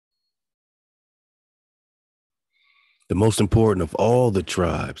The most important of all the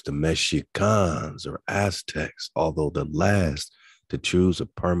tribes, the Mexicans or Aztecs, although the last to choose a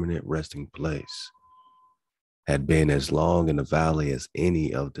permanent resting place, had been as long in the valley as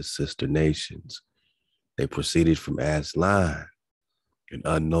any of the sister nations. They proceeded from Aztlan, an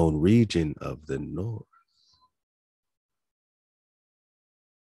unknown region of the north,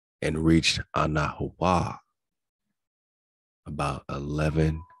 and reached HaWah about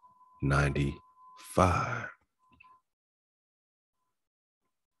 1195.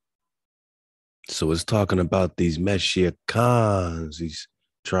 So it's talking about these Mexicans, these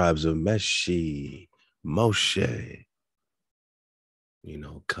tribes of Moshe,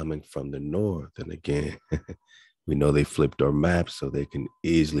 coming from the north. And again, we know they flipped our maps so they can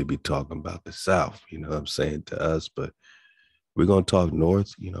easily be talking about the south, you know what I'm saying, to us. But we're going to talk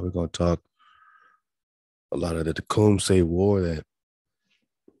north, we're going to talk a lot of the Tecumseh War that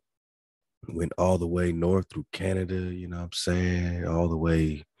went all the way north through Canada, you know what I'm saying, all the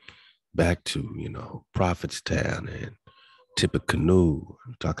way back to, Prophetstown and Tippecanoe.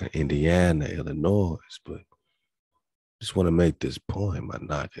 I'm talking Indiana, Illinois, but just want to make this point, my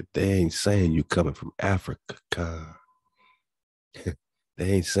knocker. They ain't saying you coming from Africa, They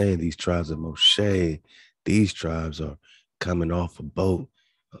ain't saying these tribes of Moshe. These tribes are coming off a boat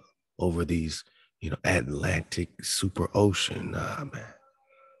over these, Atlantic super ocean. Nah, man.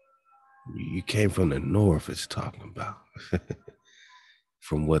 You came from the north, it's talking about.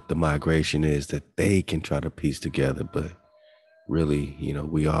 From what the migration is that they can try to piece together. But really,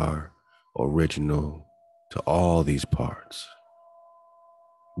 we are original to all these parts.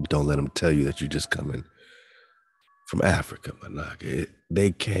 Don't let them tell you that you're just coming from Africa, Manaka.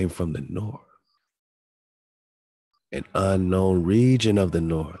 They came from the north, an unknown region of the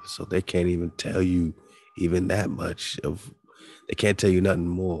north. So they can't even tell you even that much they can't tell you nothing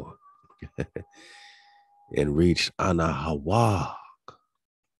more. And reached HaWah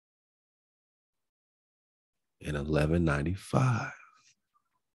in 1195.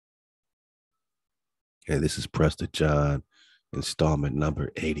 And this is Prester John, installment number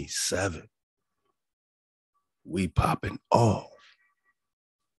 87. We popping off.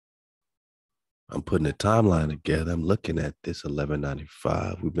 I'm putting a timeline together. I'm looking at this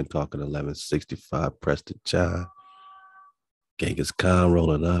 1195. We've been talking 1165, Prester John. Genghis Khan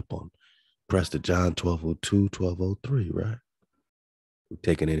rolling up on Prester John 1202, 1203, right? We're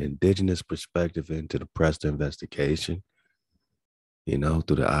taking an indigenous perspective into the Prester investigation,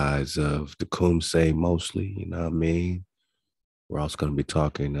 through the eyes of Tecumseh mostly, you know what I mean? We're also going to be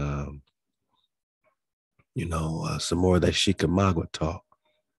talking, some more of that Chickamauga talk,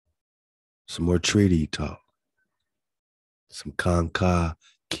 some more treaty talk, some Conca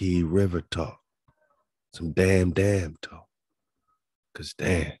Key River talk, some dam talk. Because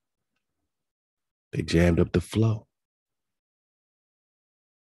damn, they jammed up the flow.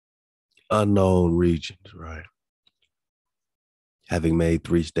 Unknown regions, right? Having made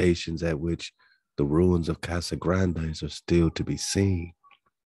 3 stations at which the ruins of Casa Grandes are still to be seen,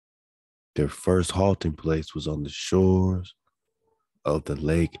 their first halting place was on the shores of the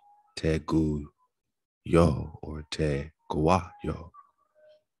lake Teguyo or Teguayo,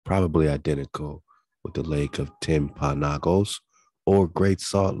 probably identical with the lake of Timpanogos or Great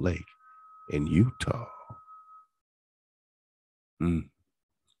Salt Lake in Utah.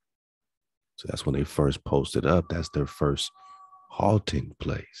 So that's when they first posted up. That's their first halting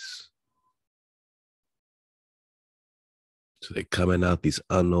place. So they're coming out these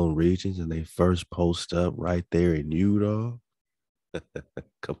unknown regions and they first post up right there in Utah.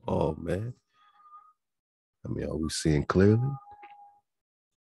 Come on, man. I mean, are we seeing clearly?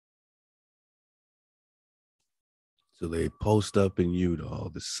 So they post up in Utah.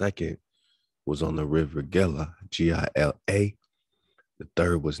 The second was on the river Gila, Gila. The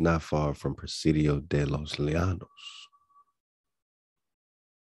third was not far from Presidio de los Llanos.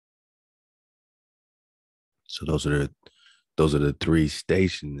 So those are the 3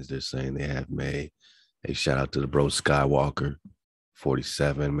 stations they're saying they have made. Hey, shout out to the bro Skywalker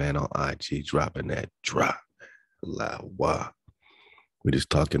 47, man, on IG, dropping that drop. Halal HaWah. We're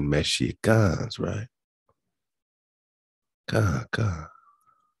just talking Mexicans, right? God.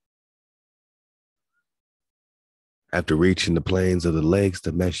 After reaching the plains of the lakes,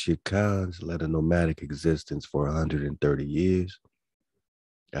 the Mexicans led a nomadic existence for 130 years.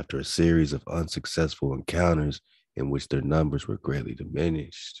 After a series of unsuccessful encounters in which their numbers were greatly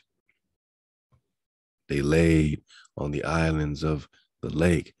diminished, they laid on the islands of the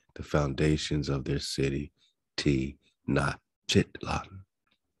lake the foundations of their city, Tenochtitlan.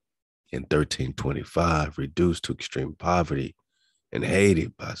 In 1325, reduced to extreme poverty and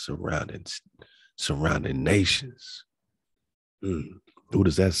hated by surrounding nations, Who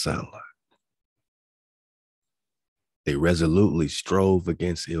does that sound like? They resolutely strove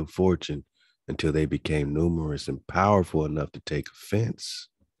against ill fortune until they became numerous and powerful enough to take offense.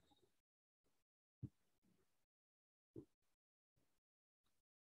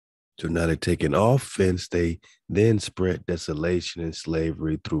 So now they're taking offense. They then spread desolation and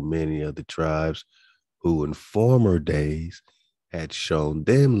slavery through many of the tribes who in former days had shown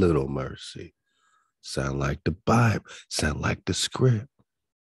them little mercy. Sound like the Bible, sound like the script.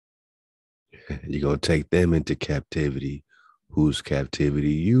 You're going to take them into captivity, whose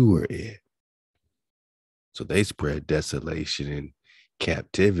captivity you were in. So they spread desolation and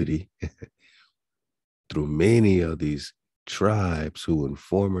captivity through many of these tribes who in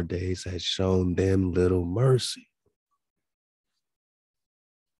former days had shown them little mercy.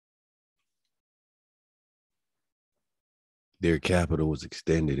 Their capital was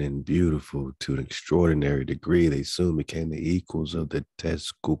extended and beautiful to an extraordinary degree. They soon became the equals of the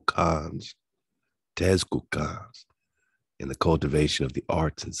Tezcucans in the cultivation of the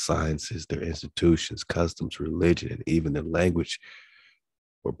arts and sciences. Their institutions, customs, religion, and even their language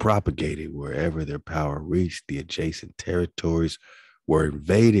were propagated wherever their power reached. The adjacent territories were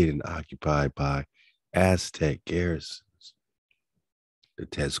invaded and occupied by Aztec garrisons. The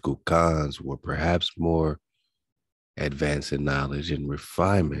Tezcucans were perhaps more advanced in knowledge and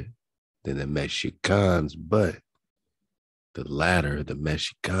refinement than the Mexicans, but the latter, the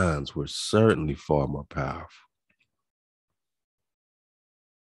Mexicans, were certainly far more powerful.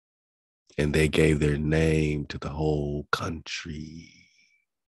 And they gave their name to the whole country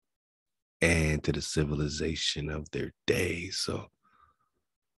and to the civilization of their day. So,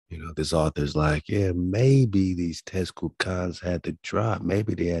 this author's like, yeah, maybe these Tezcucans had the drop.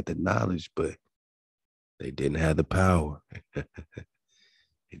 Maybe they had the knowledge, but they didn't have the power. They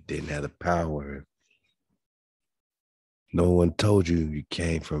didn't have the power. No one told you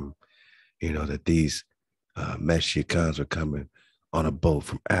came from, that these Mexicans are coming on a boat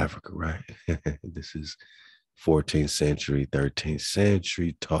from Africa, right? This is 14th century, 13th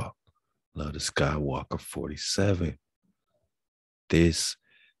century talk. Love the Skywalker 47. This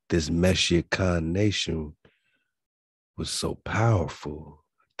Mexican nation was so powerful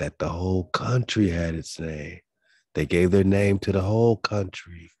that the whole country had its name. They gave their name to the whole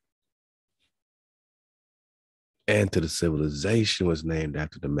country. And to the civilization was named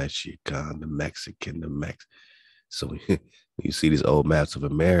after the Mexican, the Mexican, the Mex. So you see these old maps of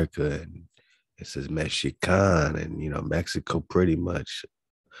America and it says Mexican and, Mexico pretty much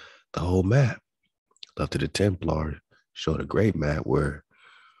the whole map. Left to the Templar showed a great map where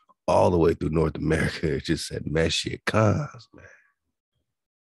all the way through North America, it just said Mexicans, man.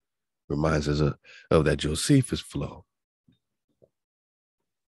 Reminds us of that Josephus flow.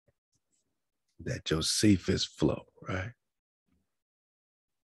 That Josephus flow, right?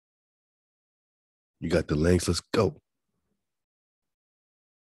 You got the links, let's go.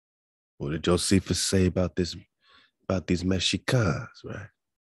 What did Josephus say about these Mexicans, right?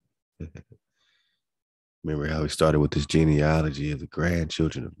 Remember how he started with this genealogy of the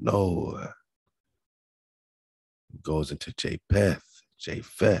grandchildren of Noah. Goes into Japheth,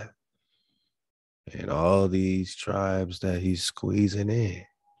 and all these tribes that he's squeezing in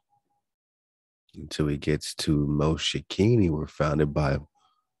until he gets to Moshekini were founded by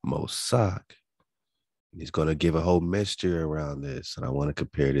Mosak. He's going to give a whole mystery around this, and I want to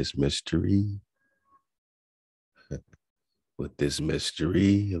compare this mystery with this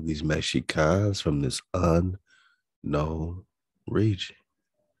mystery of these Mexicans from this unknown region.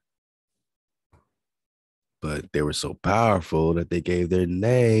 But they were so powerful that they gave their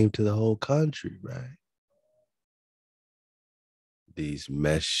name to the whole country, right? These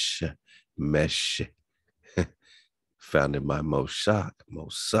mesh, founded by Mosak.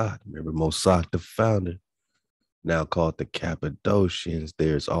 Remember Mosak, the founder, now called the Cappadocians.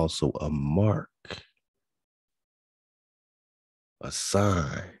 There's also a mark, a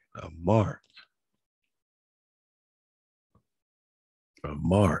sign, a mark,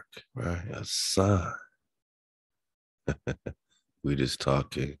 right? A sign. We just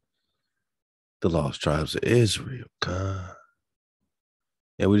talking the lost tribes of Israel. God.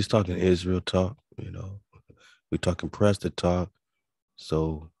 Yeah, we just talking Israel talk, We talking Prester talk.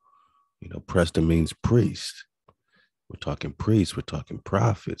 So, Prester means priest. We're talking priests, we're talking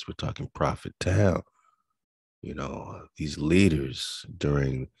prophets, we're talking prophet town. These leaders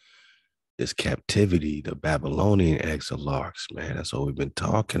during this captivity, the Babylonian exilarchs, man. That's what we've been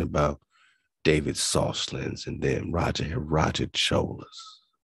talking about. David Soslands and then Raja Cholas.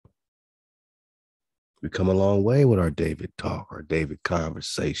 We come a long way with our David talk, our David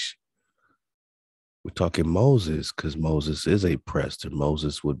conversation. We're talking Moses because Moses is a Prester.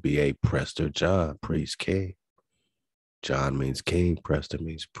 Moses would be a Prester John, priest king. John means king, Prester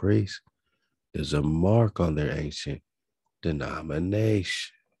means priest. There's a mark on their ancient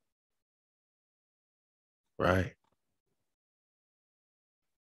denomination, right?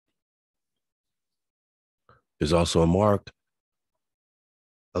 There's also a mark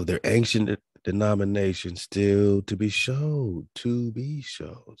of their ancient denomination still to be showed, to be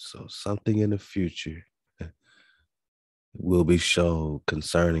showed. So something in the future will be shown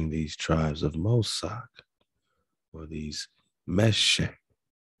concerning these tribes of Mosak or these Meshech,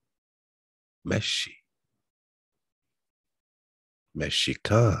 Meshi,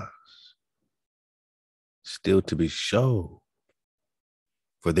 Meshikah, still to be shown.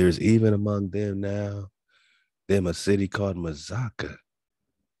 For there's even among them now, them a city called Mazaka,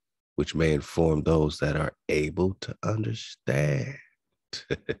 which may inform those that are able to understand.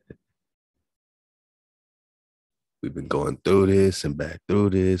 We've been going through this and back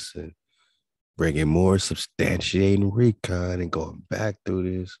through this and bringing more substantiating recon and going back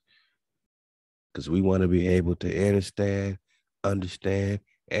through this because we want to be able to understand,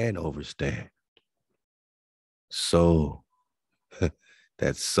 and overstand. So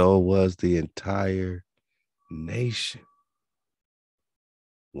that so was the entire nation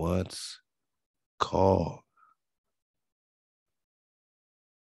once called.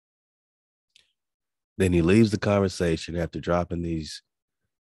 Then he leaves the conversation after dropping these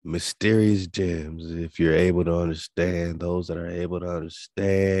mysterious gems. If you're able to understand, those that are able to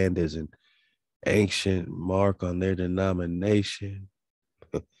understand, there's an ancient mark on their denomination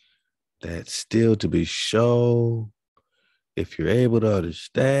that's still to be shown. If you're able to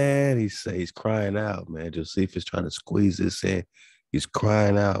understand, he's crying out, man. Josephus trying to squeeze this in. He's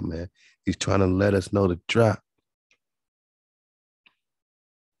crying out, man. He's trying to let us know the drop.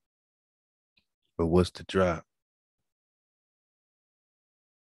 But what's the drop?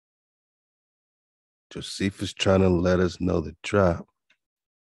 Josephus trying to let us know the drop.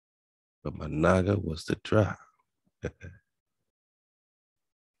 But Managa, what's the drop?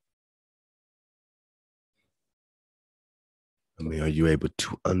 I mean, are you able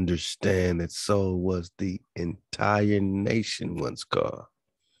to understand that so was the entire nation once called?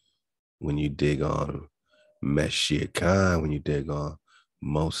 When you dig on Meshia Khan, when you dig on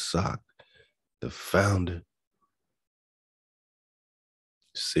Mosak, the founder,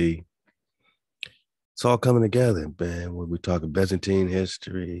 see, it's all coming together, man. When we talk Byzantine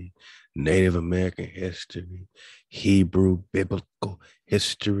history, Native American history, Hebrew biblical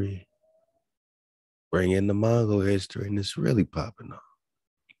history, bring in the Mongol history, and it's really popping off.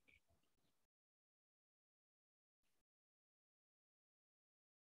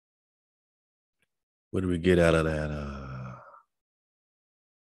 What do we get out of that?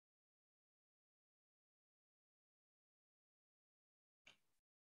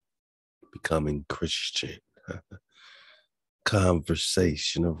 Becoming Christian.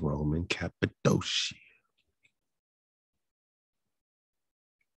 Conversation of Roman Cappadocia.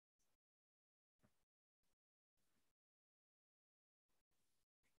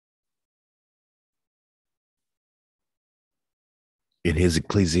 In his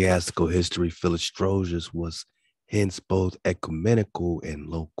ecclesiastical history, Philostrosius was hence both ecumenical and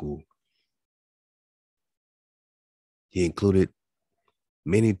local. He included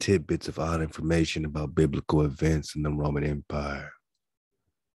many tidbits of odd information about biblical events in the Roman Empire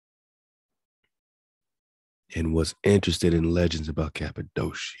and was interested in legends about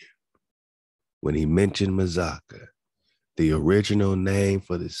Cappadocia. When he mentioned Mazaka, the original name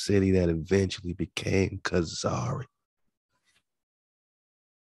for the city that eventually became Khazari,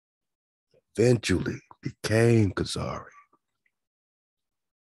 He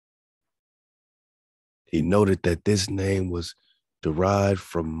noted that this name was derived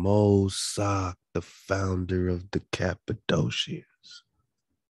from Mosak, the founder of the Cappadocians.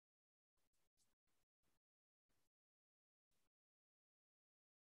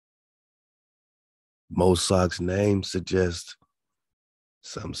 Mosak's name suggests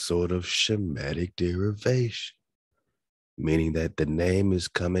some sort of Shemitic derivation, meaning that the name is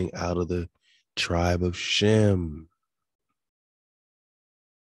coming out of the tribe of Shem.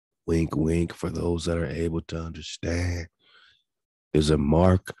 Wink, wink, for those that are able to understand. There's a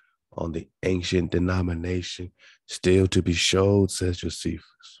mark on the ancient denomination still to be showed, says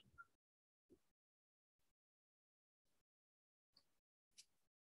Josephus.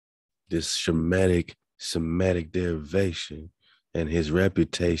 This Semitic derivation and his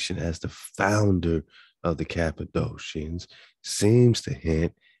reputation as the founder of the Cappadocians seems to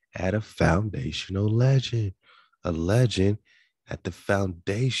hint at a foundational legend, a legend at the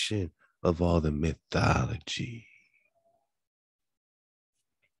foundation of all the mythology.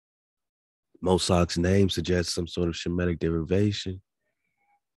 Mosak's name suggests some sort of Shemitic derivation.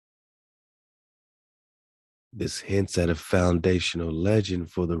 This hints at a foundational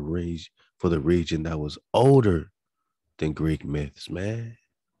legend for the region that was older than Greek myths, man.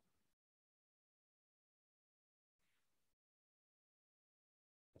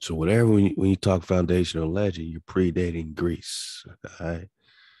 So whatever, when you talk foundational legend, you're predating Greece, all right?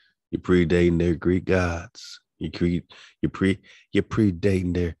 You're predating their Greek gods. You're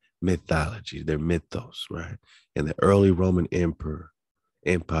predating their mythology, their mythos, right? And the early Roman Empire,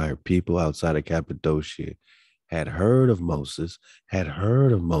 people outside of Cappadocia had heard of Moses, had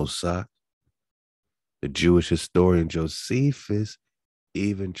heard of Mosak. The Jewish historian Josephus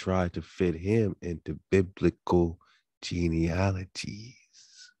even tried to fit him into biblical genealogies,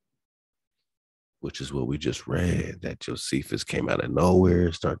 which is what we just read, that Josephus came out of nowhere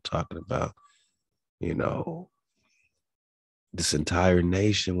and started talking about, you know, this entire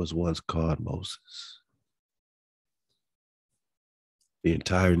nation was once called Moses. The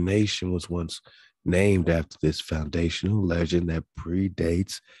entire nation was once named after this foundational legend that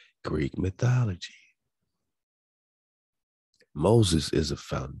predates Greek mythology. Moses is a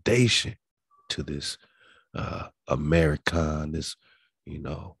foundation to this American, this,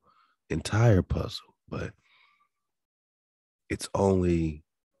 entire puzzle, but it's only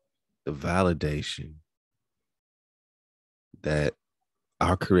the validation that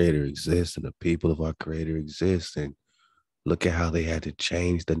our creator exists and the people of our creator exist. And look at how they had to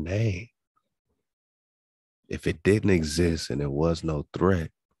change the name. If it didn't exist and there was no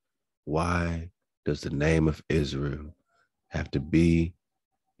threat, why does the name of Israel have to be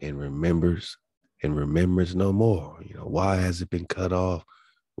in remembrance no more? Why has it been cut off?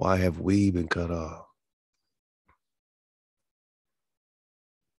 Why have we been cut off?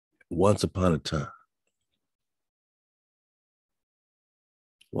 Once upon a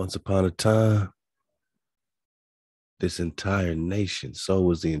time, this entire nation, so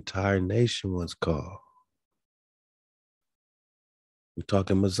was the entire nation once called. We're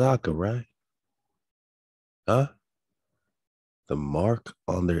talking Mazaka, right? Huh? The mark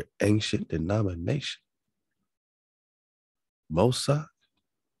on their ancient denomination. Mosak,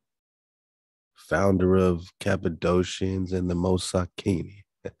 founder of Cappadocians and the Mosakini.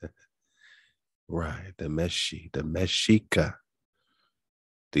 Right, the Mexica.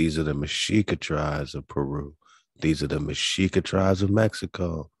 These are the Mexica tribes of Peru. These are the Mexica tribes of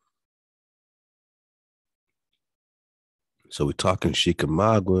Mexico. So we're talking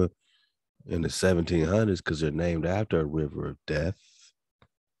Chicamauga in the 1700s because they're named after a river of death.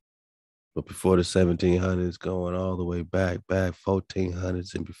 But before the 1700s, going all the way back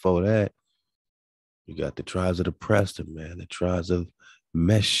 1400s, and before that, you got the tribes of the Prester, man, the tribes of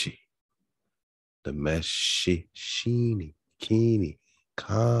Meshi, the Meshishini, Kini,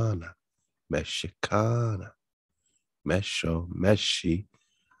 Kana, Meshikana, Mesho, Meshi,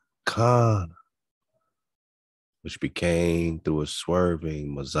 Kana, which became through a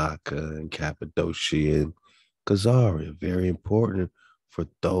swerving Mazaka and Cappadocia and Khazaria. Very important for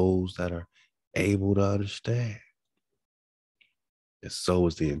those that are able to understand. And so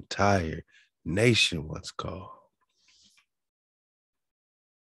was the entire nation once called.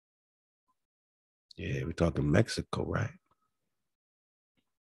 Yeah, we're talking Mexico, right?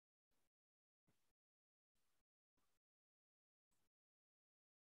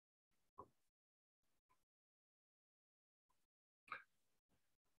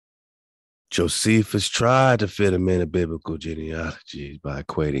 Josephus tried to fit him in a biblical genealogy by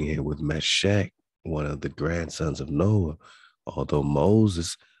equating him with Meshach, one of the grandsons of Noah. Although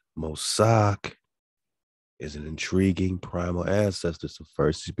Mosak, is an intriguing primal ancestor. So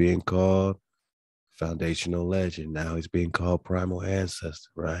first he's being called foundational legend. Now he's being called primal ancestor,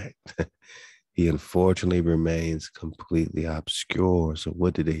 right? He unfortunately remains completely obscure. So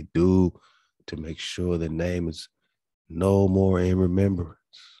what did they do to make sure the name is no more in remembrance?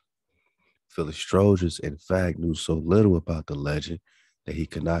 Philostratus, in fact, knew so little about the legend that he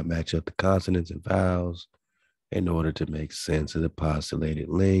could not match up the consonants and vowels in order to make sense of the postulated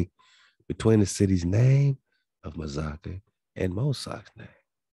link between the city's name of Mazaka and Mosak's name.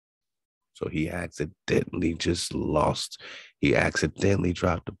 So he accidentally just lost. He accidentally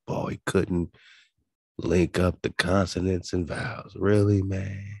dropped the ball. He couldn't link up the consonants and vowels. Really,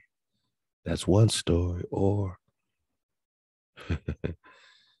 man? That's one story. Or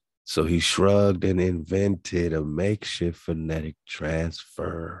so he shrugged and invented a makeshift phonetic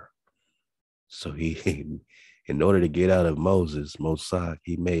transfer. So in order to get out of Mosak,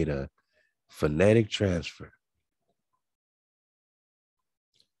 he made a phonetic transfer.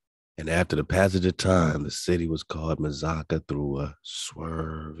 And after the passage of time, the city was called Mazaka through a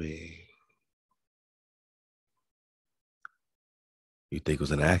swerving. You think it was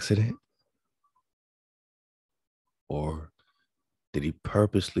an accident? Or did he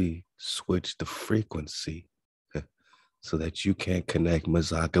purposely switch the frequency so that you can't connect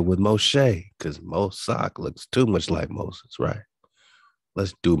Mazaka with Moshe? Because Mosak looks too much like Moses, right?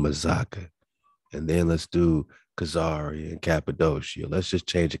 Let's do Mazaka. And then let's do Khazari and Cappadocia. Let's just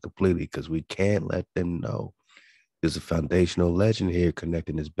change it completely because we can't let them know there's a foundational legend here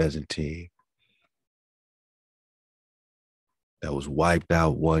connecting this Byzantine that was wiped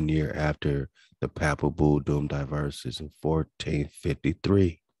out 1 year after the Papal Bull Dum Diverses in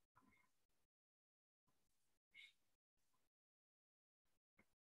 1453.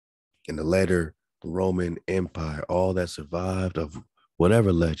 In the later Roman Empire, all that survived of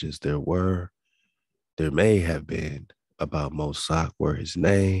whatever legends there may have been about Mosak were his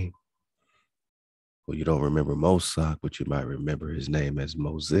name. Well, you don't remember Mosak, but you might remember his name as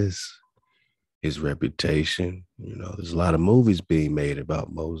Moses, his reputation. There's a lot of movies being made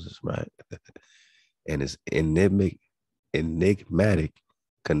about Moses, right? And his enigmatic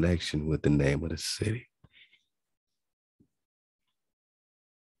connection with the name of the city.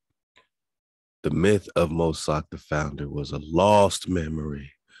 The myth of Mosak the founder was a lost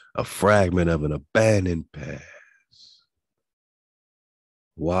memory, a fragment of an abandoned past.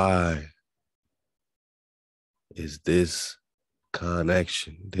 Why is this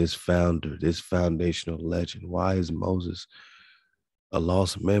connection, this founder, this foundational legend, why is Moses a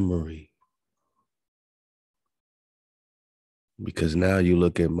lost memory? Because now you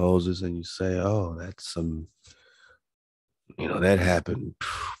look at Moses and you say, oh, that's that happened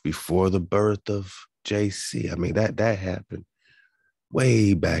before the birth of JC. I mean, that happened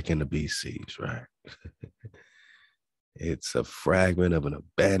way back in the BCs, right? It's a fragment of an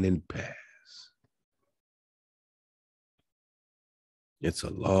abandoned past. It's a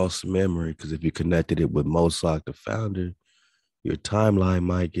lost memory because if you connected it with Mosak, the founder, your timeline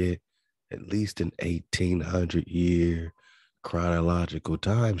might get at least an 1800-year chronological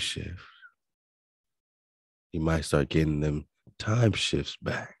time shift. You might start getting them time shifts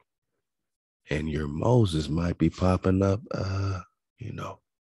back. And your Moses might be popping up, 1100s,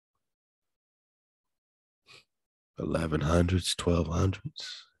 1200s.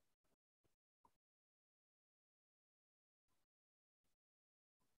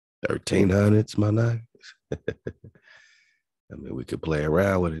 1300s, my night. I mean, we could play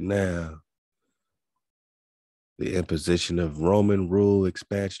around with it now. The imposition of Roman rule,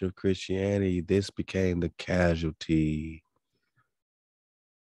 expansion of Christianity, this became the casualty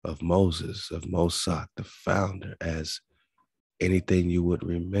of Moses, of Mosak, the founder, as anything you would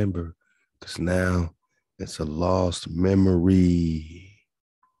remember, because now it's a lost memory,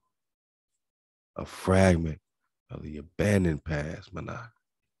 a fragment of the abandoned past, Manah.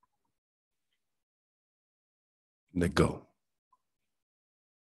 Let go.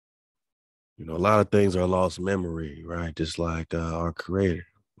 A lot of things are lost memory, right? Just like our creator.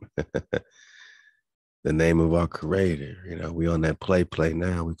 The name of our creator. We on that play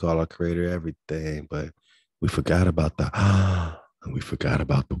now. We call our creator everything, but we forgot about the and we forgot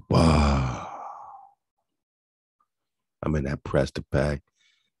about the wow. I'm in that Prester pack.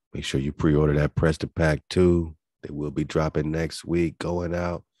 Make sure you pre-order that Prester pack too. They will be dropping next week, going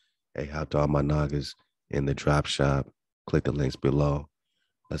out. Hey, how to all my Nagas in the drop shop. Click the links below.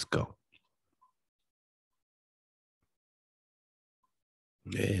 Let's go.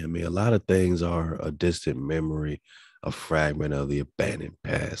 Yeah, I mean, a lot of things are a distant memory, a fragment of the abandoned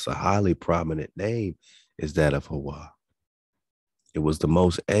past. A highly prominent name is that of HaWah. It was the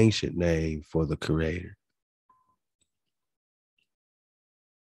most ancient name for the creator.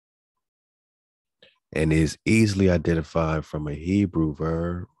 And is easily identified from a Hebrew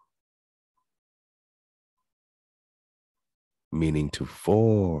verb meaning to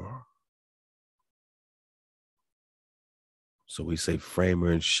form. So we say framer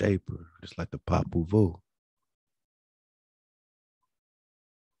and shaper, just like the Papu Vu.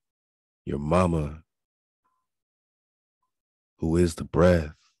 Your mama, who is the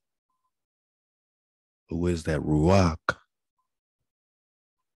breath, who is that ruach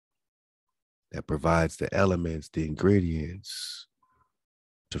that provides the elements, the ingredients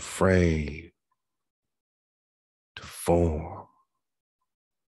to frame, to form,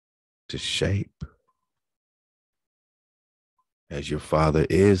 to shape. As your father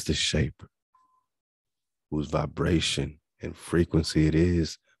is the shaper, whose vibration and frequency it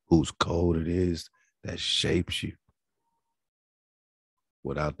is, whose code it is that shapes you.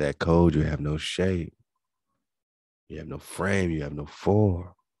 Without that code, you have no shape. You have no frame. You have no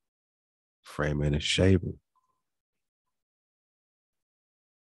form. framing and shaping.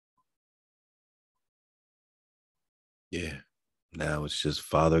 Yeah. Now it's just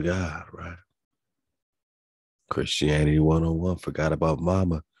Father God, right? Christianity 101 forgot about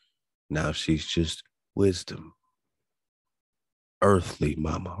mama. Now she's just wisdom, earthly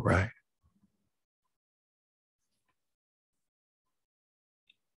mama, right?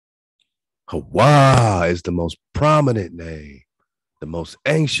 HaWah is the most prominent name, the most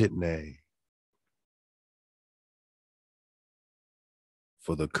ancient name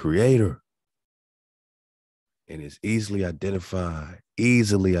for the creator, and is easily identified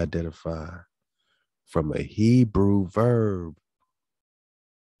from a Hebrew verb.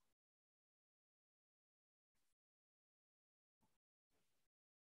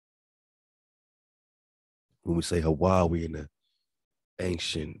 When we say HaWah, we in the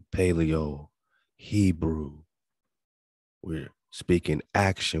ancient Paleo Hebrew. We're speaking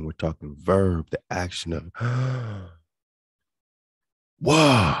action. We're talking verb, the action of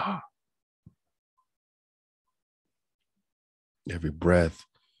Wah. Every breath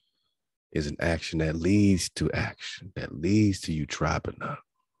is an action, that leads to you dropping up.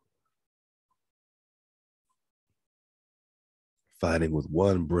 Fighting with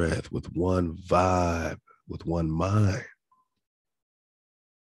one breath, with one vibe, with one mind.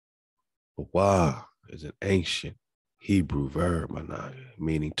 Wah is an ancient Hebrew verb,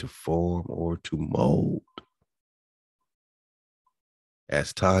 meaning to form or to mold.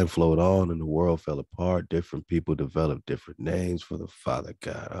 As time flowed on and the world fell apart, different people developed different names for the Father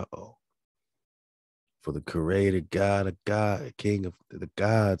God. For the creator God, a God, a king of the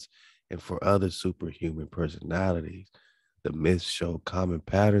gods, and for other superhuman personalities. The myths show common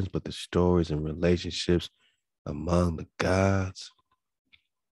patterns, but the stories and relationships among the gods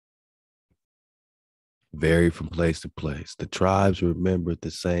vary from place to place. The tribes remembered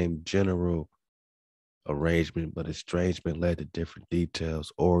the same general arrangement, but estrangement led to different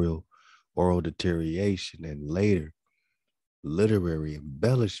details, oral deterioration, and later literary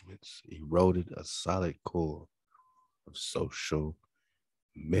embellishments eroded a solid core of social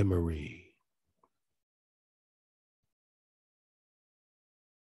memory.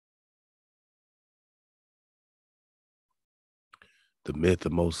 The myth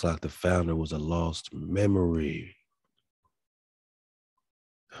of Mosach, the founder, was a lost memory.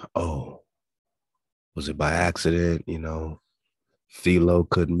 Oh, was it by accident? Philo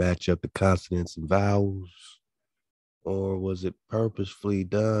couldn't match up the consonants and vowels, or was it purposefully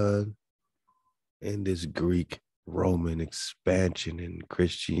done in this Greek Roman expansion in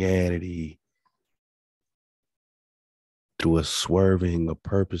Christianity through a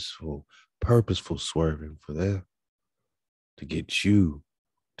purposeful swerving for them to get you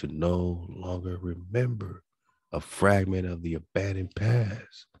to no longer remember a fragment of the abandoned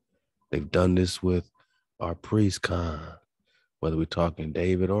past? They've done this with our priest Khan, whether we're talking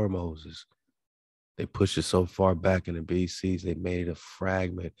David or Moses. They pushed it so far back in the BCs, they made it a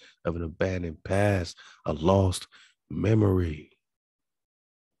fragment of an abandoned past, a lost memory.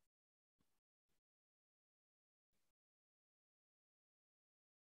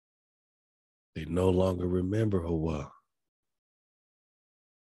 They no longer remember HaWah.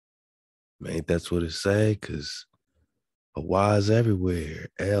 Man, that's what it say, because HaWah is everywhere.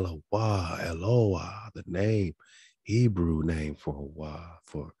 El HaWah, Eloah, the name, Hebrew name for HaWah,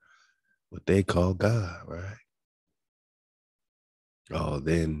 for what they call God, right? Oh,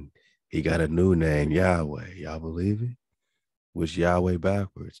 then he got a new name, Yahweh. Y'all believe it? Was Yahweh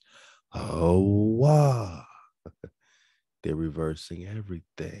backwards? HaWah. They're reversing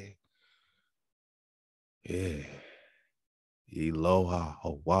everything. Yeah. Eloha,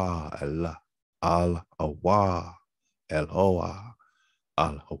 HaWah, Allah, Al HaWah, Eloah,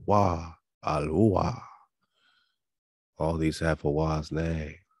 Al HaWah, Al. All these have HaWah's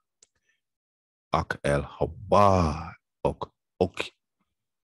name. Ak El HaWah, Ok.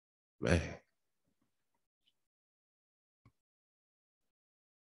 Man.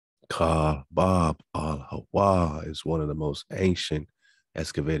 Kaabab al HaWah is one of the most ancient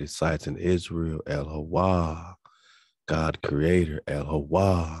excavated sites in Israel. El HaWah, God creator, El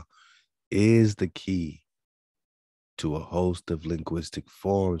HaWah, is the key to a host of linguistic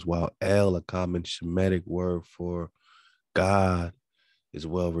forms, while El, a common Shemitic word for God, is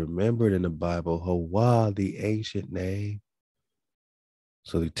well remembered in the Bible. HaWah, the ancient name.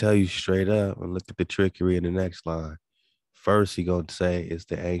 So they tell you straight up, and look at the trickery in the next line. First, he gonna say it's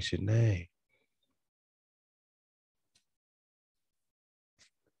the ancient name.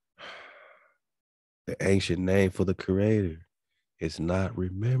 The ancient name for the creator is not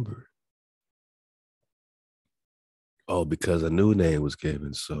remembered. Oh, because a new name was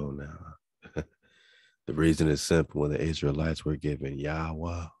given. So now The reason is simple. When the Israelites were given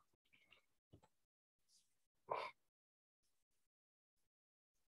Yahweh,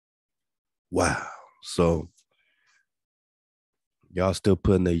 wow. So y'all still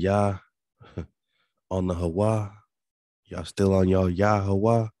putting the Yah on the HaWah? Y'all still on y'all Yah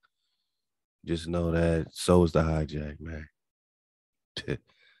HaWah? Just know that so is the hijack, man.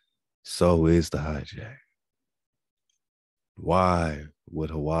 So is the hijack. Why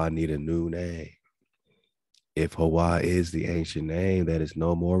would HaWah need a new name? If HaWah is the ancient name that is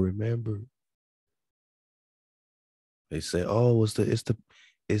no more remembered. They say, oh, it's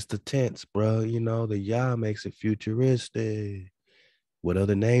the tense, bro. You know, the Yah makes it futuristic. What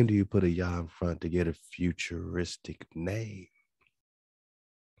other name do you put a Yah in front to get a futuristic name?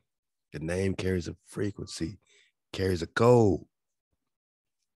 The name carries a frequency, carries a code.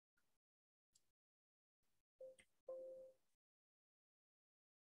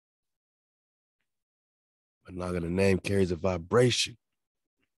 But not gonna name carries a vibration.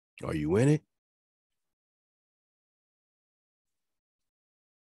 Are you in it?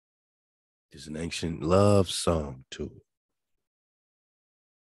 There's an ancient love song to it.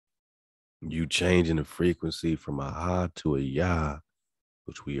 You changing the frequency from a ha to a ya,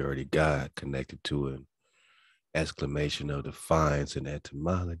 which we already got connected to an exclamation of defiance and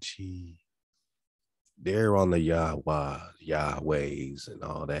etymology. They're on the Yahweh, Yahwehs, and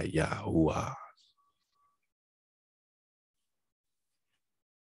all that Yahuwah.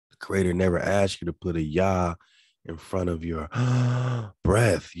 The Creator never asked you to put a Yah in front of your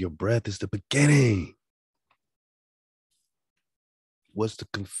breath. Your breath is the beginning. What's the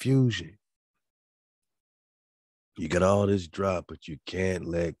confusion? You got all this drop, but you can't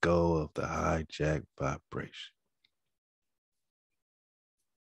let go of the hijack vibration.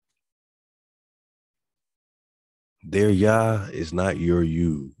 Their Yah is not your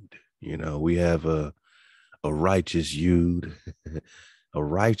Yud. You know, we have a righteous Yud, a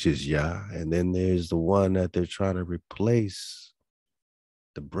righteous Yah, and then there's the one that they're trying to replace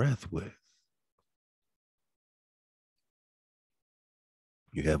the breath with.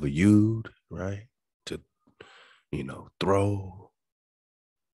 You have a Yud, right? To, throw,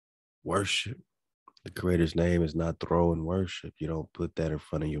 worship. The Creator's name is not throw and worship. You don't put that in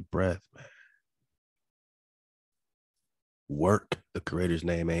front of your breath, man. Work. The Creator's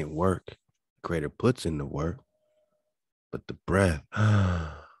name ain't work. The Creator puts in the work, but the breath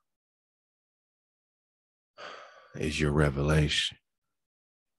is your revelation.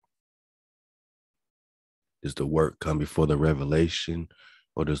 Does the work come before the revelation,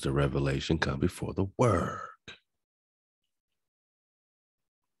 or does the revelation come before the work?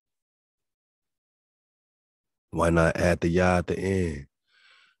 Why not add the Yah at the end?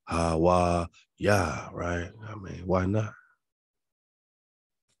 HaWah, Yah, right? I mean, why not?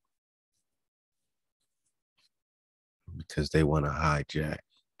 Because they want to hijack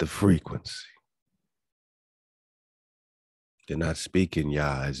the frequency. They're not speaking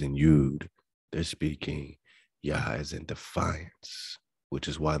Yah as in Yud. They're speaking Yah as in defiance, which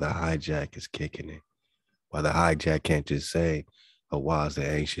is why the hijack is kicking in. Why the hijack can't just say HaWah is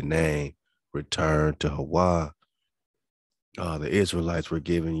the ancient name, return to HaWah. The Israelites were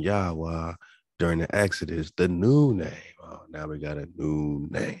given Yahweh during the Exodus, the new name. Oh, now we got a new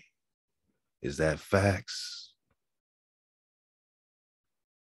name. Is that facts?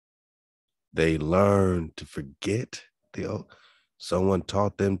 They learned to forget the old. Someone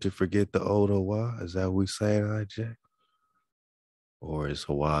taught them to forget the old HaWah. Is that what we saying, IJ? Or is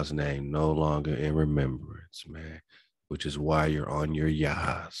HaWah's name no longer in remembrance, man? Which is why you're on your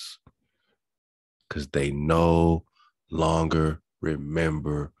Yahs. Because they no longer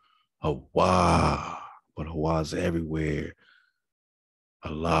remember HaWah. But HaWah's everywhere.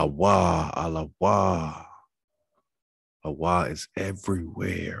 HaLhaWah, HaLhaWah. HaWah is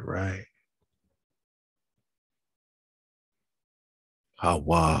everywhere, right? HaWah,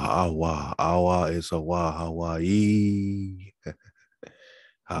 HaWah, HaWah is HaWah, Hawaii.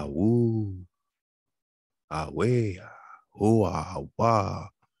 Hawu, Hawe, Hua, HaWah,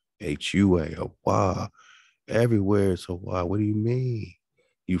 HUA, HaWah. Everywhere is HaWah. What do you mean?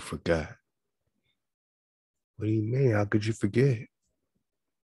 You forgot. What do you mean? How could you forget?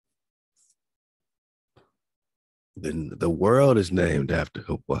 Then the world is named after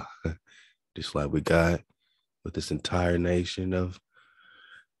HaWah. Just like we got with this entire nation of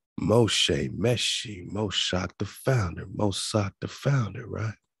Moshe, Meshi, Moshak the founder, Mosak the founder,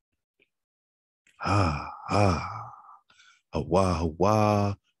 right? HaWah,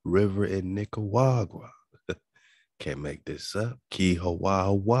 HaWah, river in Nicaragua. Can't make this up. Ki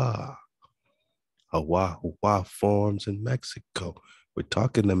HaWah, HaWah. HaWah, HaWah forms in Mexico. We're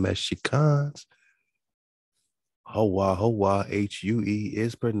talking to Mexicans. HaWah, HaWah, HUE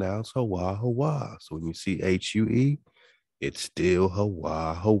is pronounced HaWah, HaWah. So when you see HUE, it's still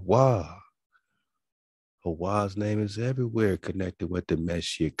HaWah, HaWah. HaWah's name is everywhere connected with the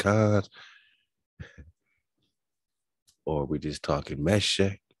Meshachans, or we just talking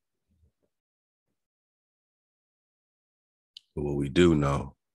Meshach. But what we do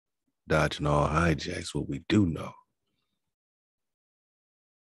know, dodging all hijacks, what we do know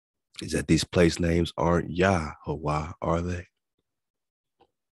is that these place names aren't Yah, HaWah, are they?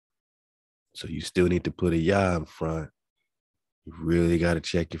 So you still need to put a Yah in front. You really got to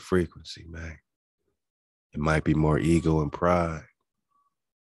check your frequency, man. It might be more ego and pride.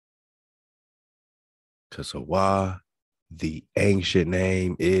 Because HaWah, the ancient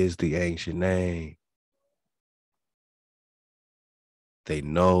name, is the ancient name. They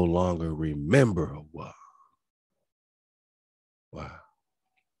no longer remember HaWah. Wow.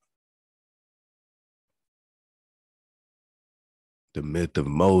 The myth of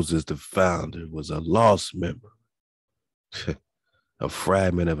Moses, the founder, was a lost member, a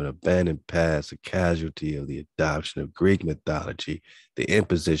fragment of an abandoned past, a casualty of the adoption of Greek mythology, the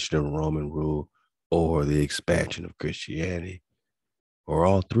imposition of Roman rule, or the expansion of Christianity, or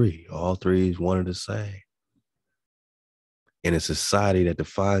all three. All three is one and the same. In a society that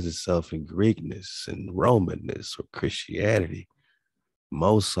defines itself in Greekness and Romanness or Christianity,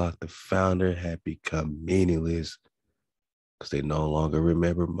 Mosach, the founder, had become meaningless because they no longer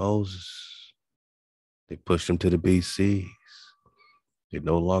remember Moses. They pushed him to the BCs. They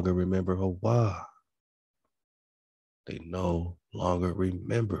no longer remember HaWah. They no longer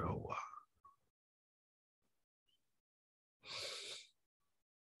remember HaWah.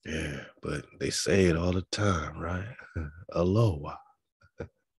 Yeah, but they say it all the time, right? Aloha.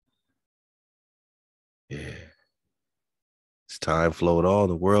 Yeah. As time flowed on,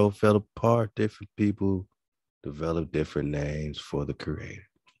 the world fell apart. Different people developed different names for the Creator.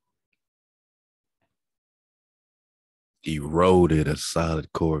 Eroded a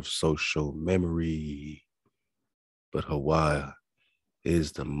solid core of social memory. But HaWah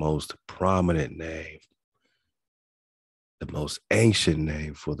is the most prominent name, the most ancient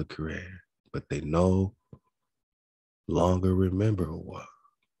name for the Creator. But they no longer remember HaWah.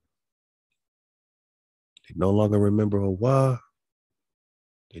 They no longer remember HaWah.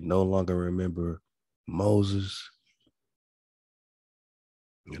 They no longer remember Moses.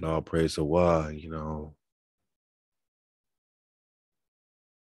 And all praise HaWah,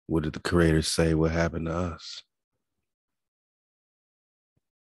 what did the Creator say? What happened to us?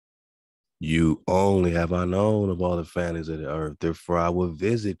 You only have I known of all the families of the earth. Therefore, I will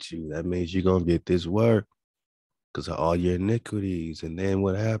visit you. That means you're going to get this work because of all your iniquities. And then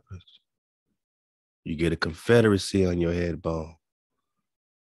what happens? You get a confederacy on your head bone.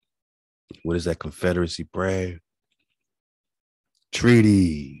 What is that confederacy brand?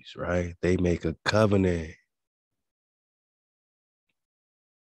 Treaties, right? They make a covenant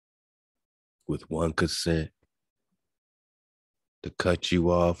with one consent to cut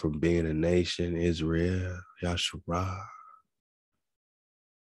you off from being a nation, Israel, Yasharah.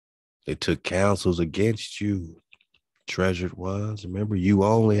 They took counsels against you, treasured ones. Remember, you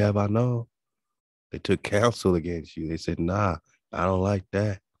only have I known. They took counsel against you. They said, nah, I don't like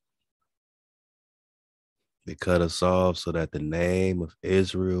that. They cut us off so that the name of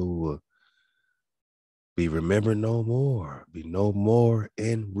Israel will be remembered no more, be no more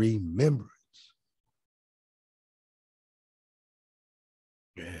in remembrance.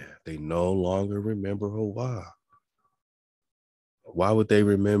 Yeah, they no longer remember HaWah. Why would they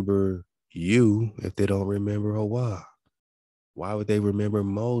remember you if they don't remember HaWah? Why would they remember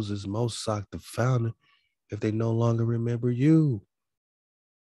Moses, Mosach, the founder, if they no longer remember you?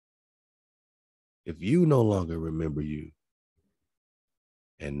 If you no longer remember you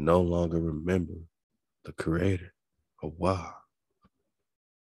and no longer remember the Creator, HaWah,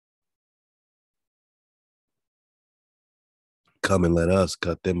 come and let us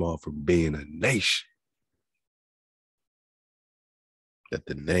cut them off from being a nation, that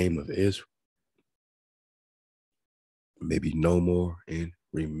the name of Israel may be no more in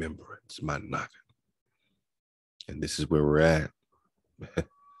remembrance, my knocker. And this is where we're at.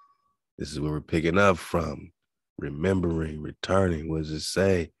 This is where we're picking up from. Remembering, returning. What does it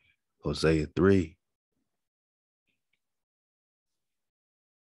say? Hosea 3.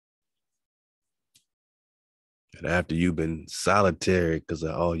 And after you've been solitary because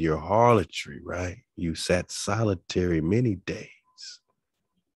of all your harlotry, right? You sat solitary many days.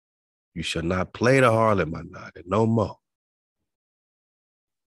 You shall not play the harlot, my knocker, no more.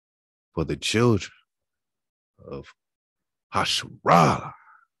 For the children of Hasharah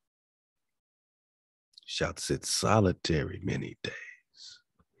shalt sit solitary many days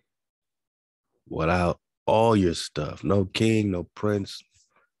without all your stuff. No king, no prince,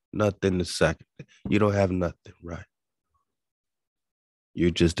 nothing to sacrifice. You don't have nothing, right?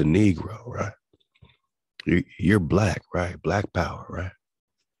 You're just a Negro, right? You're black, right? Black power, right?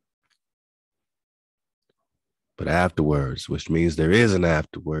 But afterwards, which means there is an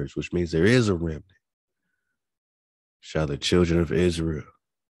afterwards, which means there is a remnant, shall the children of Israel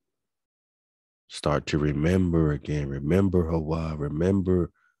start to remember again. Remember HaWah, remember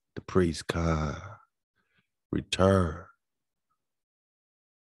the priest Khan, return.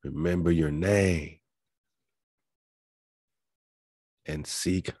 Remember your name and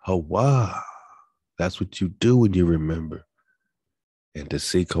seek HaWah. That's what you do when you remember. And to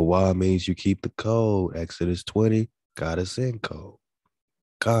seek HaWah means you keep the code. Exodus 20 got us in code.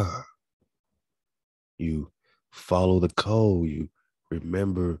 God. You follow the code. You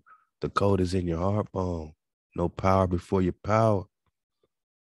remember the code is in your heart bone. No power before your power.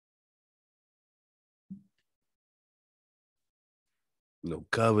 No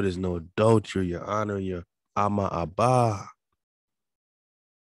covetous, no adultery. Your honor, your Ama Abba.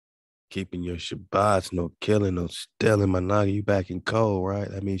 Keeping your Shabbats, no killing, no stealing. Managa, you back in code, right?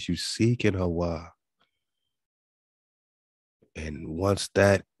 That means you seeking HaWah. And once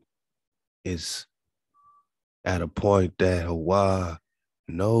that is at a point that HaWah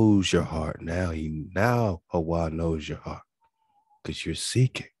knows your heart, now HaWah knows your heart because you're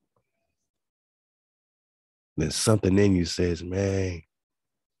seeking. Then something in you says, man,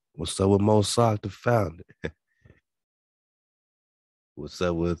 what's up with Mossack, the founder? What's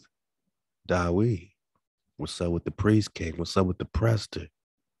up with Dawid? What's up with the priest king? What's up with the Prester?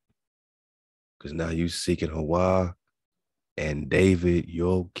 Because now you seeking HaWah and David,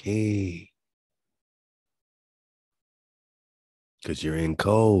 your king. Because you're in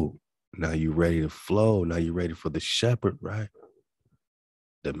code. Now you're ready to flow. Now you're ready for the shepherd, right?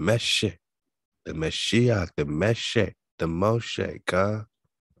 The Meshach, the Mashiach, the Meshach, the Moshe, God.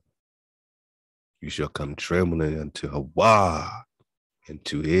 You shall come trembling unto HaWah and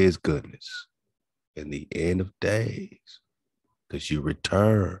to his goodness in the end of days. Because you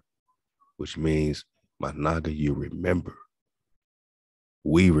return, which means, Managa, you remember.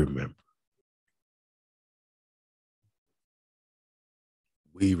 We remember.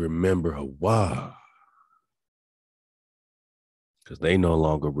 We remember HaWah. Because they no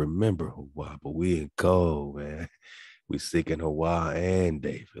longer remember HaWah, but we in code, man. We seeking HaWah and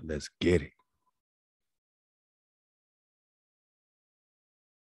David. Let's get it.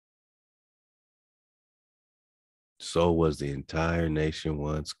 So was the entire nation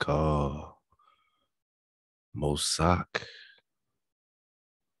once called. Mossack.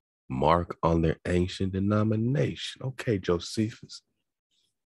 Mark on their ancient denomination. Okay, Josephus.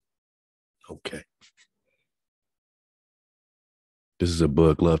 Okay. This is a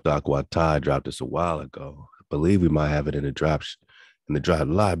book Love ThaWaDa dropped this a while ago. I believe we might have it in the drop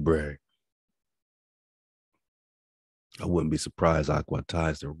library. I wouldn't be surprised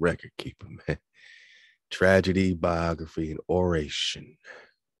ThaWaDa is the record keeper, man. Tragedy, Biography, and Oration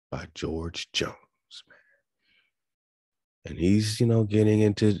by George Jones, man. And he's, getting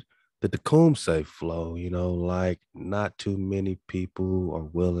into the Tecumseh flow, like not too many people are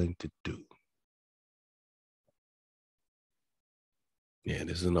willing to do. Yeah,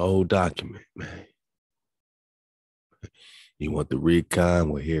 this is an old document, man. You want the recon?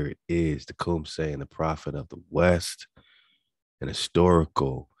 Well, here it is. Tecumseh and the Prophet of the West, an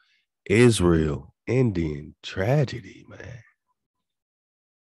historical Israel Indian tragedy, man.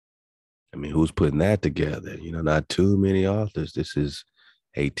 I mean, who's putting that together? Not too many authors. This is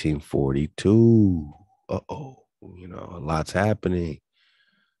 1842. Uh-oh. A lot's happening.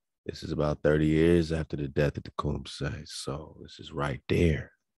 This is about 30 years after the death of Tecumseh. So this is right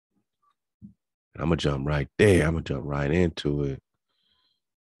there. And I'm going to jump right there. I'm going to jump right into it.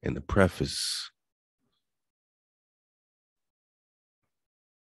 In the preface,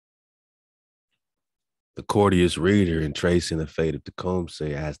 the courteous reader, in tracing the fate of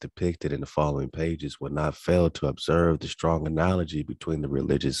Tecumseh as depicted in the following pages, will not fail to observe the strong analogy between the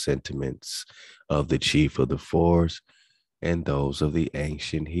religious sentiments of the chief of the force and those of the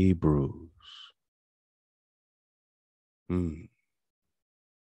ancient Hebrews.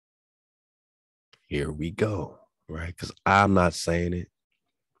 Here we go, right? Because I'm not saying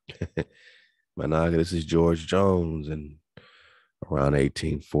it. Managa, this is George Jones and around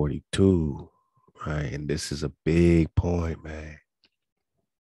 1842, right? And this is a big point, man.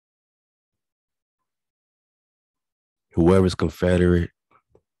 Whoever's Confederate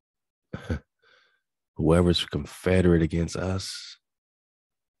against us,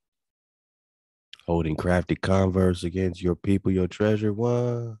 Holding crafty converse against your people, your treasure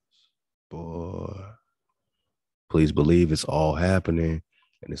was. Boy, please believe it's all happening.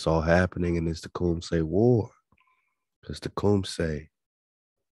 And it's all happening in this Tecumseh war. Because Tecumseh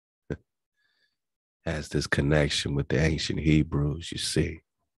has this connection with the ancient Hebrews, you see.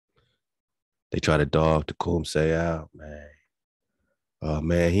 They try to dog Tecumseh out, man. Oh,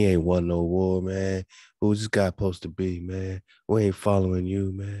 man, he ain't won no war, man. Who's this guy supposed to be, man? We ain't following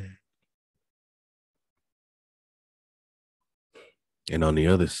you, man. And on the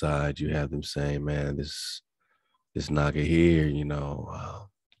other side, you have them saying, man, this nigga here,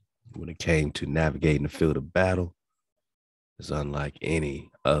 when it came to navigating the field of battle, is unlike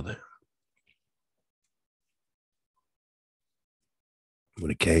any other. When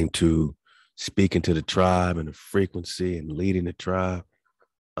it came to speaking to the tribe and the frequency and leading the tribe,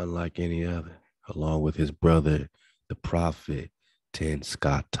 unlike any other, along with his brother, the prophet,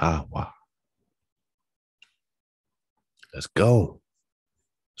 ThaWaDa. Let's go.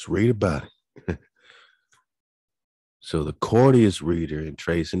 Let's read about it. So the courteous reader in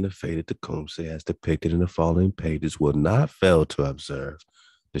tracing the fate of Tecumseh as depicted in the following pages will not fail to observe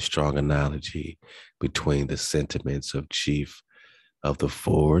the strong analogy between the sentiments of chief of the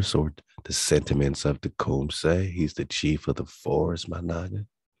force or the sentiments of Tecumseh. He's the chief of the force, my naga.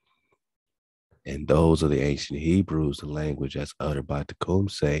 And those of the ancient Hebrews, the language as uttered by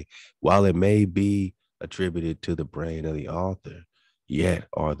Tecumseh, while it may be attributed to the brain of the author, yet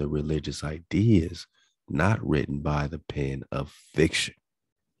are the religious ideas not written by the pen of fiction.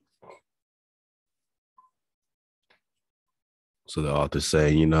 So the author's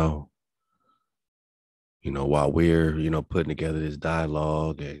saying, while we're, putting together this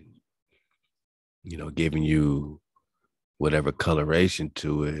dialogue and, giving you whatever coloration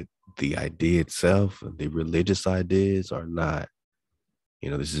to it, the idea itself, the religious ideas are not,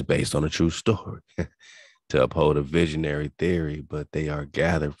 this is based on a true story to uphold a visionary theory, but they are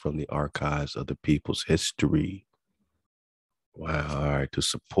gathered from the archives of the people's history. Wow. All right. To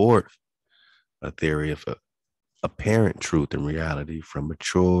support a theory of apparent truth and reality from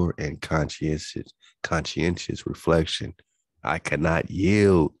mature and conscientious reflection, I cannot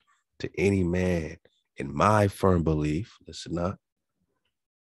yield to any man in my firm belief. Listen up.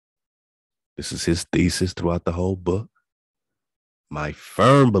 This is his thesis throughout the whole book. My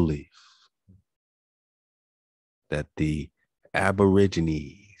firm belief that the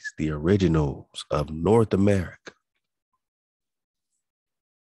Aborigines, the originals of North America,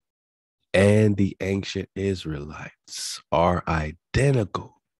 and the ancient Israelites are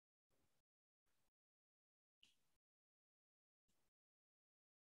identical.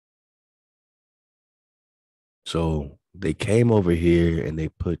 So they came over here and they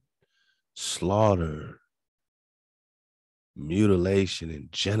put slaughter, mutilation, and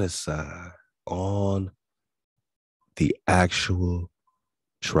genocide on the actual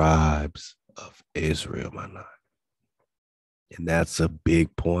tribes of Israel, my lord. And that's a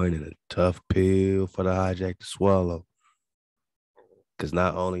big point and a tough pill for the hijack to swallow. Because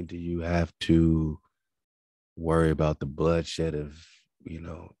not only do you have to worry about the bloodshed of,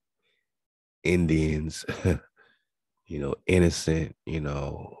 Indians, innocent,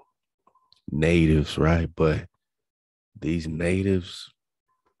 natives, right? But these natives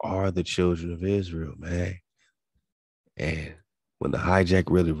are the children of Israel, man. And when the hijack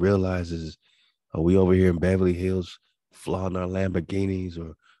really realizes, are we over here in Beverly Hills flaunting our Lamborghinis,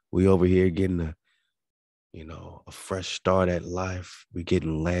 or we over here getting a fresh start at life? We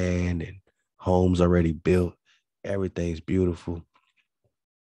getting land and homes already built. Everything's beautiful.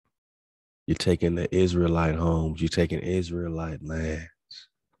 You're taking the Israelite homes. You're taking Israelite lands.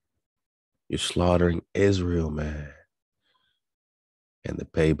 You're slaughtering Israel, man. And the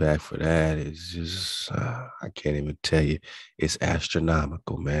payback for that is just, I can't even tell you. It's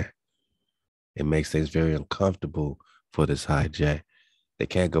astronomical, man. It makes things very uncomfortable for this hijack. They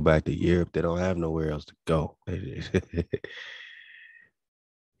can't go back to Europe. They don't have nowhere else to go. It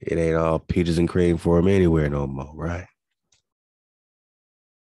ain't all peaches and cream for them anywhere no more, right?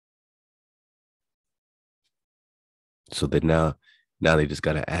 So that now they just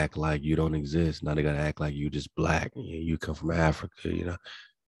gotta act like you don't exist. Now they gotta act like you just black. You come from Africa.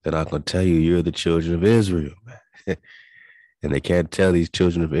 They're not gonna tell you you're the children of Israel, man. And they can't tell these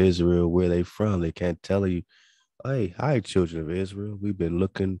children of Israel where they from. They can't tell you, hey, hi, children of Israel. We've been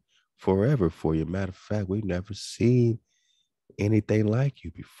looking forever for you. Matter of fact, we've never seen anything like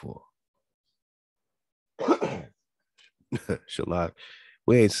you before. Shalak,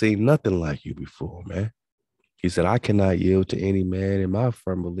 we ain't seen nothing like you before, man. He said, I cannot yield to any man in my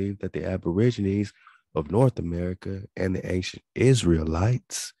firm belief that the Aborigines of North America and the ancient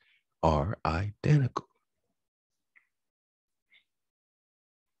Israelites are identical.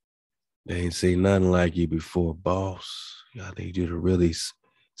 They ain't seen nothing like you before, boss. I need you to really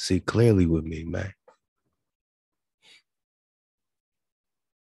see clearly with me, man.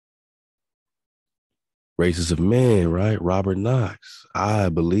 Races of men, right? Robert Knox, I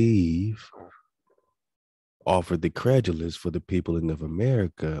believe, offered the credulous for the peopling of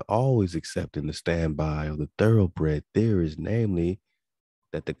America, always accepting the standby of the thoroughbred theories, namely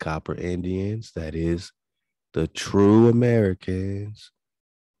that the Copper Indians, that is, the true Americans,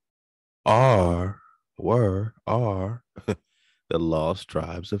 are the lost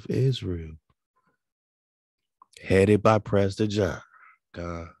tribes of Israel, headed by Prester John.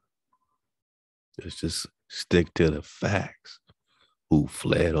 God, let's just stick to the facts. Who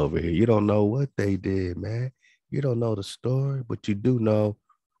fled over here? You don't know what they did, man. You don't know the story, but you do know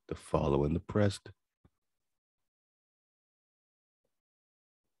the following the Prester.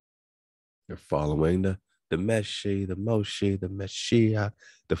 They're following the Meshi, the Moshi, the Messiah,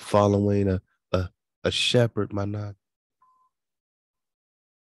 the following a, a shepherd, my not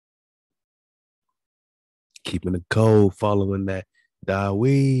keeping the code, following that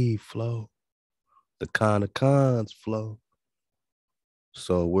Dawi flow, the Khan of Khans flow.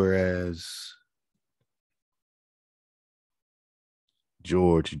 So whereas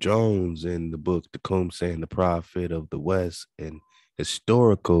George Jones in the book Tecumseh and the Prophet of the West and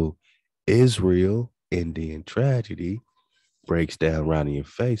historical Israel Indian tragedy breaks down right in your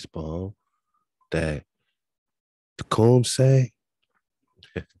face, Paul, that Tecumseh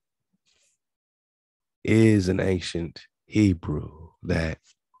is an ancient Hebrew, that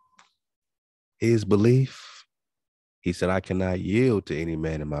his belief, he said, I cannot yield to any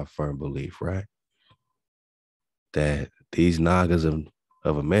man in my firm belief, right? That these Nagas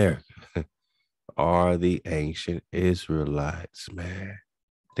of America are the ancient Israelites, man.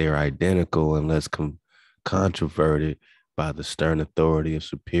 They're identical unless controverted by the stern authority of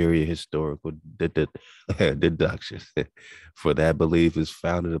superior historical deduction. For that belief is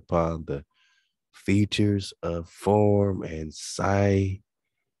founded upon the features of form and sight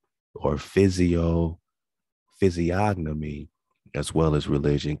or physiognomy, as well as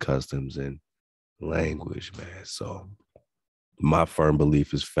religion, customs, and language, man. So my firm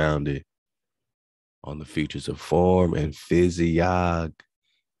belief is founded on the features of form and physiognomy,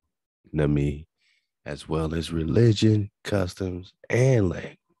 as well as religion, customs, and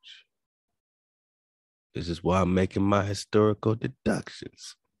language. This is why I'm making my historical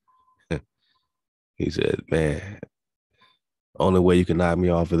deductions. He said, man, only way you can knock me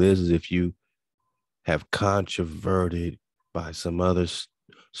off of this is if you have controverted by some other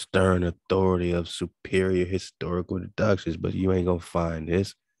stern authority of superior historical deductions, but you ain't gonna find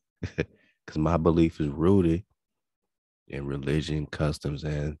this because my belief is rooted in religion, customs,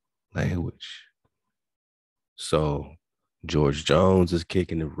 and language. So George Jones is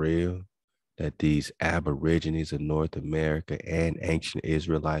kicking the real that these Aborigines of North America and ancient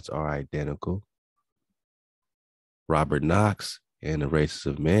Israelites are identical. Robert Knox and the Races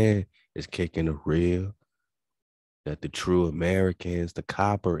of Man is kicking the real that the true Americans, the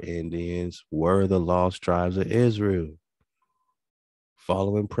Copper Indians, were the lost tribes of Israel,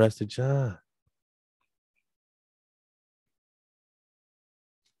 following Prester John.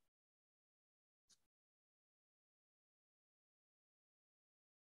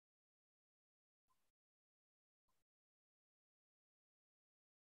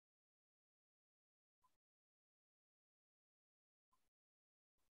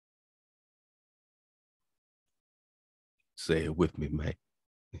 Say it with me, man.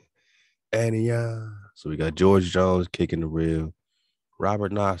 And so we got George Jones kicking the real,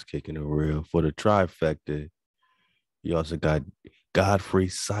 Robert Knox kicking the real. For the trifecta, you also got Godfrey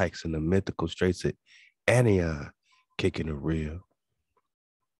Sykes in the mythical Straits of Antioch kicking the real.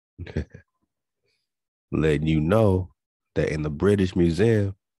 Letting you know that in the British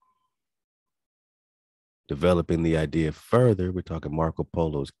Museum, developing the idea further, we're talking Marco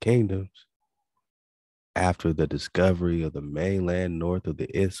Polo's kingdoms. After the discovery of the mainland north of the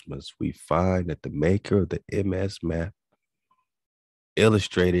isthmus, we find that the maker of the MS map,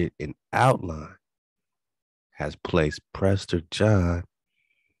 illustrated in outline, has placed Prester John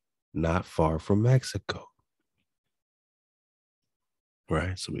not far from Mexico.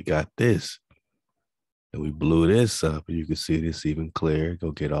 Right? So we got this. And we blew this up. And you can see this even clearer.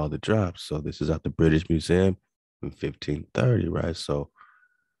 Go get all the drops. So this is at the British Museum in 1530, right? So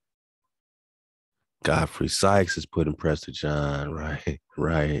Godfrey Sykes is putting Prester John right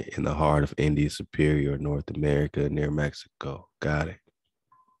in the heart of India Superior, North America, near Mexico. Got it.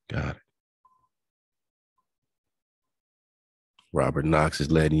 Robert Knox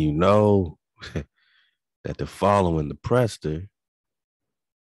is letting you know that they're following the Prester,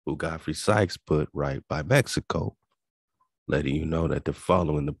 who Godfrey Sykes put right by Mexico, letting you know that they're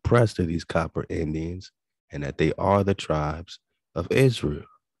following the Prester, these Copper Indians, and that they are the tribes of Israel.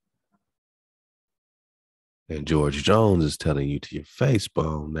 And George Jones is telling you to your face,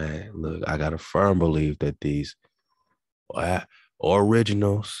 bone, man, look, I got a firm belief that these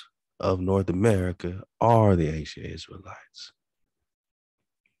originals of North America are the ancient Israelites.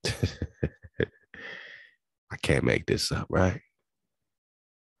 I can't make this up, right?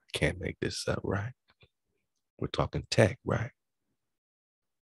 I can't make this up, right? We're talking tech, right?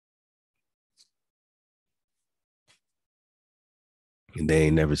 And they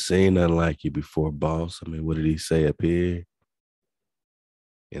ain't never seen nothing like you before, boss. I mean, what did he say up here?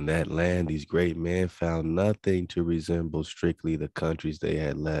 In that land, these great men found nothing to resemble strictly the countries they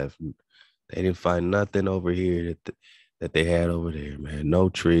had left. They didn't find nothing over here that they had over there, man. No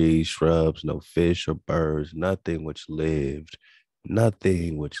trees, shrubs, no fish or birds, nothing which lived, my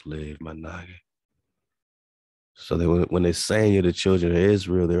naga. So when they're saying you're the children of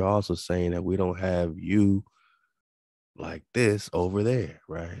Israel, they're also saying that we don't have you like this over there,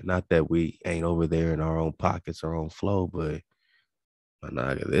 right? Not that we ain't over there in our own pockets, our own flow, but my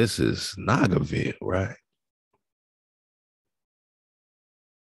naga, this is Nagaville, right?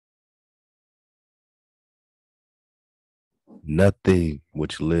 Nothing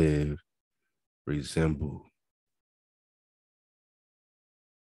which lived resembled,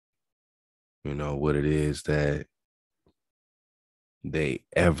 what it is that they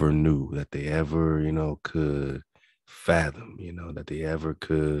ever knew, that they ever, could fathom, that they ever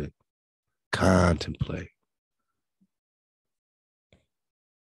could contemplate.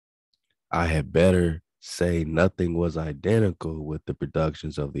 I had better say nothing was identical with the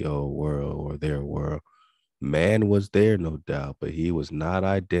productions of the old world or their world. Man was there, no doubt, but he was not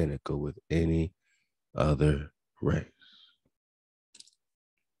identical with any other race.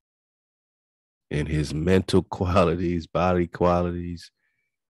 In his mental qualities, body qualities,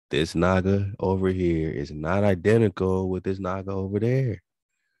 this Naga over here is not identical with this Naga over there.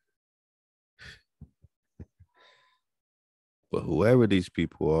 But whoever these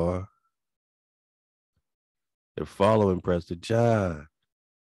people are, they're following Prester John.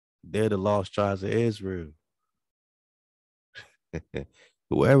 They're the lost tribes of Israel.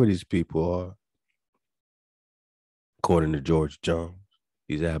 Whoever these people are, according to George Jones,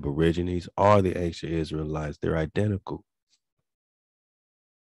 these Aborigines are the ancient Israelites. They're identical.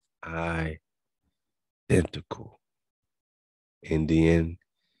 Identical. Indian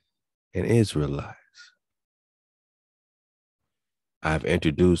and Israelites. I've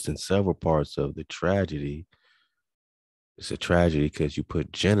introduced in several parts of the tragedy. It's a tragedy because you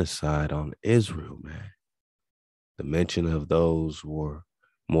put genocide on Israel, man. The mention of those were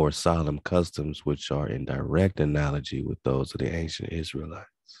more solemn customs, which are in direct analogy with those of the ancient Israelites.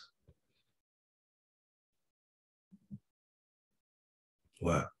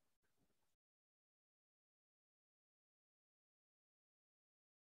 Wow.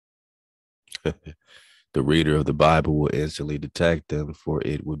 The reader of the Bible will instantly detect them, for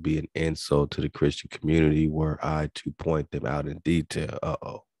it would be an insult to the Christian community were I to point them out in detail.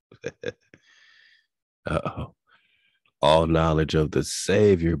 Uh-oh. Uh-oh. All knowledge of the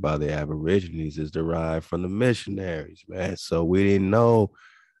Savior by the Aborigines is derived from the missionaries, man. So we didn't know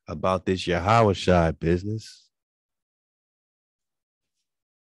about this Yahweh business.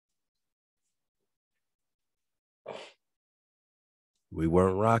 We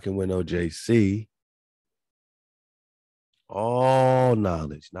weren't rocking with no JC. All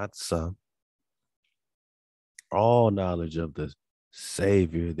knowledge, not some, all knowledge of the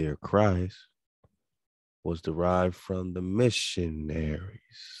Savior, their Christ, was derived from the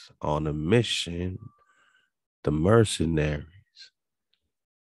missionaries. On a mission, the mercenaries,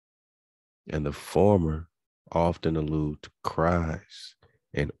 and the former often allude to Christ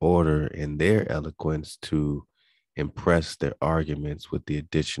in order in their eloquence to impress their arguments with the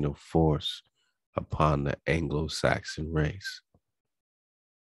additional force upon the Anglo-Saxon race.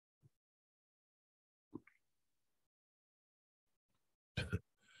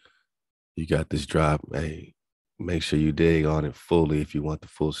 You got this drop. Hey, make sure you dig on it fully if you want the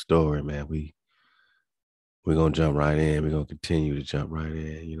full story, man. We're gonna jump right in. We're gonna continue to jump right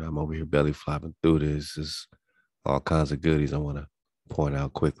in. I'm over here belly flopping through this. There's all kinds of goodies I want to point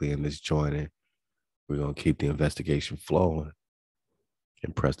out quickly in this joint. And we're gonna keep the investigation flowing.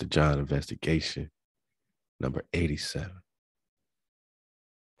 And Prester John investigation number 87.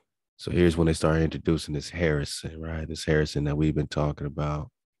 So here's when they start introducing this Harrison, right? This Harrison that we've been talking about.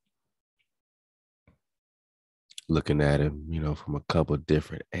 looking at him, from a couple of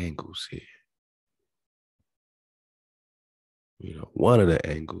different angles here. One of the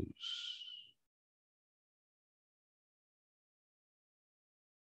angles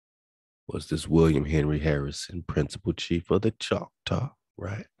was this William Henry Harrison, principal chief of the Choctaw,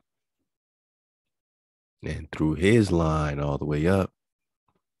 right? And through his line all the way up,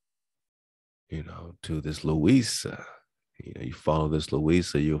 to this Louisa. You follow this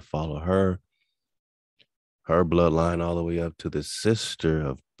Louisa, you'll follow her bloodline all the way up to the sister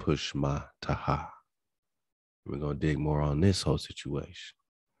of Pushma Taha. We're going to dig more on this whole situation.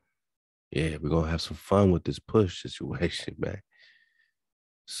 Yeah, we're going to have some fun with this push situation, man.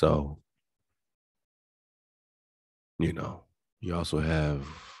 So, you also have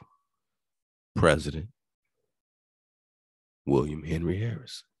President William Henry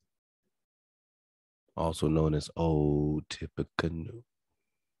Harrison, also known as Old Tippecanoe,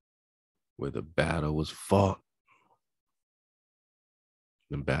 where the battle was fought.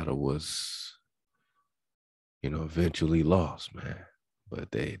 The battle was, eventually lost, man.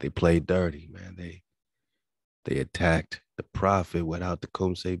 But they played dirty, man. They attacked the prophet without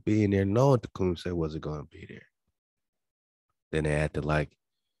Tecumseh being there, knowing Tecumseh wasn't going to be there. Then they acted like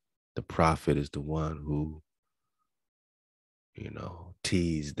the prophet is the one who,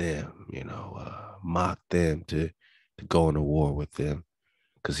 teased them, mocked them to go into war with them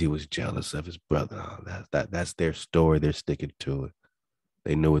because he was jealous of his brother. That's their story. They're sticking to it.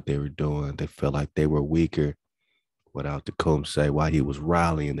 They knew what they were doing. They felt like they were weaker without Tecumseh while he was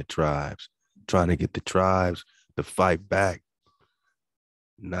rallying the tribes, trying to get the tribes to fight back,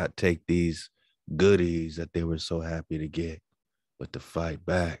 not take these goodies that they were so happy to get, but to fight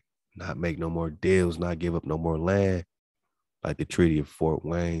back, not make no more deals, not give up no more land, like the Treaty of Fort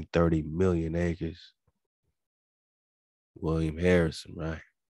Wayne, 30 million acres. William Harrison, right?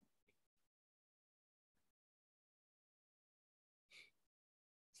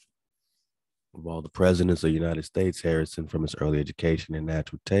 Of all the presidents of the United States, Harrison, from his early education and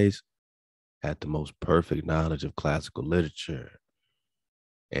natural taste, had the most perfect knowledge of classical literature,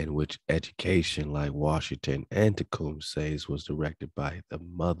 in which education, like Washington and Tecumseh's, was directed by the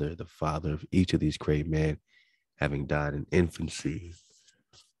mother, the father of each of these great men, having died in infancy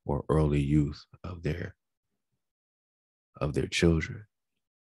or early youth of their children.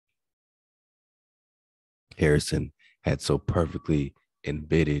 Harrison had so perfectly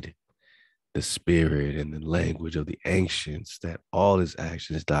embedded the spirit and the language of the ancients that all his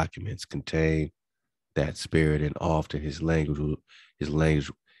actions documents contain that spirit, and often his language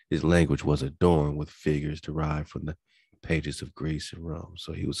was adorned with figures derived from the pages of Greece and Rome.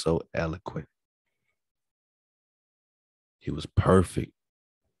 So he was so eloquent. He was perfect,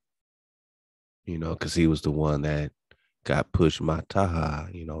 because he was the one that got pushed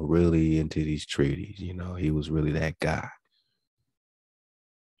Mataha, really into these treaties. He was really that guy.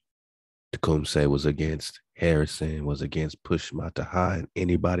 Tecumseh was against Harrison, was against Push Mataha and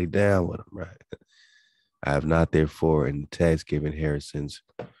anybody down with him, right? I have not therefore in the text given Harrison's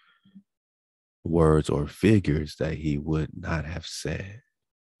words or figures that he would not have said,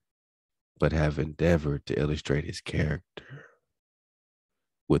 but have endeavored to illustrate his character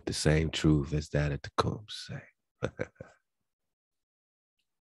with the same truth as that of Tecumseh.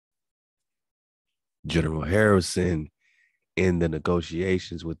 General Harrison, in the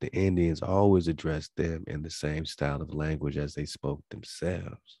negotiations with the Indians, always addressed them in the same style of language as they spoke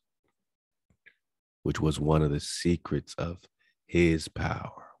themselves, which was one of the secrets of his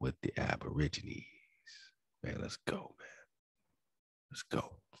power with the Aborigines. Man, let's go, man. Let's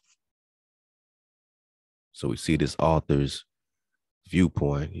go. So we see this author's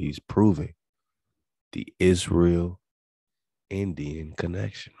viewpoint. He's proving the Israel-Indian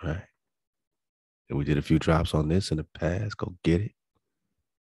connection, right? And we did a few drops on this in the past. Go get it.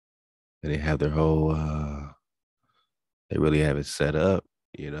 And they have their whole, they really have it set up,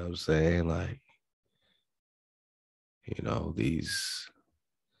 you know what I'm saying? Like, these,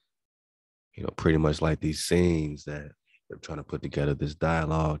 pretty much like these scenes that they're trying to put together this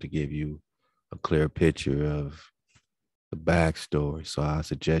dialogue to give you a clear picture of the backstory. So I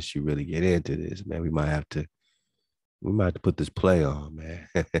suggest you really get into this, man. We might have to put this play on, man,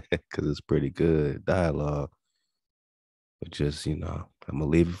 because it's pretty good dialogue. But just, I'm gonna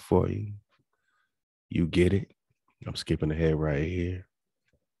leave it for you. You get it. I'm skipping ahead right here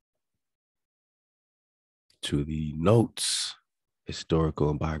to the notes, historical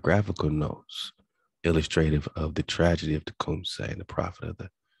and biographical notes, illustrative of the tragedy of Tecumseh and the prophet of the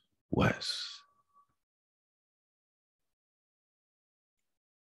West.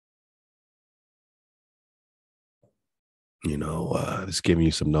 Just giving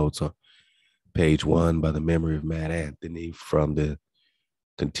you some notes on Page 1 by the memory of Mad Anthony from the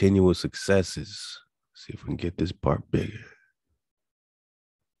continual successes. See if we can get this part bigger.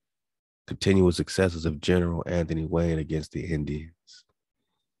 Continual successes of General Anthony Wayne against the Indians.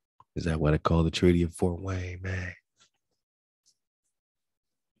 Is that what I call the Treaty of Fort Wayne, man?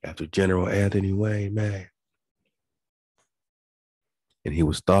 After General Anthony Wayne, man. And he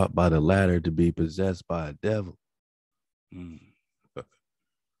was thought by the latter to be possessed by a devil,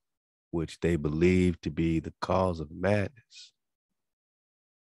 which they believed to be the cause of madness.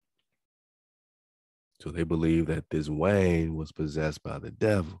 So they believe that this Wayne was possessed by the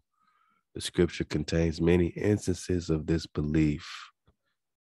devil. The scripture contains many instances of this belief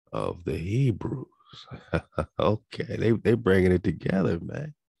of the Hebrews. Okay, they bringing it together,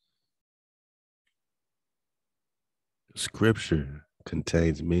 man. Scripture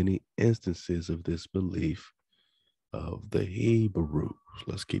contains many instances of this belief of the Hebrews.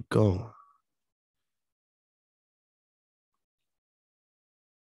 Let's keep going.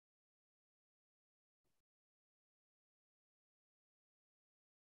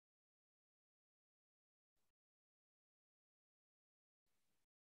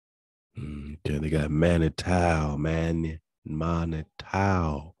 Okay, they got Manitau,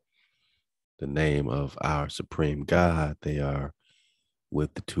 Manitau, the name of our supreme God. They are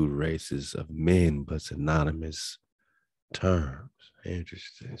with the two races of men, but synonymous terms.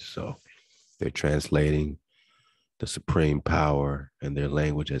 Interesting. So they're translating the supreme power in their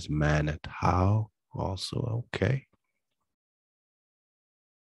language as Manitau. Also, okay.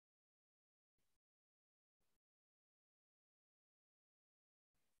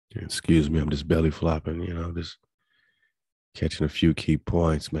 Excuse me, I'm just belly flopping, just catching a few key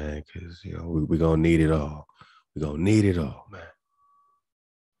points, man, because, we're going to need it all. We're going to need it all, man.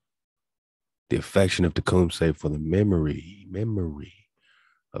 The affection of Tecumseh for the memory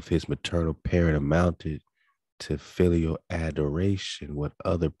of his maternal parent amounted to filial adoration. What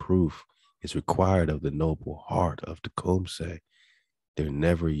other proof is required of the noble heart of Tecumseh? There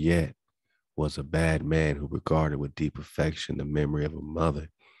never yet was a bad man who regarded with deep affection the memory of a mother.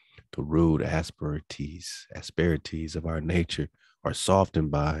 The rude asperities of our nature are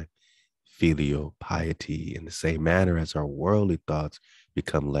softened by filial piety in the same manner as our worldly thoughts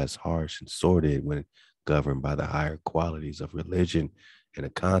become less harsh and sordid when governed by the higher qualities of religion. And a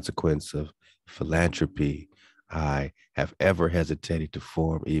consequence of philanthropy, I have ever hesitated to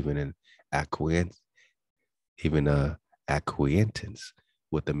form even an acquaintance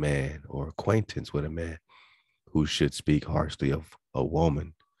with a man or acquaintance with a man who should speak harshly of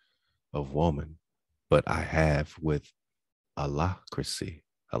woman, but I have with alacrity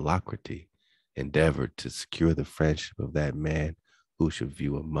endeavored to secure the friendship of that man who should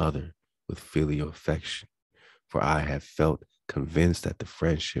view a mother with filial affection. For I have felt convinced that the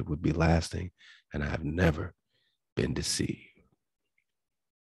friendship would be lasting, and I have never been deceived.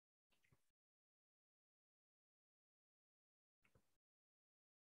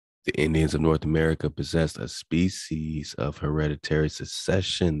 The Indians of North America possessed a species of hereditary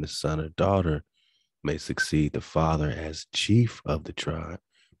succession. The son or daughter may succeed the father as chief of the tribe,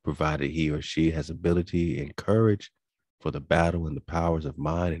 provided he or she has ability and courage for the battle and the powers of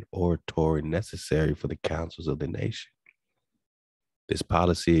mind and oratory necessary for the councils of the nation. This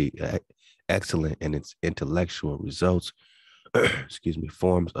policy, excellent in its intellectual results,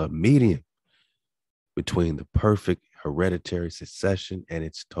 forms a medium between the perfect hereditary succession and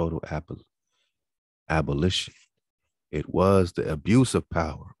its total abolition. It was the abuse of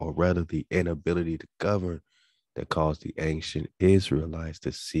power, or rather the inability to govern, that caused the ancient Israelites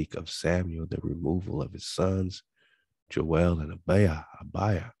to seek of Samuel the removal of his sons, Joel and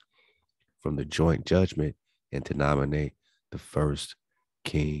Abiah, from the joint judgment and to nominate the first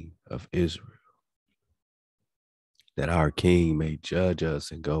king of Israel. That our king may judge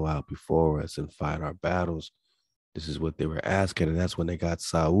us and go out before us and fight our battles. This is what they were asking, and that's when they got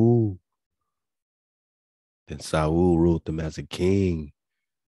Saul. Then Saul ruled them as a king,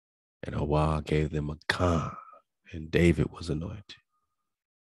 and HaWah gave them a Khan, and David was anointed.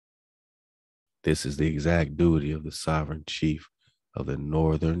 This is the exact duty of the sovereign chief of the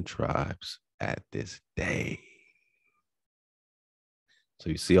northern tribes at this day. So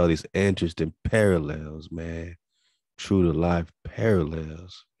you see all these interesting parallels, man. True to life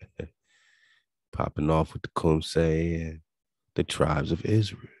parallels popping off with the Tecumseh and the tribes of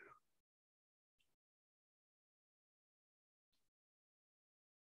Israel.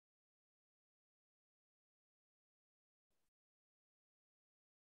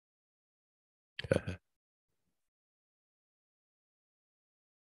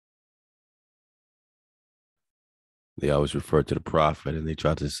 They always refer to the prophet and they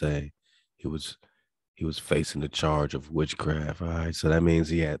try to say, he was he was facing the charge of witchcraft. All right, so that means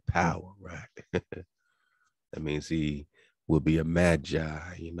he had power, right? That means he would be a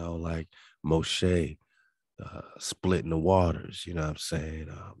magi, like Moshe, splitting the waters. You know what I'm saying?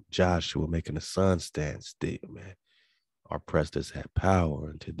 Joshua making the sun stand still, man. Our Presters had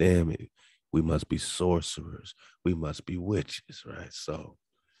power, and to them, we must be sorcerers. We must be witches, right? So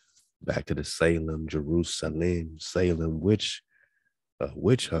back to the Salem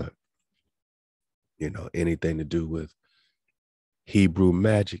witch hunt. Anything to do with Hebrew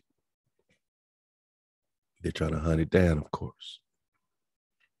magic, they're trying to hunt it down, of course.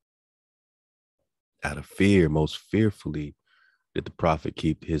 Out of fear, most fearfully, did the prophet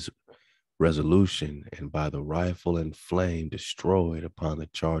keep his resolution, and by the rifle and flame destroyed upon the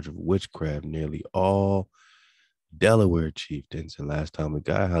charge of witchcraft nearly all Delaware chieftains. And last time we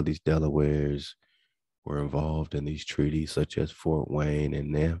got how these Delawares were involved in these treaties, such as Fort Wayne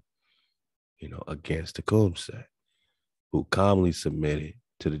and them, against Tecumseh, who calmly submitted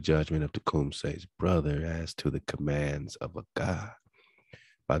to the judgment of Tecumseh's brother as to the commands of a god.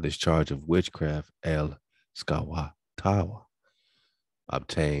 By this charge of witchcraft, El Skawatawa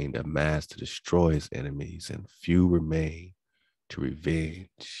obtained a mass to destroy his enemies, and few remain to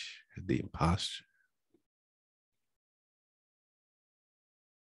revenge the imposture.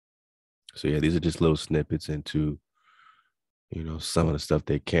 So yeah, these are just little snippets into, some of the stuff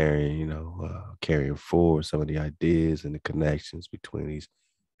they're carrying, carrying forward some of the ideas and the connections between these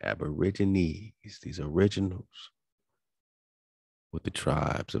Aborigines, these originals, with the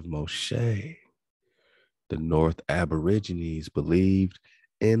tribes of Moshe. The North Aborigines believed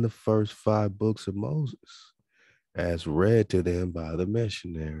in the first 5 books of Moses as read to them by the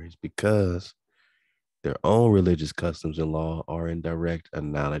missionaries, because their own religious customs and law are in direct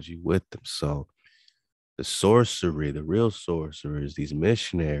analogy with them. So the sorcery, the real sorcerers, these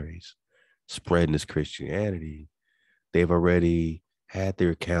missionaries spreading this Christianity, they've already had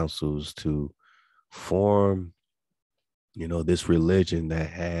their councils to form, this religion that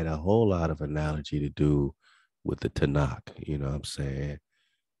had a whole lot of analogy to do with the Tanakh, what I'm saying,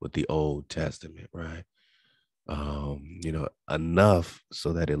 with the Old Testament, right? Enough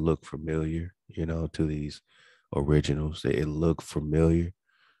so that it looked familiar, to these originals. It looked familiar.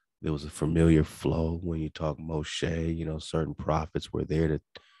 There was a familiar flow when you talk Moshe, certain prophets were there that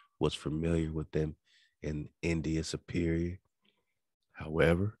was familiar with them in India Superior.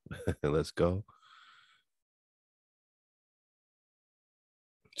 However, let's go.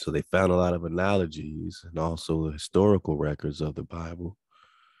 So they found a lot of analogies, and also the historical records of the Bible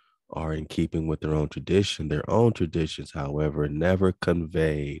are in keeping with their own tradition. Their own traditions, however, never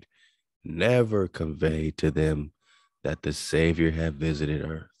conveyed to them that the Savior had visited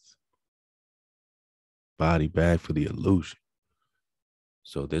earth. Body bag for the illusion.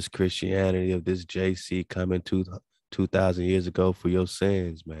 So this Christianity of this JC coming 2,000 years ago for your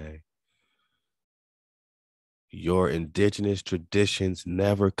sins, man. Your indigenous traditions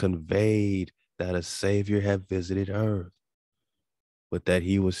never conveyed that a Savior had visited earth, but that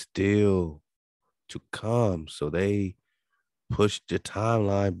he was still to come. So they pushed the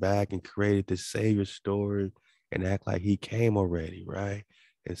timeline back and created the Savior story and act like he came already, right?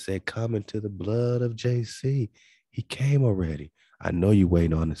 And said, come into the blood of JC. He came already. I know you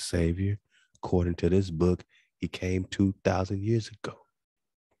waiting on the Savior. According to this book, he came 2,000 years ago.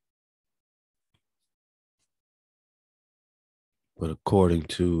 But according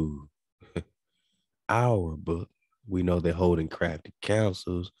to our book, we know they're holding crafty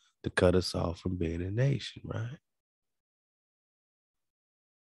councils to cut us off from being a nation, right?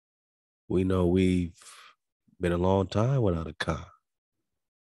 We know we've been a long time without a Khan.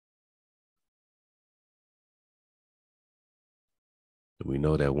 We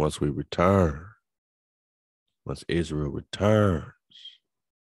know that once Israel returns,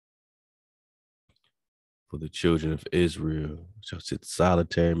 for the children of Israel shall sit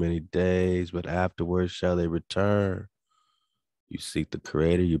solitary many days, but afterwards shall they return. You seek the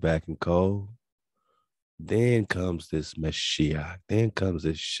Creator, you back in cold. Then comes this Mashiach, then comes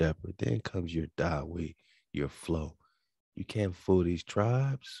this shepherd, then comes your Daweh, your flow. You can't fool these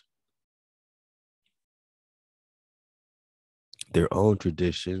tribes. Their own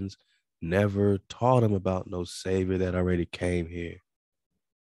traditions never taught them about no Savior that already came here.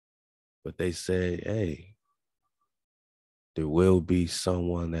 But they say, hey, there will be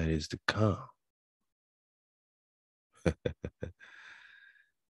someone that is to come.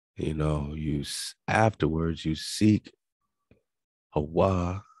 Afterwards you seek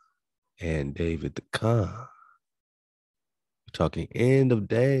HaWah and David the Khan. You're talking end of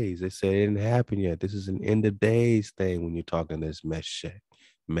days. They say it didn't happen yet. This is an end of days thing when you're talking this Meshi.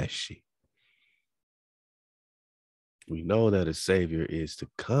 We know that a savior is to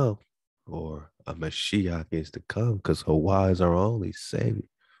come, or a Mashiach is to come, because HaWah is our only savior.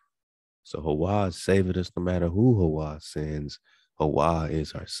 So HaWah is saving us no matter who HaWah sends. HaWah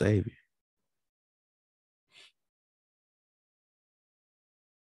is our savior.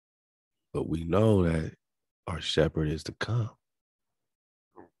 But we know that our shepherd is to come.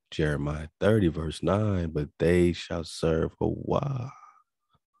 Jeremiah 30, verse 9, but they shall serve HaWah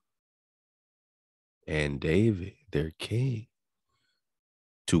and David, their king,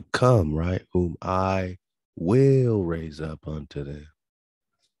 to come, right? Whom I will raise up unto them.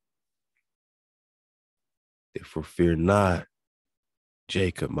 Therefore, fear not,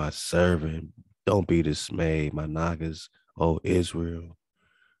 Jacob, my servant. Don't be dismayed, my Nagas, O Israel.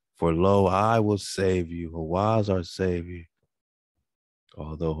 For lo, I will save you. HaWah is our savior.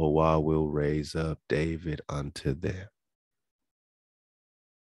 Although HaWah will raise up David unto them.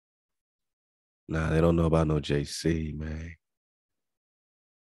 Nah, they don't know about no JC, man.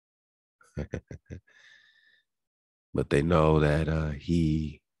 But they know that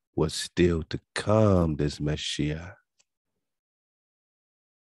he was still to come, this Mashiach.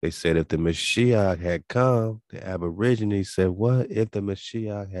 They said if the Mashiach had come, the Aborigines said, what? If the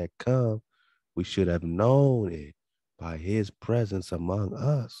Mashiach had come, we should have known it by his presence among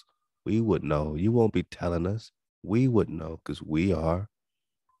us. We would know. You won't be telling us. We would know because we are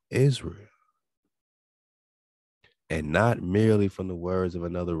Israel. And not merely from the words of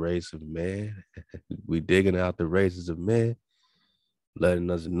another race of men. We digging out the races of men,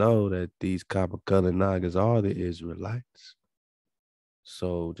 letting us know that these copper-colored Nagas are the Israelites.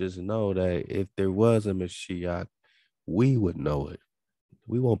 So just know that if there was a Mashiach, we would know it.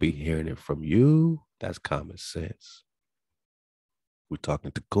 We won't be hearing it from you. That's common sense. We're talking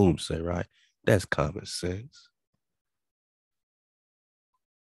to Tecumseh, right? That's common sense.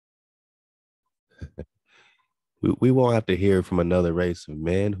 We won't have to hear from another race of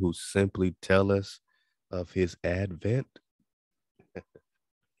men who simply tell us of his advent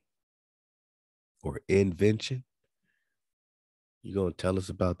or invention. You're going to tell us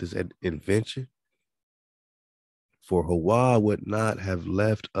about this invention? For HaWah would not have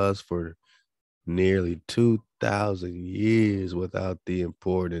left us for nearly 2,000 years without the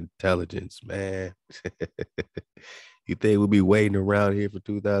important intelligence, man. You think we'll be waiting around here for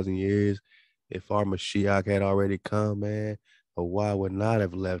 2,000 years? If our Mashiach had already come, man, HaWah would not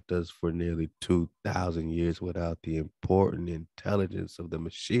have left us for nearly 2,000 years without the important intelligence of the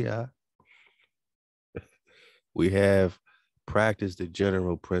Mashiach. We have practiced the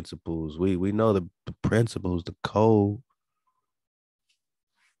general principles. We know the principles, the code.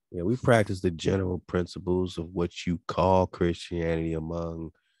 Yeah, we practice the general principles of what you call Christianity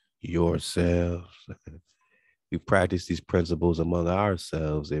among yourselves. We practice these principles among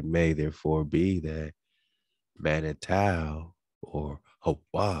ourselves. It may therefore be that Manitao or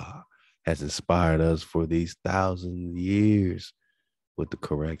HaWah has inspired us for these 1,000 years with the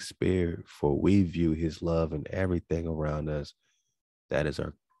correct spirit, for we view his love in everything around us. That is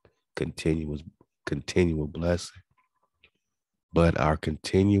our continual blessing. But our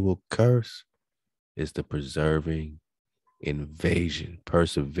continual curse is the persevering invasion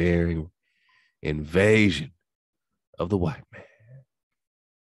of the white man.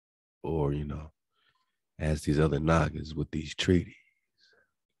 Or, as these other Nagas with these treaties.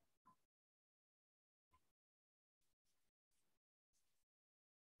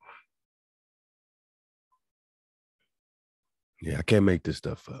 Yeah, I can't make this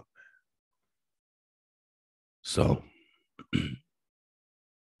stuff up. So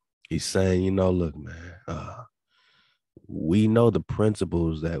he's saying, look, man, we know the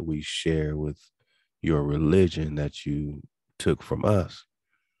principles that we share with your religion that you took from us.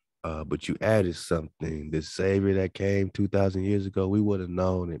 But you added something. This Savior that came 2,000 years ago, we would have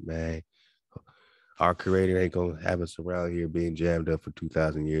known it, man. Our Creator ain't going to have us around here being jammed up for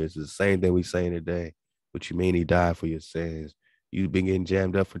 2,000 years. It's the same thing we saying today. What you mean he died for your sins? You've been getting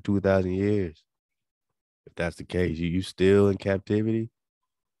jammed up for 2,000 years. If that's the case, you still in captivity?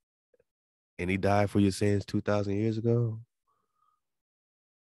 And he died for your sins 2,000 years ago?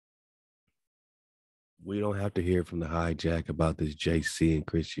 We don't have to hear from the hijack about this JC and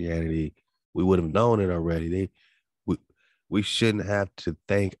Christianity. We would have known it already. We shouldn't have to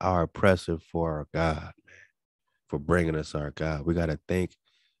thank our oppressor for our God, man, for bringing us our God. We got to thank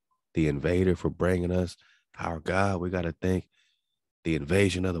the invader for bringing us our God. We got to thank the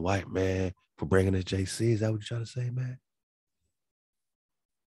invasion of the white man for bringing us JC. Is that what you're trying to say, man?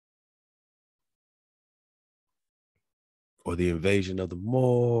 Or the invasion of the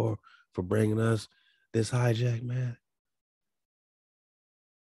Moor for bringing us this hijack, man?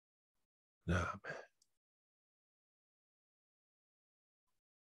 Nah, man.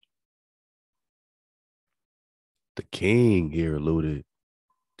 The king here alluded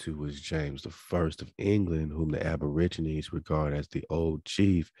to was James the First of England, whom the Aborigines regard as the old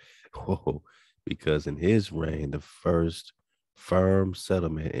chief. Whoa, because in his reign, the first firm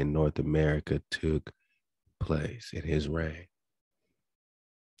settlement in North America took place in his reign.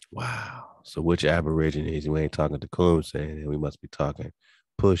 Wow. So which Aborigines? We ain't talking Tecumseh, and we must be talking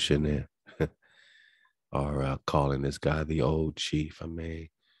pushing it or calling this guy the old chief. I mean,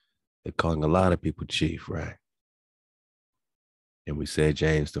 they're calling a lot of people chief, right? And we said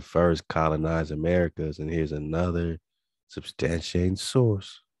James the First colonized Americas, and here's another substantiating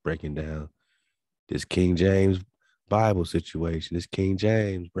source breaking down this King James Bible situation. This King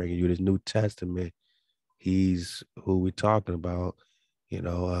James bringing you this New Testament. He's who we're talking about,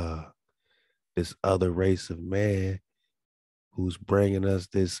 this other race of man who's bringing us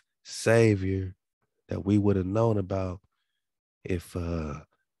this savior that we would have known about if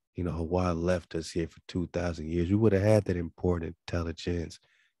HaWah left us here for 2,000 years. We would have had that important intelligence.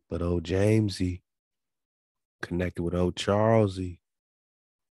 But old Jamesy connected with old Charlesy,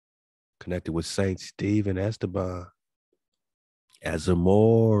 connected with Saint Stephen Esteban, as a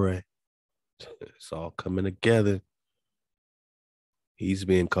Moor. It's all coming together. He's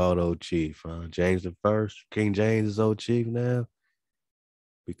being called old chief. James the First, King James is old chief now.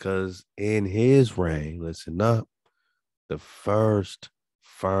 Because in his reign, listen up, the first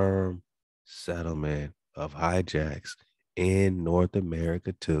firm settlement of hijacks in North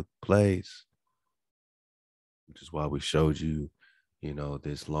America took place. Which is why we showed you,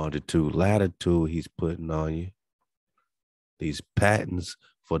 this longitude, latitude he's putting on you. These patents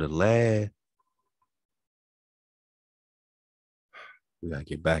for the land. We got to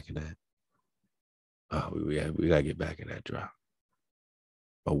get back in that. We got to get back in that drop.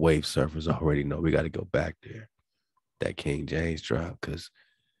 My wave surfers already know we got to go back there. That King James drop, because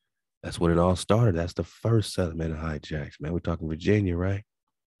that's when it all started. That's the first settlement of hijacks, man. We're talking Virginia, right?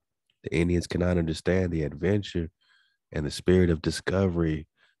 The Indians cannot understand the adventure and the spirit of discovery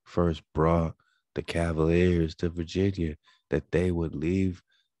first brought the Cavaliers to Virginia, that they would leave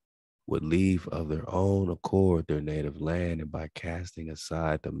of their own accord their native land, and by casting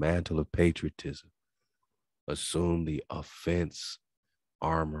aside the mantle of patriotism, assume the offensive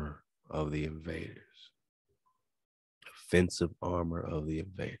armor of the invaders. Offensive armor of the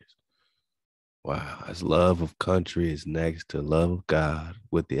invaders. Wow, as love of country is next to love of God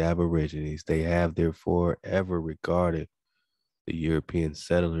with the Aborigines, they have therefore ever regarded the European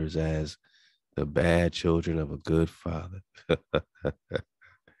settlers as the bad children of a good father.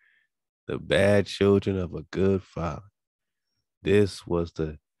 The bad children of a good father. This was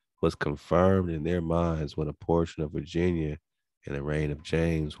confirmed in their minds when a portion of Virginia in the reign of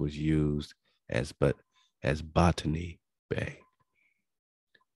James was used as Botany Bay.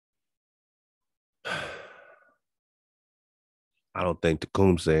 I don't think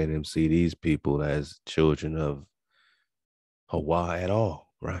Tecumseh and them see these people as children of HaWah at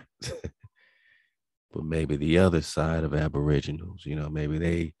all, right? But maybe the other side of Aboriginals, maybe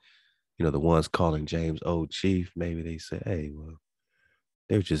they, the ones calling James old chief, maybe they say, hey, well,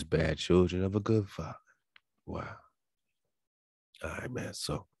 they're just bad children of a good father. Wow. All right, man.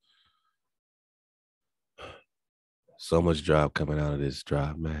 So much drop coming out of this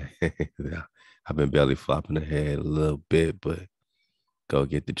drop, man. I've been belly flopping ahead a little bit, but go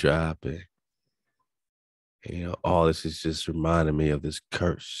get the drop. And, all this is just reminding me of this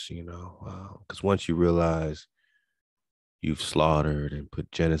curse, because once you realize you've slaughtered and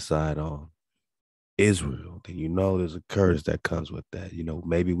put genocide on Israel, then there's a curse that comes with that.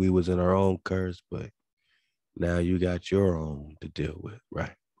 Maybe we was in our own curse, but now you got your own to deal with,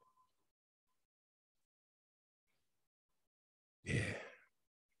 right? Yeah.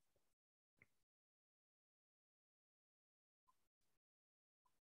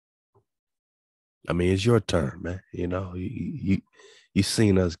 I mean, it's your turn, man. You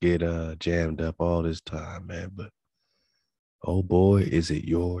seen us get jammed up all this time, man, but oh boy, is it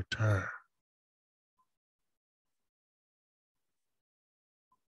your turn.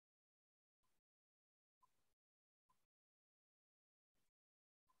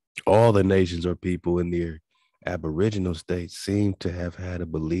 All the nations or people in their Aboriginal states seem to have had a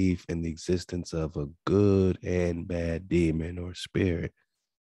belief in the existence of a good and bad demon or spirit.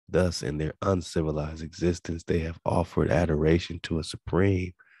 Thus, in their uncivilized existence, they have offered adoration to a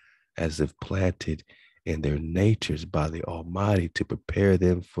supreme, as if planted in their natures by the Almighty to prepare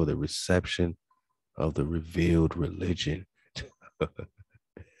them for the reception of the revealed religion.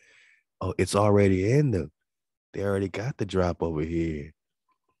 Oh, it's already in them. They already got the drop over here.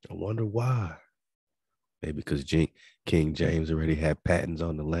 I wonder why. Maybe because King James already had patents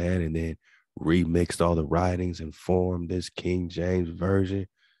on the land and then remixed all the writings and formed this King James version.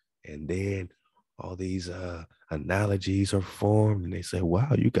 And then all these analogies are formed, and they say,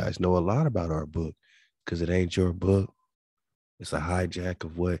 wow, you guys know a lot about our book, because it ain't your book. It's a hijack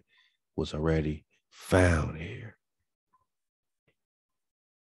of what was already found here.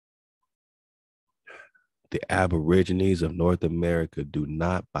 The Aborigines of North America do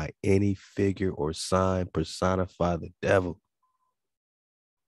not by any figure or sign personify the devil.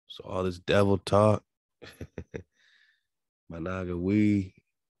 So all this devil talk, Managa, we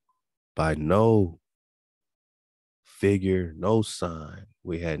by no figure, no sign,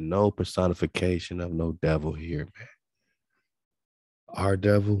 we had no personification of no devil here, man. Our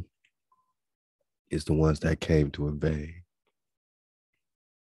devil is the ones that came to invade.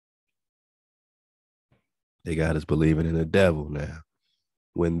 They got us believing in the devil now,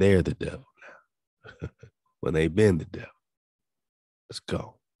 when they're the devil now, when they've been the devil. Let's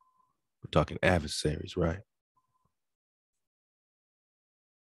go. We're talking adversaries, right?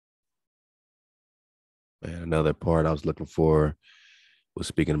 Man, another part I was looking for was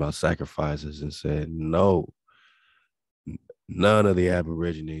speaking about sacrifices and said, no, none of the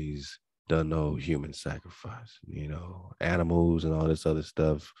Aborigines done no human sacrifice, animals and all this other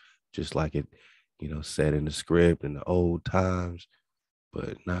stuff, just like it, said in the script in the old times.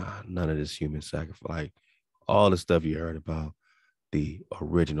 But nah, none of this human sacrifice. Like all the stuff you heard about the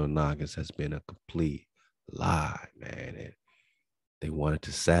original Nagas has been a complete lie, man. And they wanted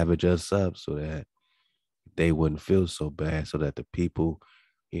to savage us up so that they wouldn't feel so bad, so that the people,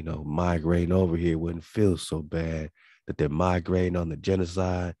 migrating over here wouldn't feel so bad that they're migrating on the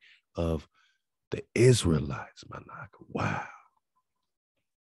genocide of the Israelites, my Naga. Wow.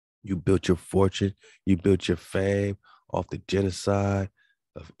 You built your fortune, you built your fame off the genocide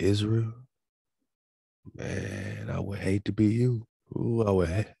of Israel. Man, I would hate to be you. Ooh, I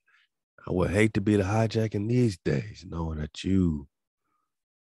would hate to be the hijacking these days, knowing that you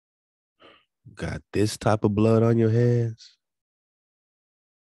got this type of blood on your hands.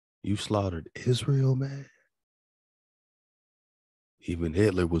 You slaughtered Israel, man. Even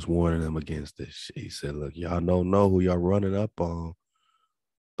Hitler was warning them against this shit. He said, look, y'all don't know who y'all running up on.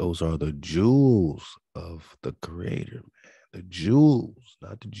 Those are the jewels of the Creator, man. The jewels,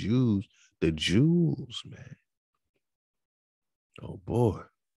 not the Jews, the jewels, man. Oh, boy.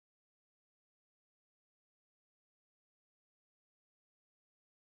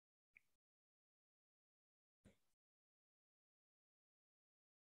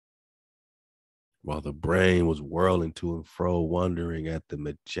 While the brain was whirling to and fro, wondering at the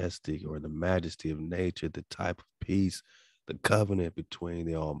majestic or the majesty of nature, the type of peace, the covenant between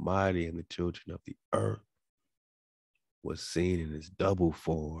the Almighty and the children of the earth was seen in its double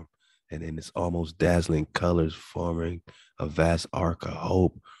form and in its almost dazzling colors, forming a vast arc of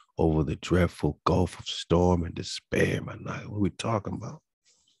hope over the dreadful gulf of storm and despair. My night, what are we talking about?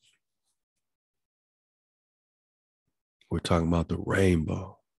 We're talking about the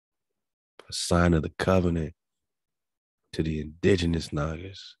rainbow, a sign of the covenant to the indigenous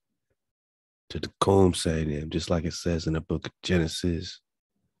Nagas, to Tecumseh them, just like it says in the book of Genesis,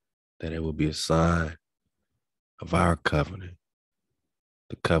 that it will be a sign of our covenant,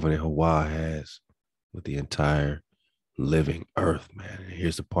 the covenant HaWah has with the entire living earth, man. And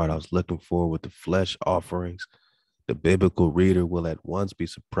here's the part I was looking for with the flesh offerings. The biblical reader will at once be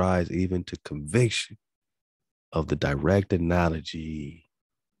surprised, even to conviction, of the direct analogy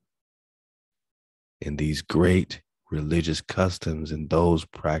in these great religious customs and those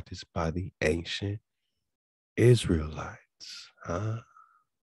practiced by the ancient Israelites. Huh?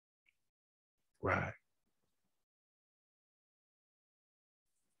 Right.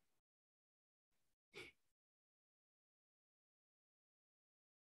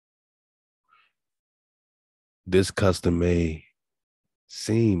 This custom may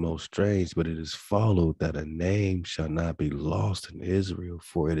seem most strange, but it is followed that a name shall not be lost in Israel,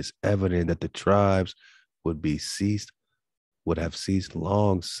 for it is evident that the tribes would have ceased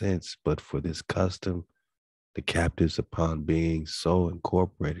long since, but for this custom, the captives, upon being so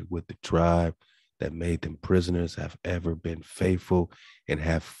incorporated with the tribe that made them prisoners, have ever been faithful and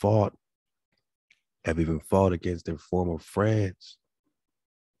have even fought against their former friends.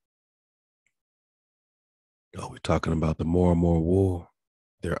 Oh, we're talking about the Moor War,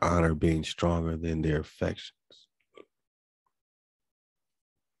 their honor being stronger than their affections.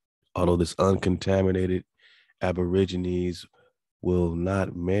 Although this uncontaminated Aborigines will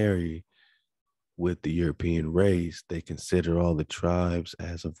not marry with the European race, they consider all the tribes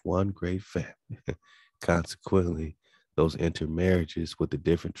as of one great family. Consequently, those intermarriages with the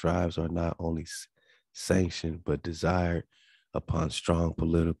different tribes are not only sanctioned but desired upon strong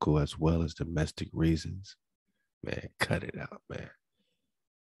political as well as domestic reasons. Man, cut it out, man.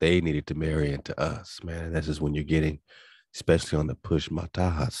 They needed to marry into us, man. And this is when you're getting, especially on the Push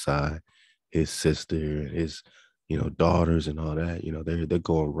Mataha side, his sister and his, daughters and all that. They're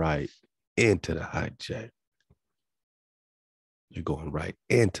going right into the hijack. You're going right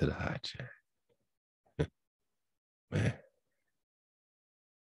into the hijack, man.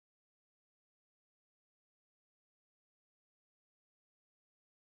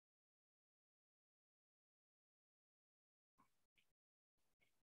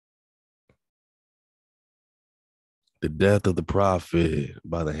 The death of the prophet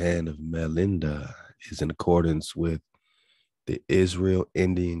by the hand of Melinda is in accordance with the Israel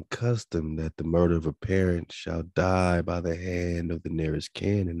Indian custom that the murder of a parent shall die by the hand of the nearest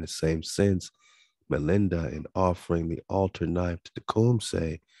kin. In the same sense, Melinda, in offering the altar knife to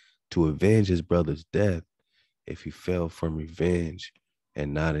Tecumseh to avenge his brother's death, if he fell from revenge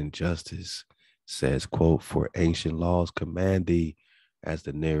and not injustice, says, quote, for ancient laws command thee as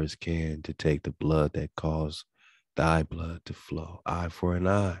the nearest kin to take the blood that caused thy blood to flow, eye for an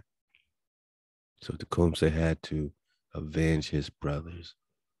eye. So Tecumseh had to avenge his brother's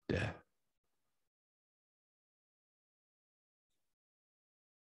death.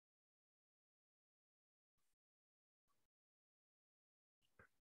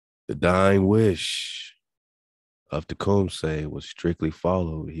 The dying wish of Tecumseh was strictly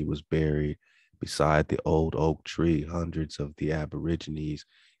followed. He was buried beside the old oak tree. Hundreds of the Aborigines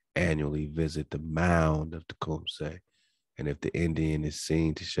annually visit the mound of Tecumseh. And if the Indian is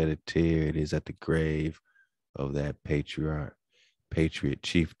seen to shed a tear, it is at the grave of that patriot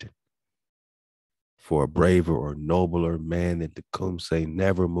chieftain. For a braver or nobler man than Tecumseh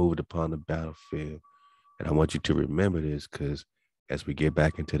never moved upon the battlefield. And I want you to remember this because as we get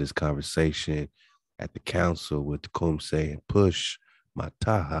back into this conversation at the council with Tecumseh and Push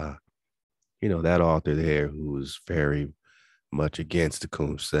Mataha, that author there who was very much against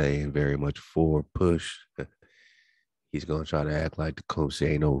Tecumseh and very much for Push, he's gonna try to act like Tecumseh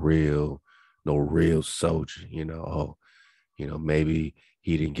ain't no real soldier. Maybe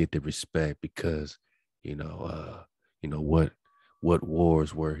he didn't get the respect because, you know, uh, what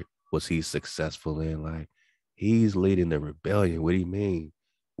wars was he successful in? Like he's leading the rebellion. What do you mean?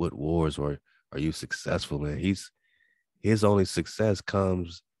 What wars are you successful in? His only success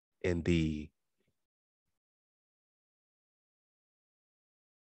comes in the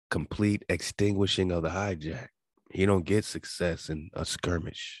complete extinguishing of the hijack. He don't get success in a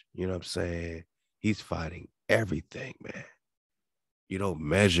skirmish. You know what I'm saying? He's fighting everything, man. You don't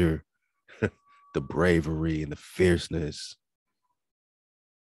measure the bravery and the fierceness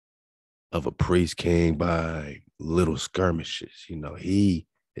of a priest king by little skirmishes. He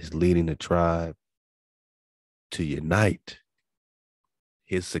is leading the tribe to unite.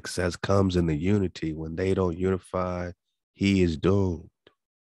 His success comes in the unity. When they don't unify, he is doomed.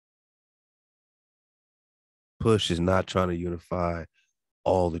 Push is not trying to unify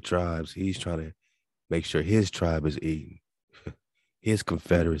all the tribes. He's trying to make sure his tribe is eaten. His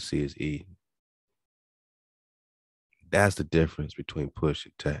confederacy is eaten. That's the difference between Push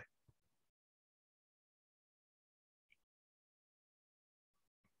and Tech.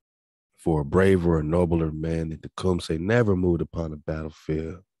 For a braver or nobler man than Tecumseh never moved upon the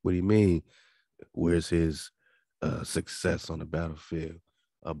battlefield. What do you mean? Where's his success on the battlefield?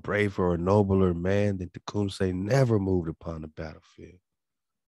 A braver or nobler man than Tecumseh never moved upon the battlefield.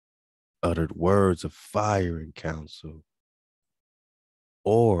 Uttered words of fire in council,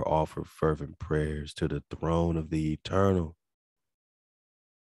 or offered fervent prayers to the throne of the eternal,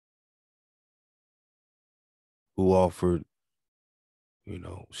 who offered,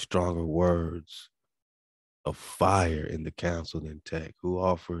 stronger words of fire in the council than Tech, who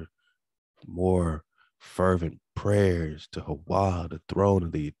offered more fervent prayers to HaWah, the throne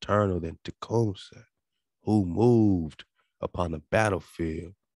of the eternal, than Tecumseh, who moved upon the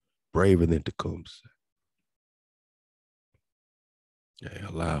battlefield braver than Tecumseh. Yeah,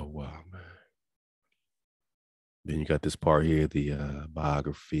 Halal HaWah, man. Then you got this part here, the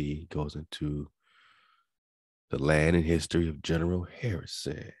biography goes into the land and history of General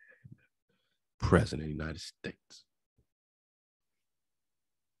Harrison, President of the United States.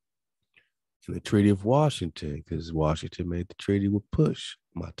 And the Treaty of Washington, because Washington made the treaty with Push,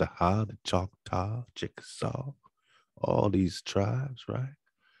 Mataha, the Choctaw, Chickasaw, all these tribes, right?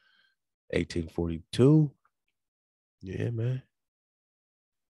 1842. Yeah, man.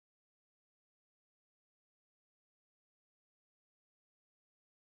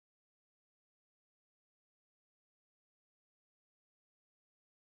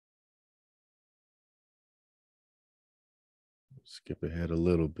 Skip ahead a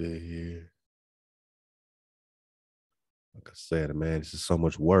little bit here. Like I said, man, this is so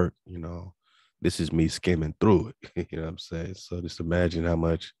much work, you know. This is me skimming through it. You know what I'm saying? So just imagine how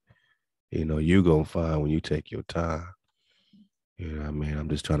much, you know, you're gonna find when you take your time. You know what I mean? I'm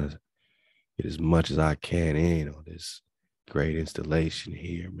just trying to get as much as I can in on this great installation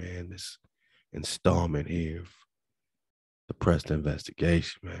here, man. This installment here, the Prester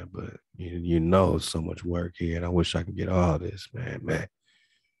investigation, man. But you know, so much work here, and I wish I could get all this, man.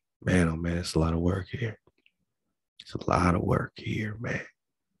 Oh man, it's a lot of work here. It's a lot of work here, man.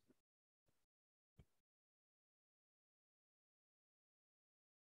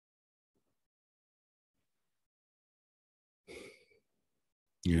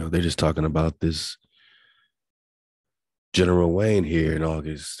 You know, they're just talking about this General Wayne here in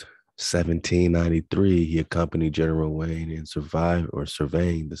August 1793. He accompanied General Wayne in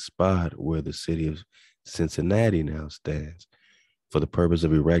surveying the spot where the city of Cincinnati now stands. For the purpose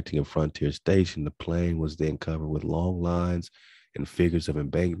of erecting a frontier station, the plain was then covered with long lines and figures of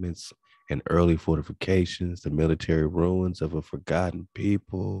embankments and early fortifications, the military ruins of a forgotten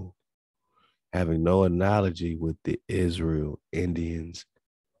people, having no analogy with the Israel Indians.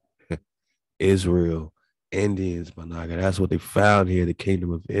 Israel Indians, my nigga. That's what they found here, the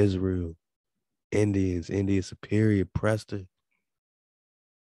kingdom of Israel. Indians, Indian superior, Prester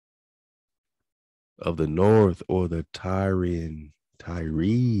of the north, or the Tyree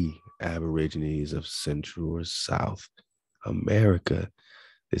Aborigines of Central or South America.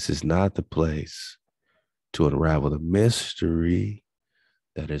 This is not the place to unravel the mystery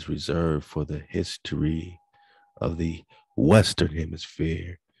that is reserved for the history of the Western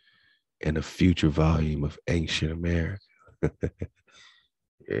Hemisphere in a future volume of Ancient America.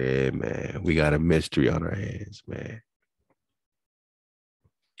 Yeah, man, we got a mystery on our hands, man.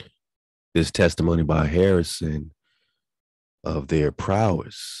 This testimony by Harrison of their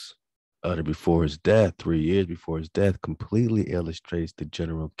prowess uttered before his death, 3 years before his death, completely illustrates the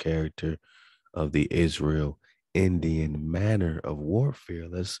general character of the Israel Indian manner of warfare.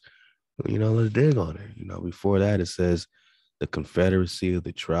 Let's dig on it. You know, before that, it says the confederacy of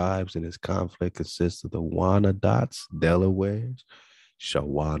the tribes in this conflict consists of the Wyandots, Delawares,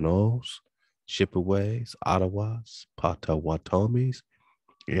 Shawanos, Chippeways, Ottawas, Potawatomis,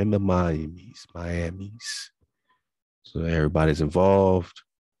 and the Miamis. So everybody's involved.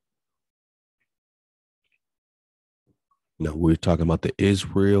 Now we're talking about the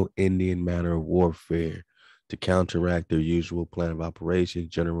Israel Indian manner of warfare. To counteract their usual plan of operations,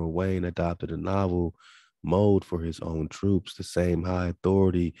 General Wayne adopted a novel mode for his own troops. The same high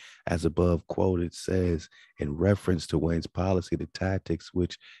authority as above quoted says, in reference to Wayne's policy, the tactics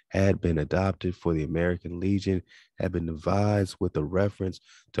which had been adopted for the American Legion had been devised with a reference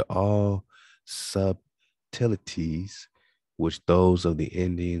to all subtleties which those of the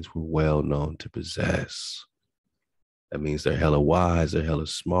Indians were well known to possess. That means they're hella wise, they're hella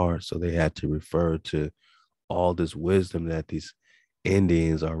smart. So they had to refer to all this wisdom that these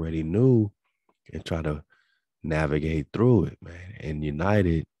Indians already knew and try to navigate through it, man. And it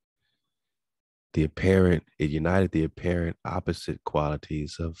united the apparent opposite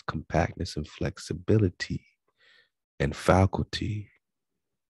qualities of compactness and flexibility and faculty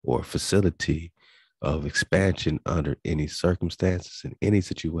or facility of expansion under any circumstances in any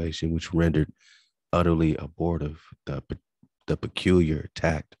situation, which rendered utterly abortive the peculiar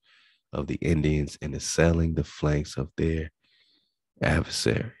tact of the Indians in assailing the flanks of their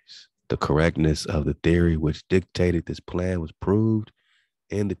adversaries. The correctness of the theory which dictated this plan was proved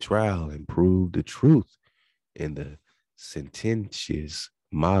in the trial and proved the truth in the sententious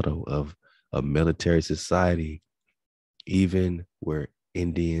motto of a military society, even where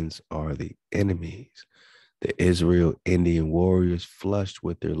Indians are the enemies. The Israel Indian warriors, flushed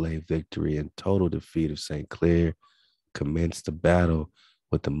with their late victory and total defeat of St. Clair, commenced the battle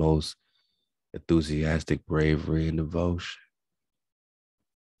with the most enthusiastic bravery and devotion.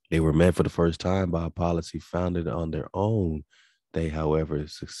 They were met for the first time by a policy founded on their own. They, however,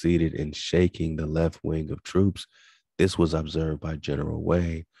 succeeded in shaking the left wing of troops. This was observed by General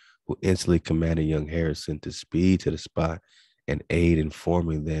Wayne, who instantly commanded young Harrison to speed to the spot and aid in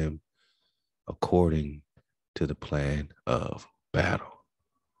forming them according to the plan of battle.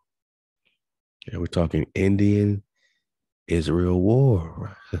 Yeah, we're talking Indian Israel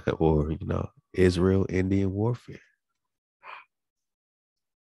war, or Israel Indian warfare.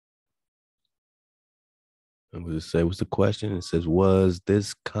 And we just say, what's the question? It says, was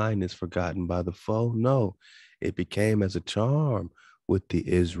this kindness forgotten by the foe? No, it became as a charm with the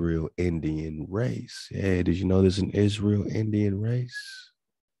Israel Indian race. Hey, did you know there's an Israel Indian race?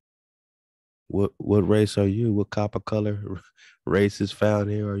 What race are you? What copper color race is found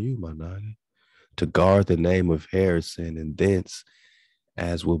here are you, my nigga? To guard the name of Harrison, and thence,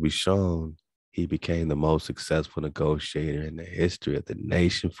 as will be shown, he became the most successful negotiator in the history of the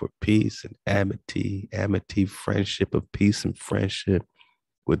nation for peace and amity, friendship of peace and friendship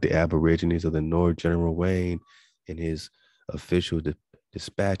with the Aborigines of the North. General Wayne, in his official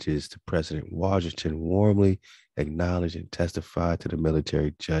dispatches to President Washington, warmly acknowledged and testified to the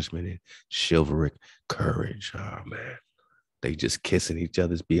military judgment and chivalric courage. Oh, man. They just kissing each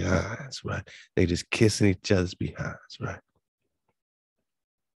other's behinds, right? They just kissing each other's behinds, right?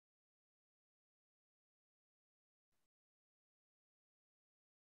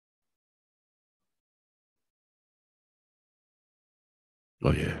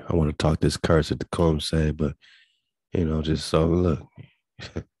 Oh yeah, I want to talk this curse at the Tecumseh, but just so look,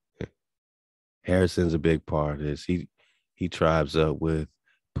 Harrison's a big part of this. He tribes up with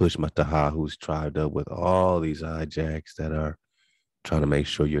Push Mataha, who's tribed up with all these hijacks that are trying to make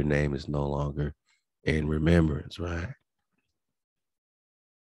sure your name is no longer in remembrance, right?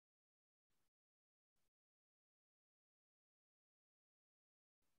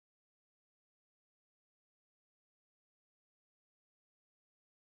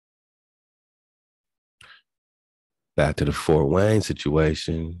 Back to the Fort Wayne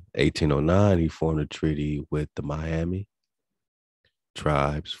situation, 1809, he formed a treaty with the Miami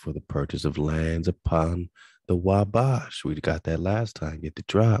tribes for the purchase of lands upon the Wabash. We got that last time, get the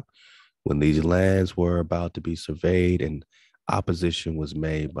drop. When these lands were about to be surveyed and opposition was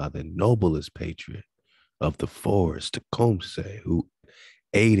made by the noblest patriot of the forest, Tecumseh, who,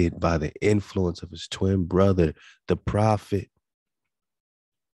 aided by the influence of his twin brother, the prophet,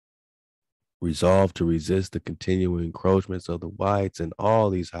 resolved to resist the continuing encroachments of the whites and all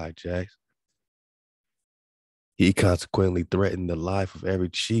these hijacks. He consequently threatened the life of every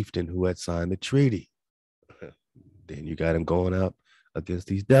chieftain who had signed the treaty. Then you got him going up against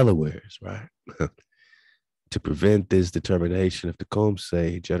these Delawares, right? To prevent this determination of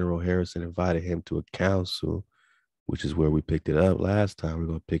Tecumseh, General Harrison invited him to a council, which is where we picked it up last time. We're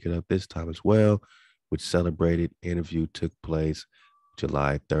going to pick it up this time as well, which celebrated interview took place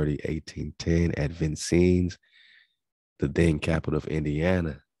July 30, 1810 at Vincennes, the then capital of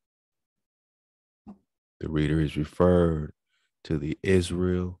Indiana. The reader is referred to the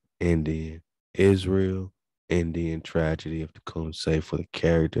Israel Indian tragedy of Tecumseh for the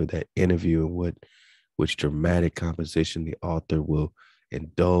character of that interview and which dramatic composition the author will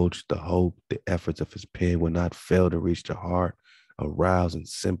indulge the hope the efforts of his pen will not fail to reach the heart, arouse in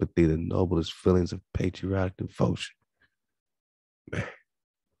sympathy the noblest feelings of patriotic devotion. Man.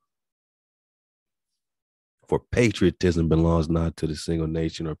 For patriotism belongs not to the single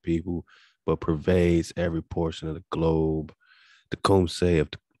nation or people, but pervades every portion of the globe. Tecumseh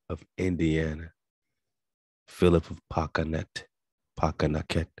of Indiana, Philip of Pacanaket,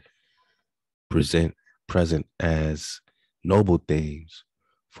 present present as noble themes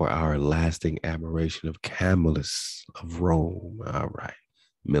for our lasting admiration of Camillus of Rome. All right.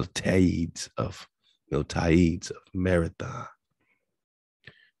 Miltiades of Marathon.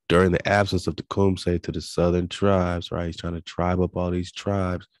 During the absence of Tecumseh to the southern tribes, right? He's trying to tribe up all these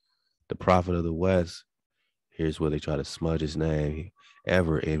tribes. The prophet of the West, here's where they try to smudge his name.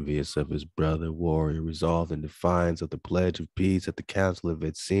 Ever envious of his brother warrior, resolved in defiance of the pledge of peace at the council of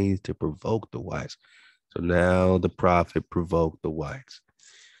Vincennes to provoke the whites. So now the prophet provoked the whites.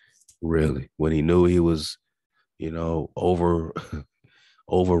 Really, when he knew he was, over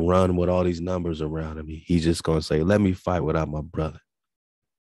overrun with all these numbers around him, he's just gonna say, "Let me fight without my brother."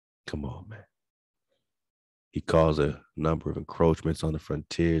 Come on, man. He caused a number of encroachments on the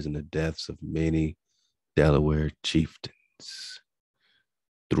frontiers and the deaths of many Delaware chieftains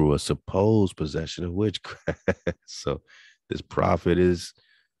through a supposed possession of witchcraft. So this prophet is,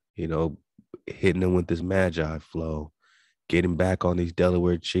 you know, hitting them with this magi flow, getting back on these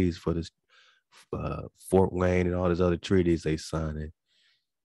Delaware chiefs for this Fort Wayne and all these other treaties they signed.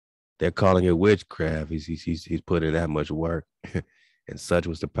 They're calling it witchcraft. He's put in that much work. And such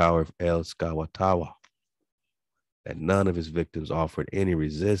was the power of El Skawatawa that none of his victims offered any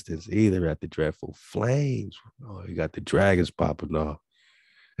resistance either at the dreadful flames. Oh, you got the dragons popping off.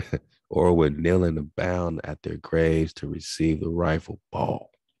 Or were kneeling bound at their graves to receive the rifle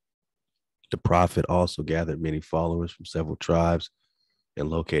ball. The prophet also gathered many followers from several tribes and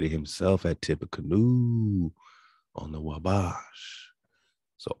located himself at Tippecanoe on the Wabash.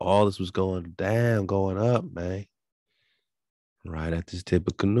 So all this was going down, going up, man. Right at this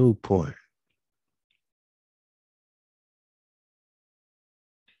Tippecanoe point.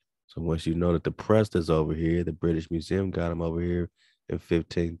 So once you know that the Prester's over here, the British Museum got him over here in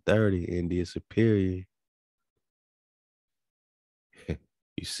 1530, India superior.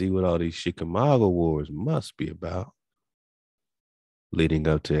 You see what all these Chickamauga wars must be about. Leading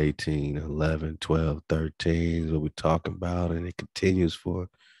up to 1811, 12, 13 is what we're talking about. And it continues for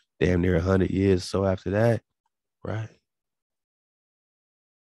damn near 100 years. So after that, right?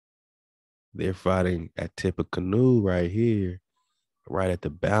 They're fighting at Tippecanoe right here, right at the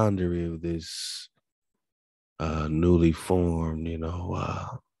boundary of this newly formed,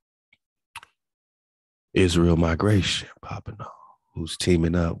 Israel migration popping off, who's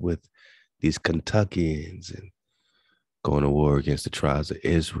teaming up with these Kentuckians and going to war against the tribes of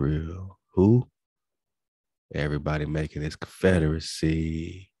Israel. Who? Everybody making this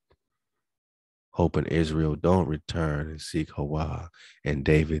confederacy, hoping Israel don't return and seek HaWah and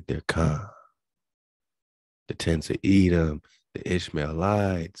David their Khan. The tents of Edom, the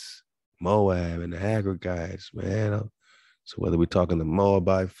Ishmaelites, Moab, and the Hagrites, man. So whether we're talking the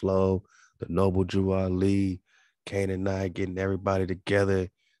Moabite flow, the noble Jew Ali, Canaanite, getting everybody together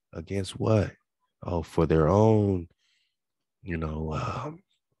against what? Oh, for their own,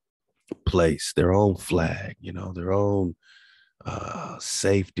 place, their own flag, their own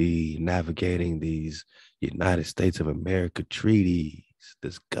safety, navigating these United States of America treaties,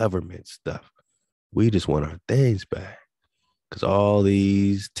 this government stuff. We just want our things back. Because all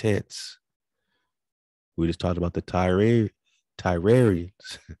these tents, we just talked about the Tyrarians,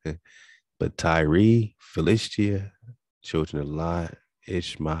 but Tyre, Philistia, children of Lot,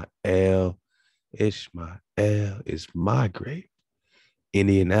 Ishmael is migrating.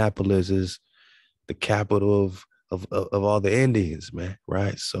 Indianapolis is the capital of all the Indians, man,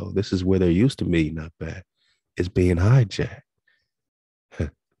 right? So this is where they're used to meeting up at. It's being hijacked.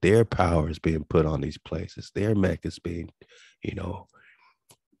 Their power is being put on these places. Their mech is being,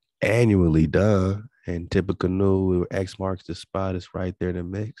 annually done. And Tippecanoe, X marks the spot, is right there in the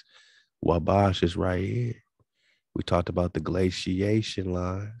mix. Wabash is right here. We talked about the glaciation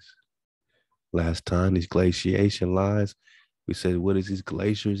lines last time. These glaciation lines, we said, what is these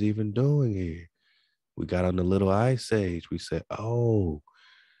glaciers even doing here? We got on the Little Ice Age. We said, oh,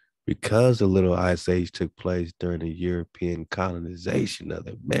 because the Little Ice Age took place during the European colonization of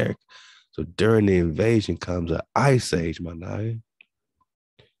America. So during the invasion comes an Ice Age, my nigga.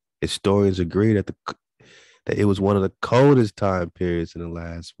 Historians agree that it was one of the coldest time periods in the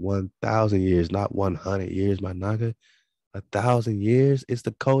last 1,000 years, not 100 years, my nigga. 1,000 years, it's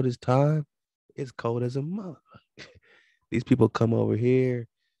the coldest time. It's cold as a mother. These people come over here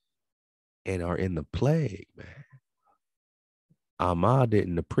and are in the plague, man. Ahmad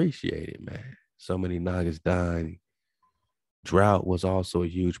didn't appreciate it, man. So many niggas dying. Drought was also a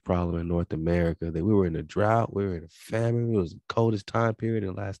huge problem in North America. That we were in a drought, we were in a famine. It was the coldest time period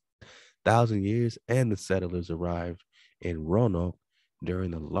in the last 1,000 years, and the settlers arrived in Roanoke during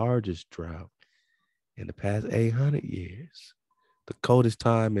the largest drought in the past 800 years. The coldest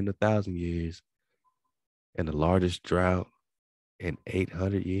time in 1,000 years and the largest drought in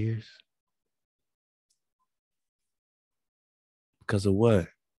 800 years. Because of what?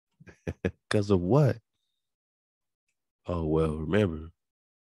 Because of what? Oh, well, remember,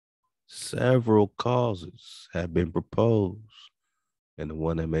 several causes have been proposed. And the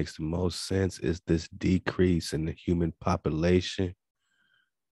one that makes the most sense is this decrease in the human population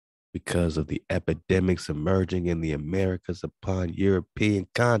because of the epidemics emerging in the Americas upon European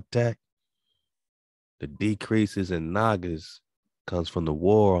contact. The decreases in Nagas comes from the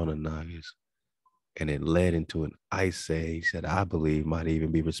war on the Nagas, and it led into an ice age that I believe might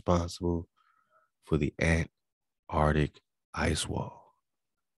even be responsible for the Antarctic ice wall.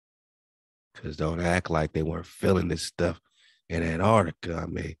 Because don't act like they weren't feeling this stuff in Antarctica. I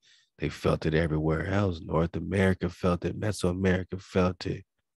mean, they felt it everywhere else. North America felt it. Mesoamerica felt it.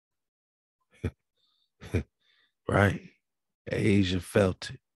 Right? Asia felt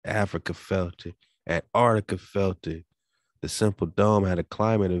it. Africa felt it. Antarctica felt it. The Simple Dome had a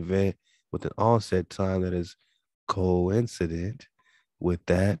climate event with an onset time that is coincident with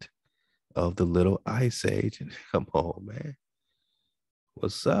that of the Little Ice Age. And come on, man.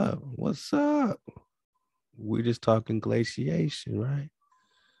 What's up? What's up? We're just talking glaciation, right?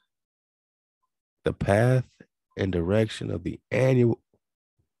 The path and direction of the annual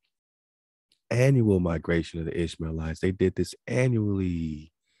migration of the Ishmaelites. They did this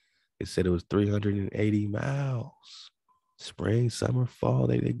annually. They said it was 380 miles. Spring, summer, fall,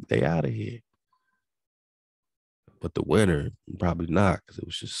 they out of here. But the winter, probably not, because it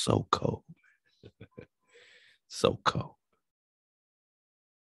was just so cold. So cold.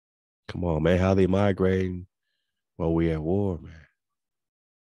 Come on, man. How they migrating while we at war, man?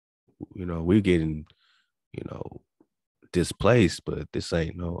 We getting, displaced, but this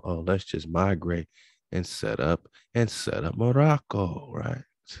ain't no, oh, let's just migrate and set up Morocco, right?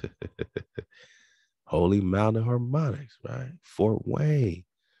 Holy Mountain Harmonics, right? Fort Wayne,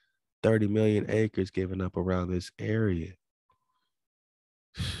 30 million acres given up around this area.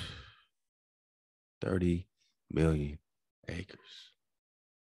 30 million acres.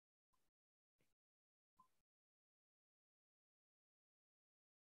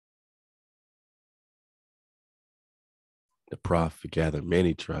 The prophet gathered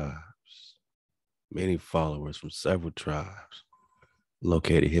many tribes, many followers from several tribes,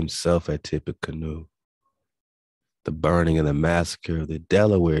 located himself at Tippecanoe. The burning and the massacre of the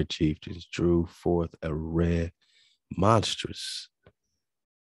Delaware chieftains drew forth a red monstrous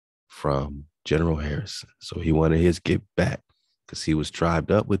from General Harrison. So he wanted his get back because he was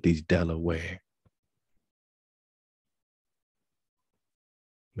tribed up with these Delaware.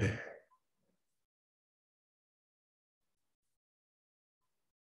 Man.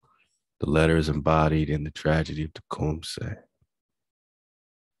 The letter is embodied in the tragedy of Tecumseh.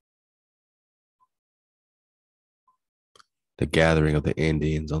 The gathering of the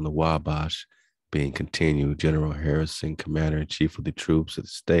Indians on the Wabash being continued, General Harrison, commander-in-chief of the troops of the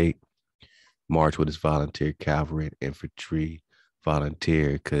state, marched with his volunteer cavalry and infantry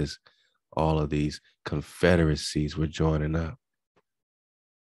volunteer because all of these confederacies were joining up.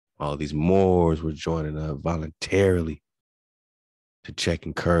 All of these Moors were joining up voluntarily to check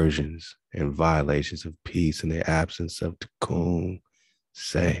incursions and violations of peace in the absence of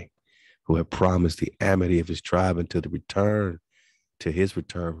Tecumseh, who had promised the amity of his tribe until his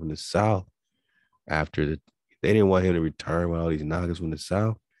return from the south. They didn't want him to return with all these Nagas from the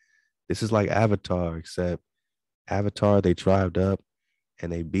south. This is like Avatar, except Avatar, they tribed up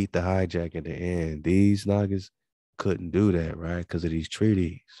and they beat the hijack at the end. These Nagas couldn't do that, right? Because of these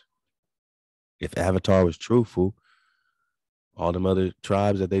treaties. If Avatar was truthful, all them other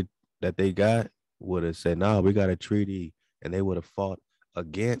tribes that they got would have said, "No, we got a treaty," and they would have fought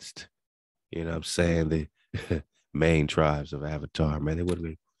against, you know what I'm saying, the main tribes of Avatar. Man, they would have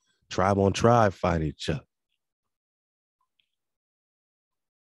been tribe on tribe fighting each other.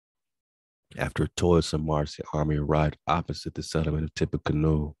 After a toilsome march, the army arrived opposite the settlement of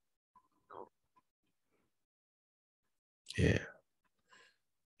Tippecanoe. Yeah.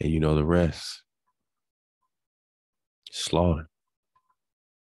 And you know the rest. Slaughter.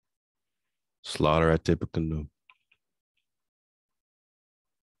 Slaughter at Tippecanoe.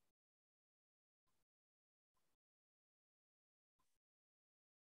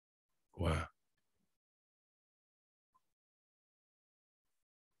 Wow.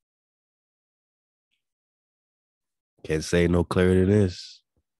 Can't say no clearer than this.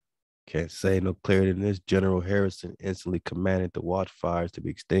 Can't say no clearer than this. General Harrison instantly commanded the watchfires to be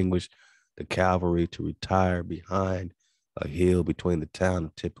extinguished, the cavalry to retire behind a hill between the town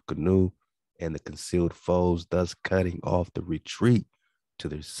of Tippecanoe and the concealed foes, thus cutting off the retreat to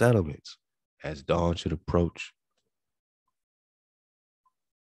their settlements as dawn should approach,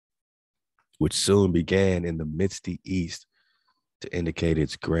 which soon began in the misty east to indicate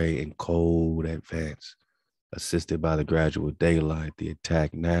its gray and cold advance. Assisted by the gradual daylight, the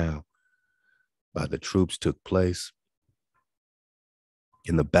attack now by the troops took place,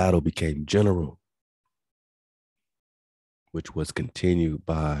 and the battle became general, which was continued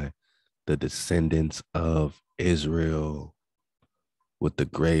by the descendants of Israel with the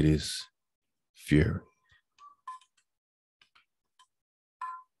greatest fury.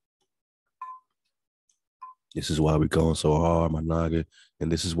 This is why we're going so hard, my naga, and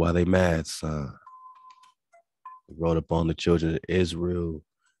this is why they mad, son. They rode upon the children of Israel,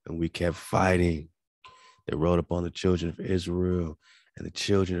 and we kept fighting. They rode upon the children of Israel, and the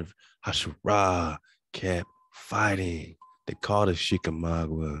children of Hasharah kept fighting. They called us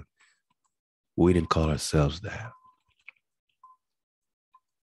Chickamauga. We didn't call ourselves that.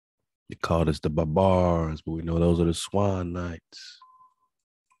 They called us the Barbars, but we know those are the Swan Knights.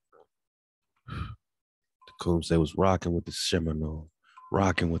 Tecumseh was rocking with the Seminole,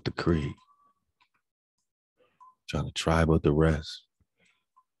 rocking with the Creed, trying to tribe with the rest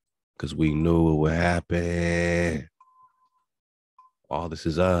because we knew what would happen. All this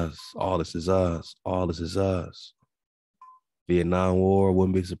is us. All this is us. All this is us. Vietnam War,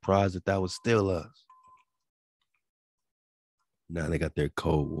 wouldn't be surprised if that was still us. Now they got their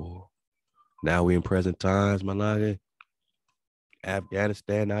Cold War. Now we in present times, my nigga.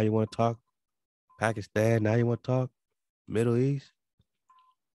 Afghanistan, now you want to talk? Pakistan, now you want to talk? Middle East?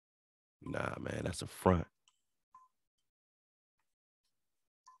 Nah, man, that's a front.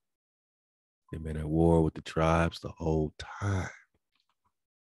 They've been at war with the tribes the whole time.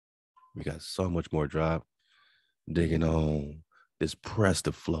 We got so much more drive. digging on this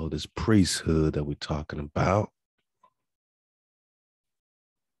Prester flow, this priesthood that we're talking about.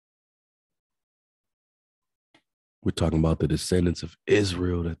 We're talking about the descendants of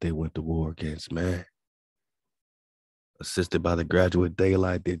Israel that they went to war against, man. Assisted by the graduate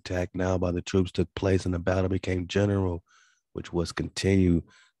daylight, the attack now by the troops took place and the battle became general, which was continued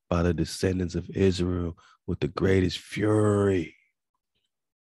by the descendants of Israel with the greatest fury.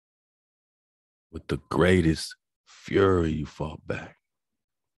 With the greatest fury, you fought back.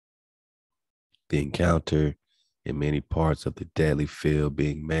 The encounter in many parts of the deadly field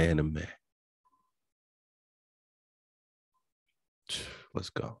being man to man. Let's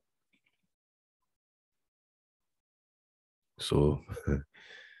go. So,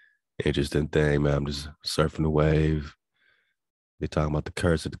 interesting thing, man. I'm just surfing the wave. They're talking about the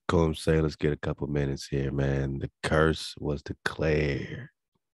curse of Tecumseh. Let's get a couple minutes here, man. The curse was declared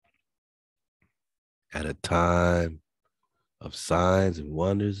at a time of signs and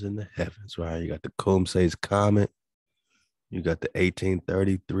wonders in the heavens, right? You got the Tecumseh's comet. You got the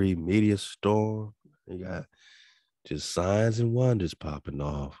 1833 meteor storm. You got just signs and wonders popping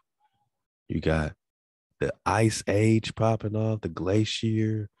off. You got the ice age popping off, the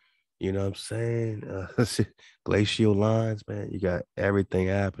glacier, you know what I'm saying? Glacial lines, man. You got everything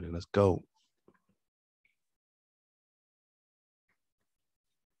happening. Let's go.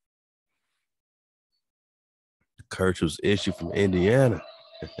 The curse was issued from Indiana.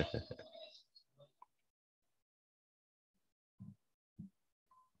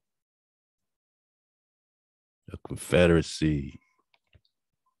 A confederacy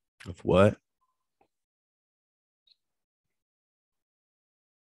of what?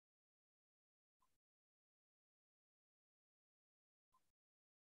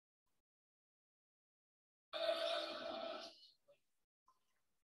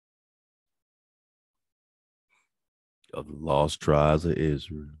 Of the lost tribes of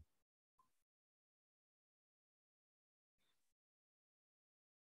Israel.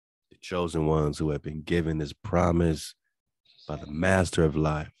 The chosen ones who have been given this promise by the master of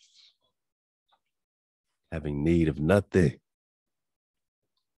life, having need of nothing.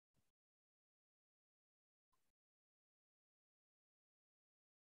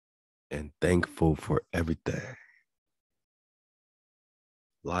 And thankful for everything.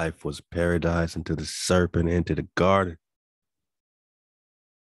 Life was paradise until the serpent entered the garden.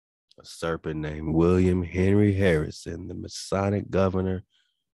 A serpent named William Henry Harrison, the Masonic governor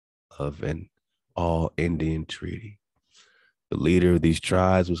of an all Indian treaty. The leader of these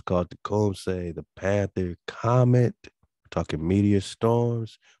tribes was called Tecumseh, the Panther Comet. We're talking meteor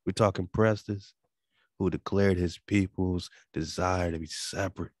storms. We're talking Presters, who declared his people's desire to be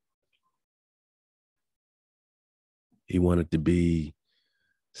separate. He wanted to be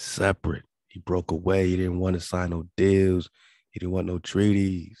separate. He broke away. He didn't want to sign no deals. He didn't want no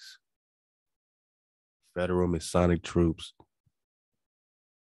treaties. Federal Masonic troops,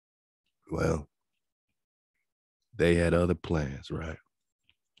 well, they had other plans, right?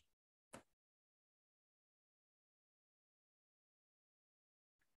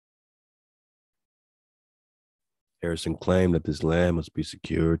 Harrison claimed that this land must be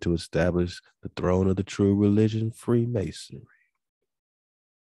secured to establish the throne of the true religion, Freemasonry.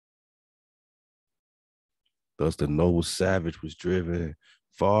 Thus, the noble savage was driven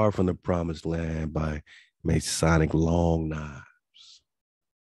far from the promised land by Masonic long knives.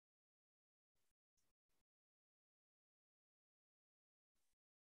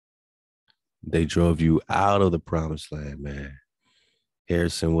 They drove you out of the promised land, man.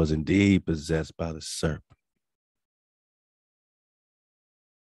 Harrison was indeed possessed by the serpent.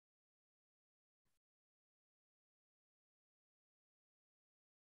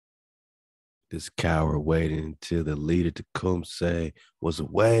 This coward waited until the leader Tecumseh was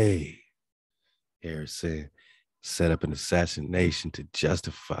away. Harrison set up an assassination to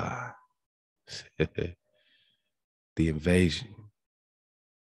justify the invasion.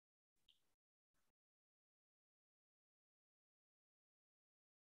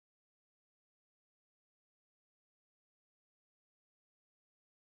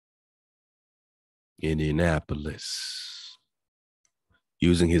 Indianapolis,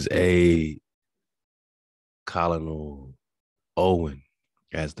 using his aide, Colonel Owen,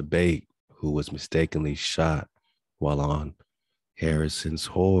 as the bait, who was mistakenly shot while on Harrison's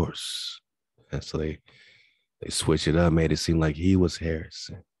horse. And so they switched it up, made it seem like he was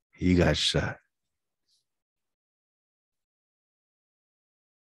Harrison. He got shot.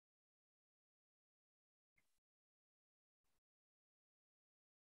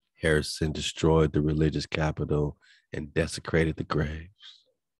 Harrison destroyed the religious capital and desecrated the graves.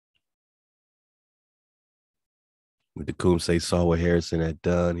 When Tecumseh saw what Harrison had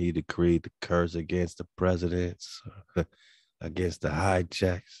done, he decreed the curse against the presidents, against the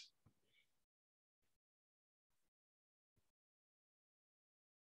hijacks.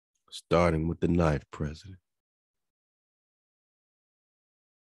 Starting with the ninth president.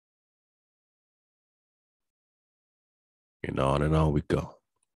 And on we go.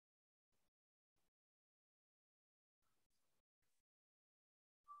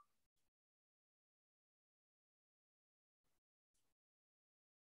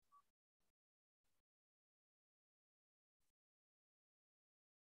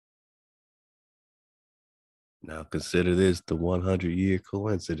 Now consider this the 100-year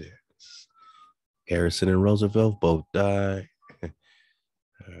coincidence. Harrison and Roosevelt both died. All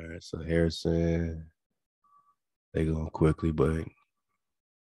right, so Harrison, they going quickly, but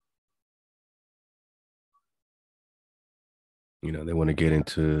they want to get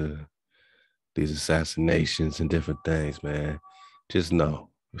into these assassinations and different things, man. Just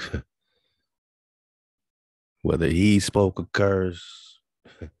know whether he spoke a curse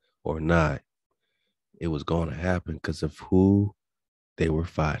or not, it was going to happen because of who they were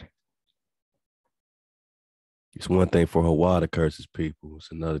fighting. It's one thing for HaWah to curse his people.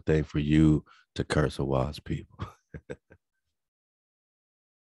 It's another thing for you to curse HaWah's people.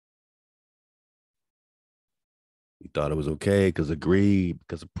 You thought it was okay because of greed,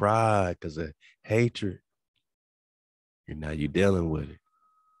 because of pride, because of hatred. And now you're dealing with it.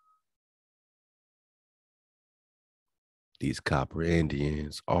 These Copper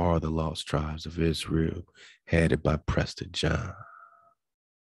Indians are the lost tribes of Israel, headed by Prester John.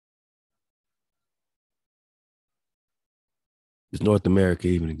 Does North America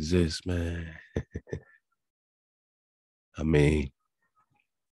even exist, man? I mean,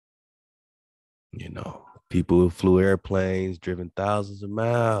 people who flew airplanes, driven thousands of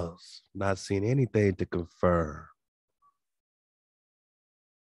miles, not seen anything to confirm.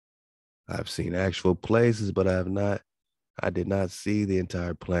 I've seen actual places, but I did not see the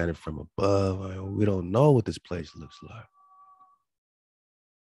entire planet from above. We don't know what this place looks like.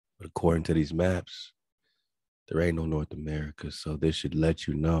 But according to these maps, there ain't no North America. So this should let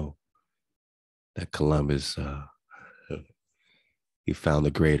you know that Columbus, he found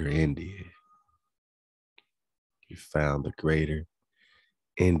the greater India. He found the greater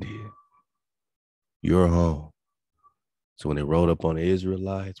India, your home. So when they rode up on the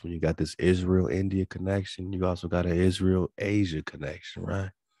Israelites, when you got this Israel-India connection, you also got an Israel-Asia connection,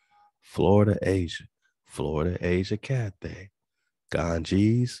 right? Florida, Asia, Cathay,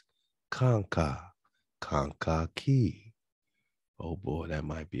 Ganges, Kanka, Kanka key. Oh boy, that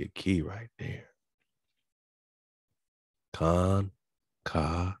might be a key right there.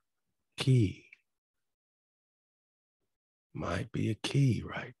 Kanka key. Might be a key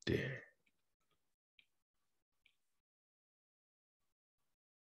right there.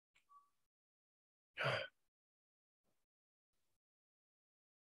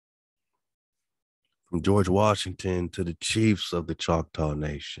 From George Washington to the chiefs of the Choctaw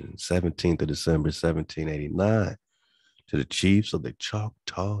Nation, 17th of December, 1789, to the chiefs of the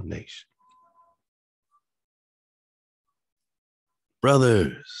Choctaw Nation.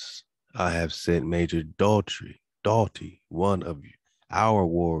 Brothers, I have sent Major Doughty, one of our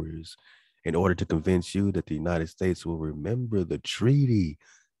warriors, in order to convince you that the United States will remember the treaty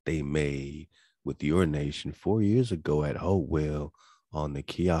they made with your nation 4 years ago at Hopewell on the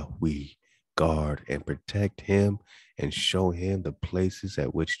Kiawe. Guard and protect him and show him the places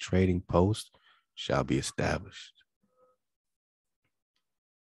at which trading posts shall be established.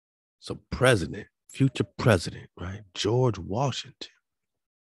 So future president, right? George Washington.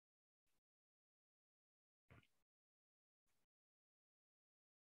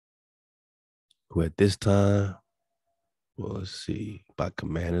 Who at this time, well, let's see, by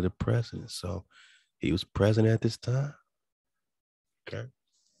command of the president. So he was president at this time. Okay.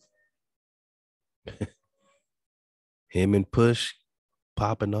 Him and Push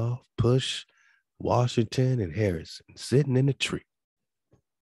popping off. Push, Washington, and Harrison sitting in the tree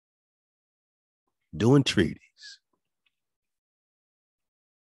doing treaties.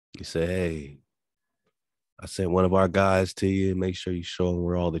 He said, hey, I sent one of our guys to you. Make sure you show them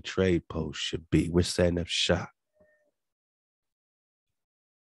where all the trade posts should be. We're setting up shop.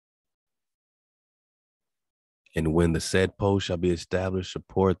 And when the said post shall be established,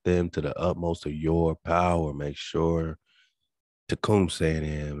 support them to the utmost of your power. Make sure Tecumseh and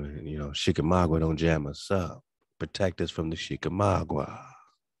him and, Chickamauga don't jam us up. Protect us from the Chickamauga.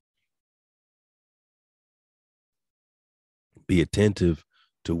 Be attentive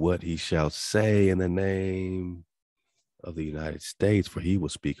to what he shall say in the name of the United States, for he will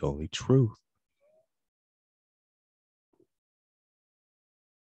speak only truth.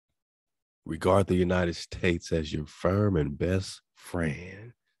 Regard the United States as your firm and best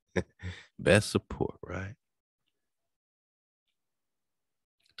friend, best support, right?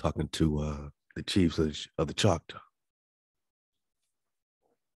 Talking to the chiefs of the Choctaw.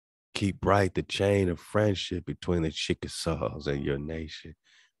 Keep bright the chain of friendship between the Chickasaws and your nation.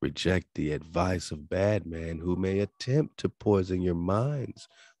 Reject the advice of bad men who may attempt to poison your minds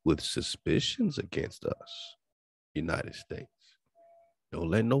with suspicions against us, United States. Don't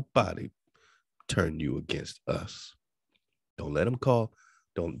let nobody turn you against us. Don't let them call,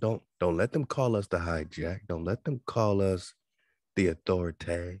 don't let them call us the hijack. Don't let them call us the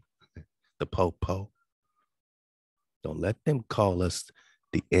authority, the popo. Don't let them call us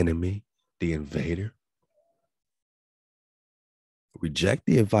the enemy, the invader. Reject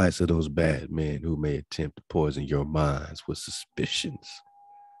the advice of those bad men who may attempt to poison your minds with suspicions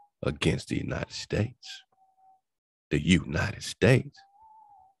against the United States. The United States.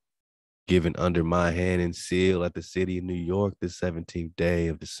 Given under my hand and seal at the city of New York the 17th day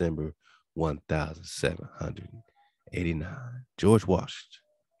of December 1789. George Washington.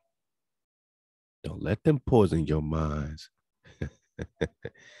 Don't let them poison your minds.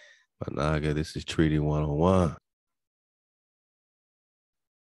 Managa, this is Treaty 101.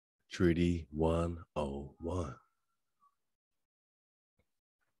 Treaty 101.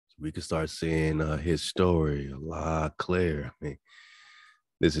 So we can start seeing his story a lot clearer. I mean,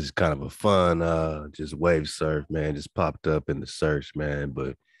 this is kind of a fun, just wave surf, man. Just popped up in the search, man.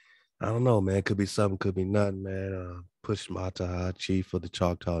 But I don't know, man. Could be something, could be nothing, man. Push Mataha, chief of the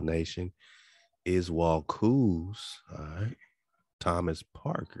Choctaw Nation, is Walcoos, all right. Thomas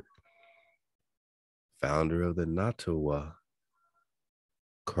Parker, founder of the Natawa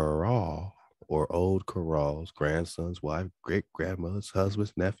Corral or Old Corrals, grandson's wife, great grandmother's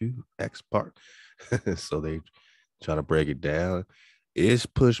husband's nephew, ex-part. So they try to break it down. Is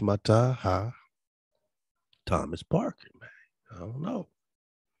Push Mataha Thomas Parker, man? I don't know.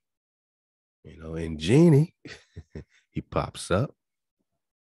 You know, and Genie, he pops up.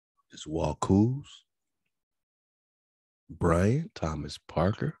 It's Walcoos, Brian, Thomas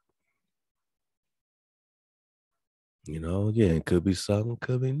Parker. You know, again, could be something,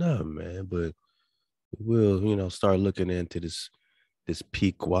 could be nothing, man. But we'll, start looking into this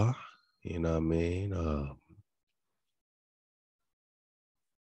Pequot. You know what I mean?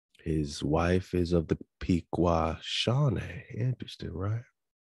 His wife is of the Pequot Shawnee. Interesting, right?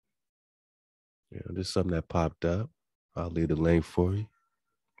 This is something that popped up. I'll leave the link for you.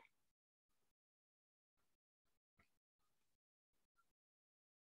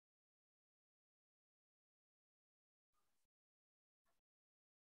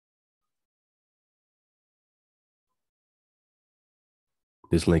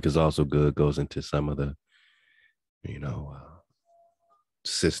 This link is also good, goes into some of the,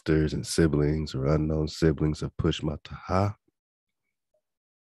 sisters and siblings or unknown siblings of Push Mataha.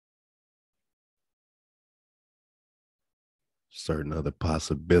 Certain other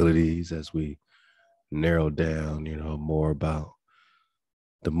possibilities as we narrow down, more about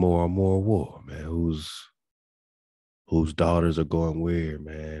the Moor War, man. Whose daughters are going where,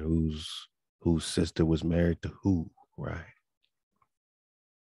 man? Whose sister was married to who, right?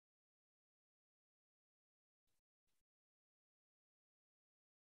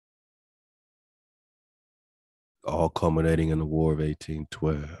 All culminating in the War of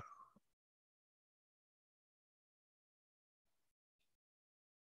 1812.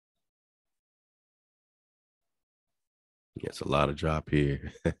 It's a lot of drop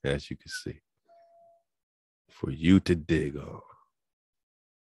here, as you can see, for you to dig on.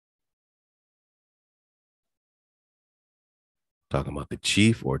 Talking about the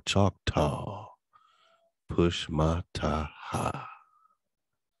chief or Choctaw, Push Mataha.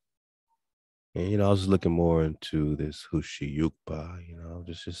 And, I was looking more into this Hushiyukpa,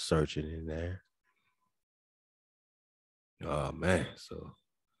 just searching in there. Oh, man. So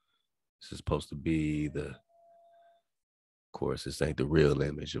this is supposed to be of course, this ain't the real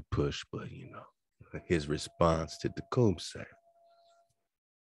image of Push, but, his response to Tecumseh.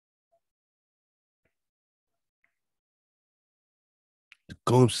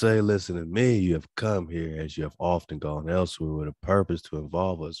 Tecumseh, listen to me. You have come here as you have often gone elsewhere with a purpose to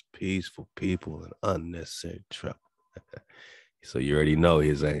involve us peaceful people in unnecessary trouble. So you already know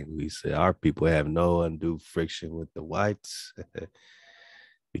his aim. He said our people have no undue friction with the whites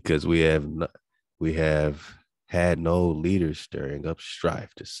because we have had no leaders stirring up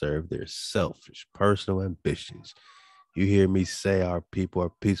strife to serve their selfish personal ambitions. You hear me say our people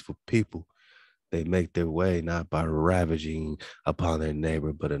are peaceful people. They make their way not by ravaging upon their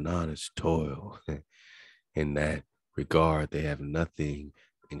neighbor, but an honest toil. In that regard, they have nothing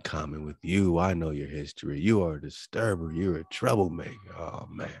in common with you. I know your history. You are a disturber. You're a troublemaker. Oh,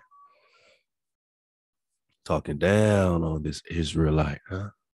 man. Talking down on this Israelite, huh?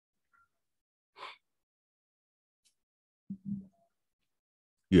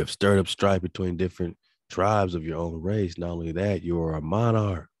 You have stirred up strife between different tribes of your own race. Not only that, you are a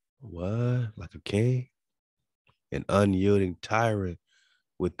monarch. What? Like a king? An unyielding tyrant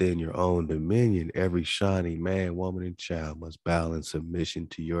within your own dominion. Every shining man, woman, and child must bow in submission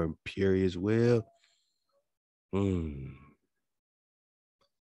to your imperious will. Like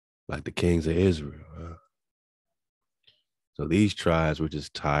the kings of Israel, huh? So these tribes were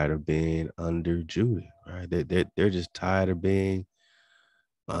just tired of being under Judah, right? They're just tired of being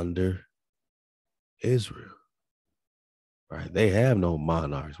under Israel, right? They have no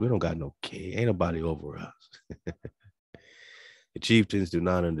monarchs. We don't got no king. Ain't nobody over us. The chieftains do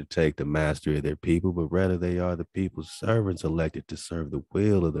not undertake the mastery of their people, but rather they are the people's servants elected to serve the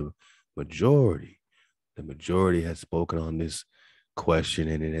will of the majority. The majority has spoken on this question,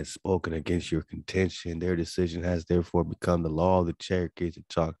 and it has spoken against your contention. Their decision has therefore become the law of the Cherokees and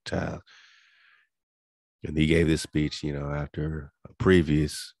Choctaws. And he gave this speech, after a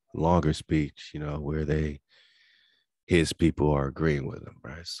previous longer speech, where his people are agreeing with him,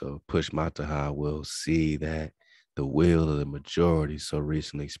 right? So Push Mataha will see that the will of the majority so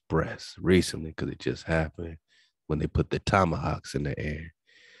recently expressed, because it just happened when they put the tomahawks in the air,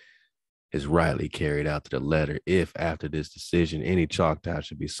 is rightly carried out to the letter. If after this decision, any Choctaw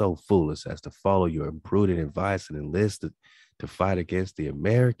should be so foolish as to follow your imprudent advice and enlist to fight against the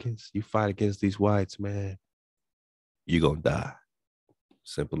Americans, you fight against these whites, man, you're going to die.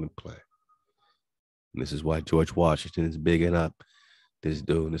 Simple and plain. And this is why George Washington is bigging up this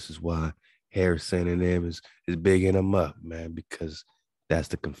dude. This is why Harrison and them is bigging him up, man, because that's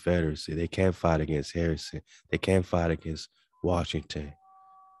the Confederacy. They can't fight against Harrison. They can't fight against Washington.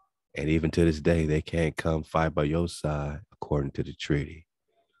 And even to this day, they can't come fight by your side according to the Treaty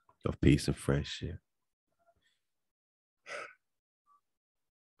of Peace and Friendship.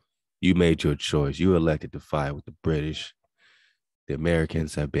 You made your choice. You elected to fight with the British. The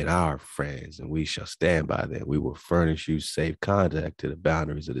Americans have been our friends, and we shall stand by them. We will furnish you safe conduct to the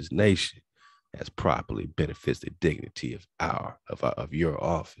boundaries of this nation as properly benefits the dignity of your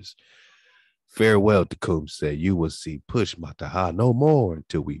office. Farewell, Tecumseh. You will see Push Mataha no more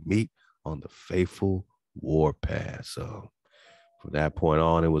until we meet on the faithful war path. So from that point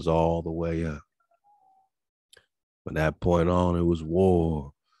on, it was all the way up. From that point on, it was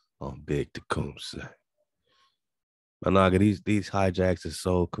war on Big Tecumseh. Managa, these hijacks are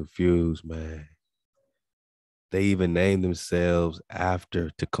so confused, man. They even named themselves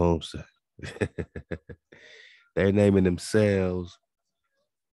after Tecumseh. They're naming themselves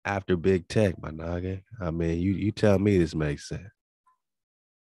after Big Tech, Managa. I mean, you tell me this makes sense.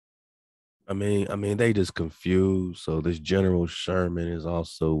 I mean, they just confused. So this General Sherman is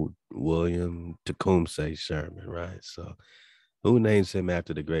also William Tecumseh Sherman, right? So who names him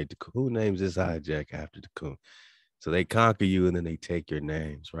after the great Tecumseh? Who names this hijack after Tecumseh? So they conquer you and then they take your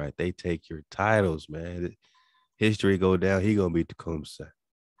names, right? They take your titles, man. History go down, he gonna be Tecumseh.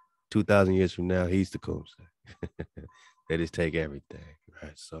 2,000 years from now, he's Tecumseh. They just take everything,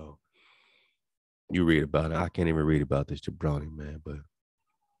 right? So you read about it. I can't even read about this jabroni, man, but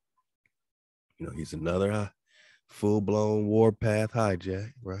he's another full-blown warpath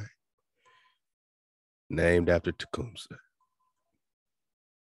hijack, right? Named after Tecumseh.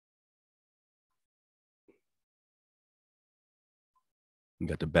 You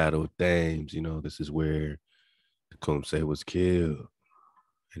got the Battle of Thames. This is where Tecumseh was killed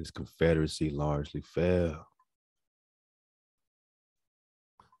and his Confederacy largely fell.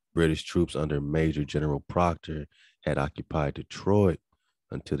 British troops under Major General Proctor had occupied Detroit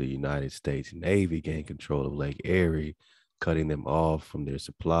until the United States Navy gained control of Lake Erie, cutting them off from their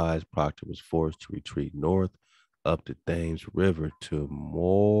supplies. Proctor was forced to retreat north up the Thames River to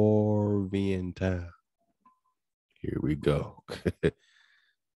Morgantown. Here we go.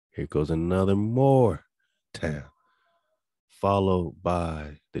 Here goes another Moor town, followed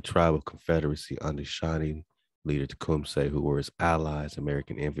by the tribal Confederacy under shining leader Tecumseh, who were his allies.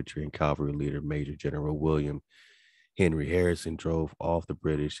 American infantry and cavalry leader Major General William Henry Harrison drove off the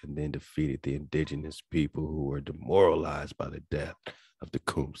British and then defeated the indigenous people who were demoralized by the death of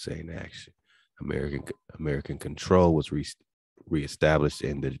Tecumseh in action. American control was reestablished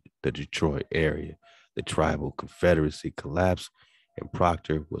in the Detroit area. The tribal Confederacy collapsed, and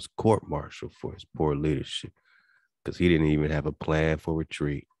Proctor was court-martialed for his poor leadership because he didn't even have a plan for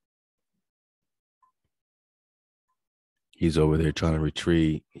retreat. He's over there trying to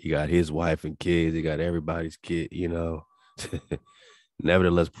retreat. He got his wife and kids. He got everybody's kid,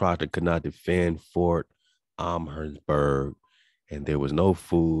 Nevertheless, Proctor could not defend Fort Amherstburg, and there was no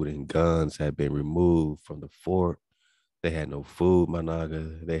food, and guns had been removed from the fort. They had no food,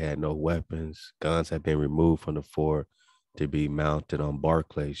 Managa. They had no weapons. Guns had been removed from the fort to be mounted on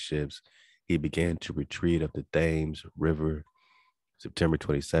Barclay ships. He began to retreat up the Thames River. September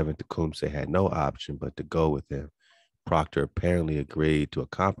 27th, Tecumseh had no option but to go with him. Proctor apparently agreed to a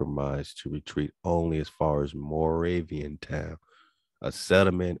compromise to retreat only as far as Moravian Town, a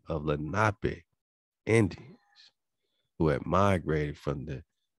settlement of Lenape Indians who had migrated from the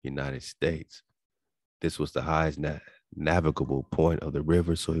United States. This was the highest navigable point of the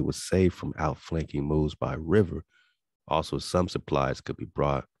river, so it was safe from outflanking moves by river. Also, some supplies could be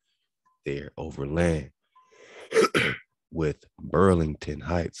brought there overland with Burlington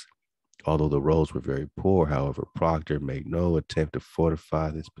Heights. Although the roads were very poor, however, Proctor made no attempt to fortify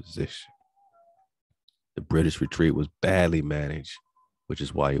this position. The British retreat was badly managed, which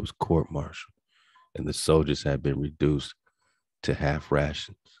is why it was court-martialed, and the soldiers had been reduced to half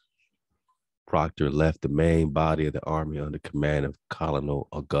rations. Proctor left the main body of the army under command of Colonel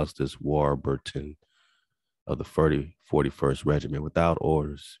Augustus Warburton of the 41st Regiment without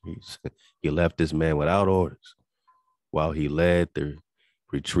orders. He left this man without orders while he led the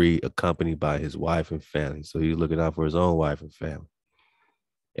retreat accompanied by his wife and family. So he was looking out for his own wife and family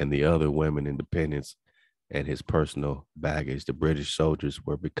and the other women and dependents and his personal baggage. The British soldiers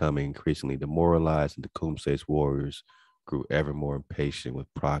were becoming increasingly demoralized, and Tecumseh's warriors grew ever more impatient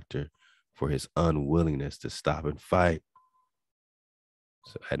with Proctor for his unwillingness to stop and fight.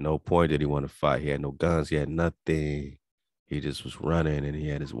 So at no point did he want to fight. He had no guns. He had nothing. He just was running, and he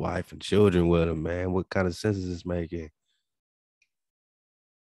had his wife and children with him, man. What kind of sense is this making?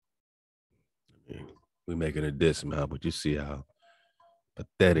 We're making a diss, man, but you see how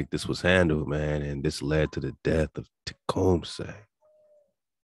pathetic this was handled, man, and this led to the death of Tecumseh.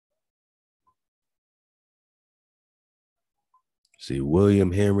 See,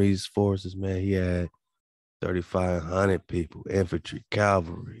 William Henry's forces, man, he had 3,500 people, infantry,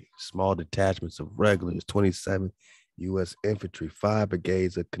 cavalry, small detachments of regulars, 27th U.S. Infantry, 5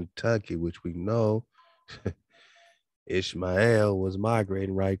 brigades of Kentucky, which we know Ishmael was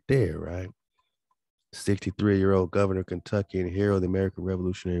migrating right there, right? 63-year-old governor of Kentucky and hero of the American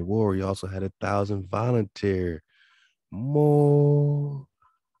Revolutionary War. He also had 1,000 volunteer. Moor.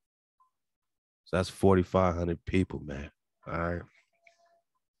 So that's 4,500 people, man. All right.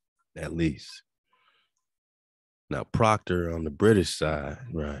 At least. Now, Proctor on the British side,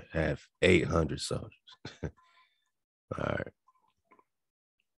 right, had 800 soldiers. All right.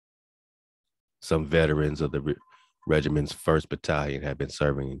 Some veterans of the regiment's 1st Battalion had been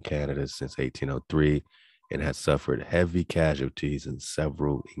serving in Canada since 1803 and had suffered heavy casualties in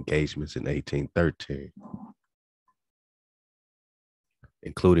several engagements in 1813,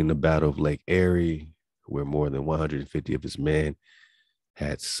 including the Battle of Lake Erie, where more than 150 of his men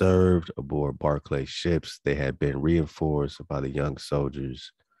had served aboard Barclay ships. They had been reinforced by the young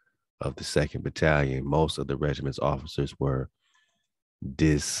soldiers of the 2nd Battalion. Most of the regiment's officers were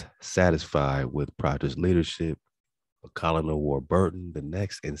dissatisfied with Proctor's leadership. But Colonel Warburton, the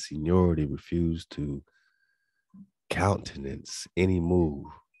next in seniority, refused to countenance any move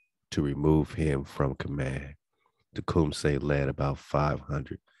to remove him from command. Tecumseh led about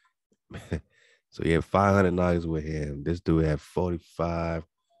 500. So he had 500 knights with him. This dude had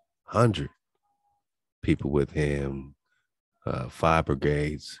 4,500 people with him, 5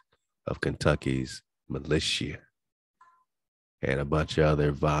 brigades of Kentucky's militia, and a bunch of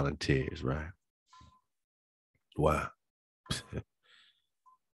other volunteers, right? Wow.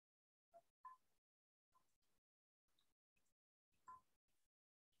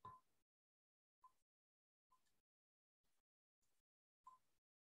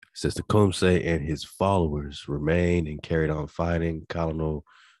 Since Tecumseh and his followers remained and carried on fighting, Colonel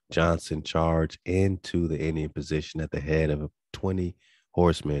Johnson charged into the Indian position at the head of 20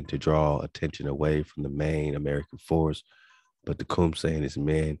 horsemen to draw attention away from the main American force. But Tecumseh and his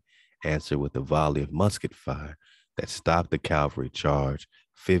men answered with a volley of musket fire that stopped the cavalry charge.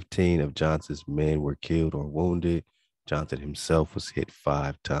 15 of Johnson's men were killed or wounded. Johnson himself was hit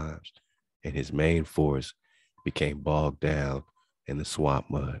 5 times, and his main force became bogged down in the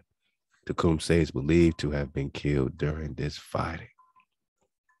swamp mud. Tecumseh is believed to have been killed during this fighting.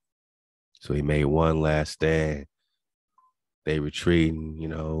 So he made one last stand. They retreating,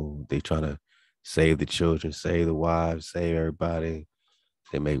 they trying to save the children, save the wives, save everybody.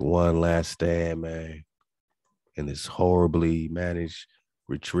 They make one last stand, man, in this horribly managed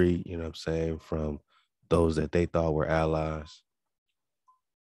retreat, from those that they thought were allies.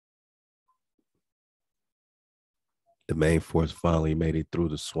 The main force finally made it through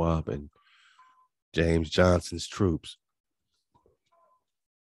the swamp, and James Johnson's troops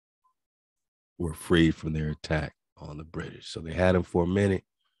were freed from their attack on the British. So they had them for a minute,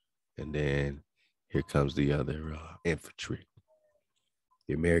 and then here comes the other infantry.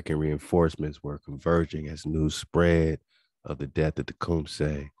 The American reinforcements were converging as news spread of the death of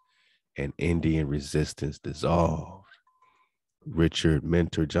Tecumseh, and Indian resistance dissolved. Richard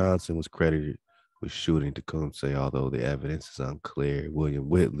Mentor Johnson was credited with shooting Tecumseh, although the evidence is unclear. William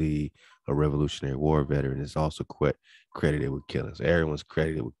Whitley, a Revolutionary War veteran, is also credited with killing. So everyone's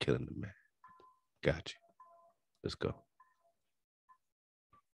credited with killing the man. Got you. Let's go.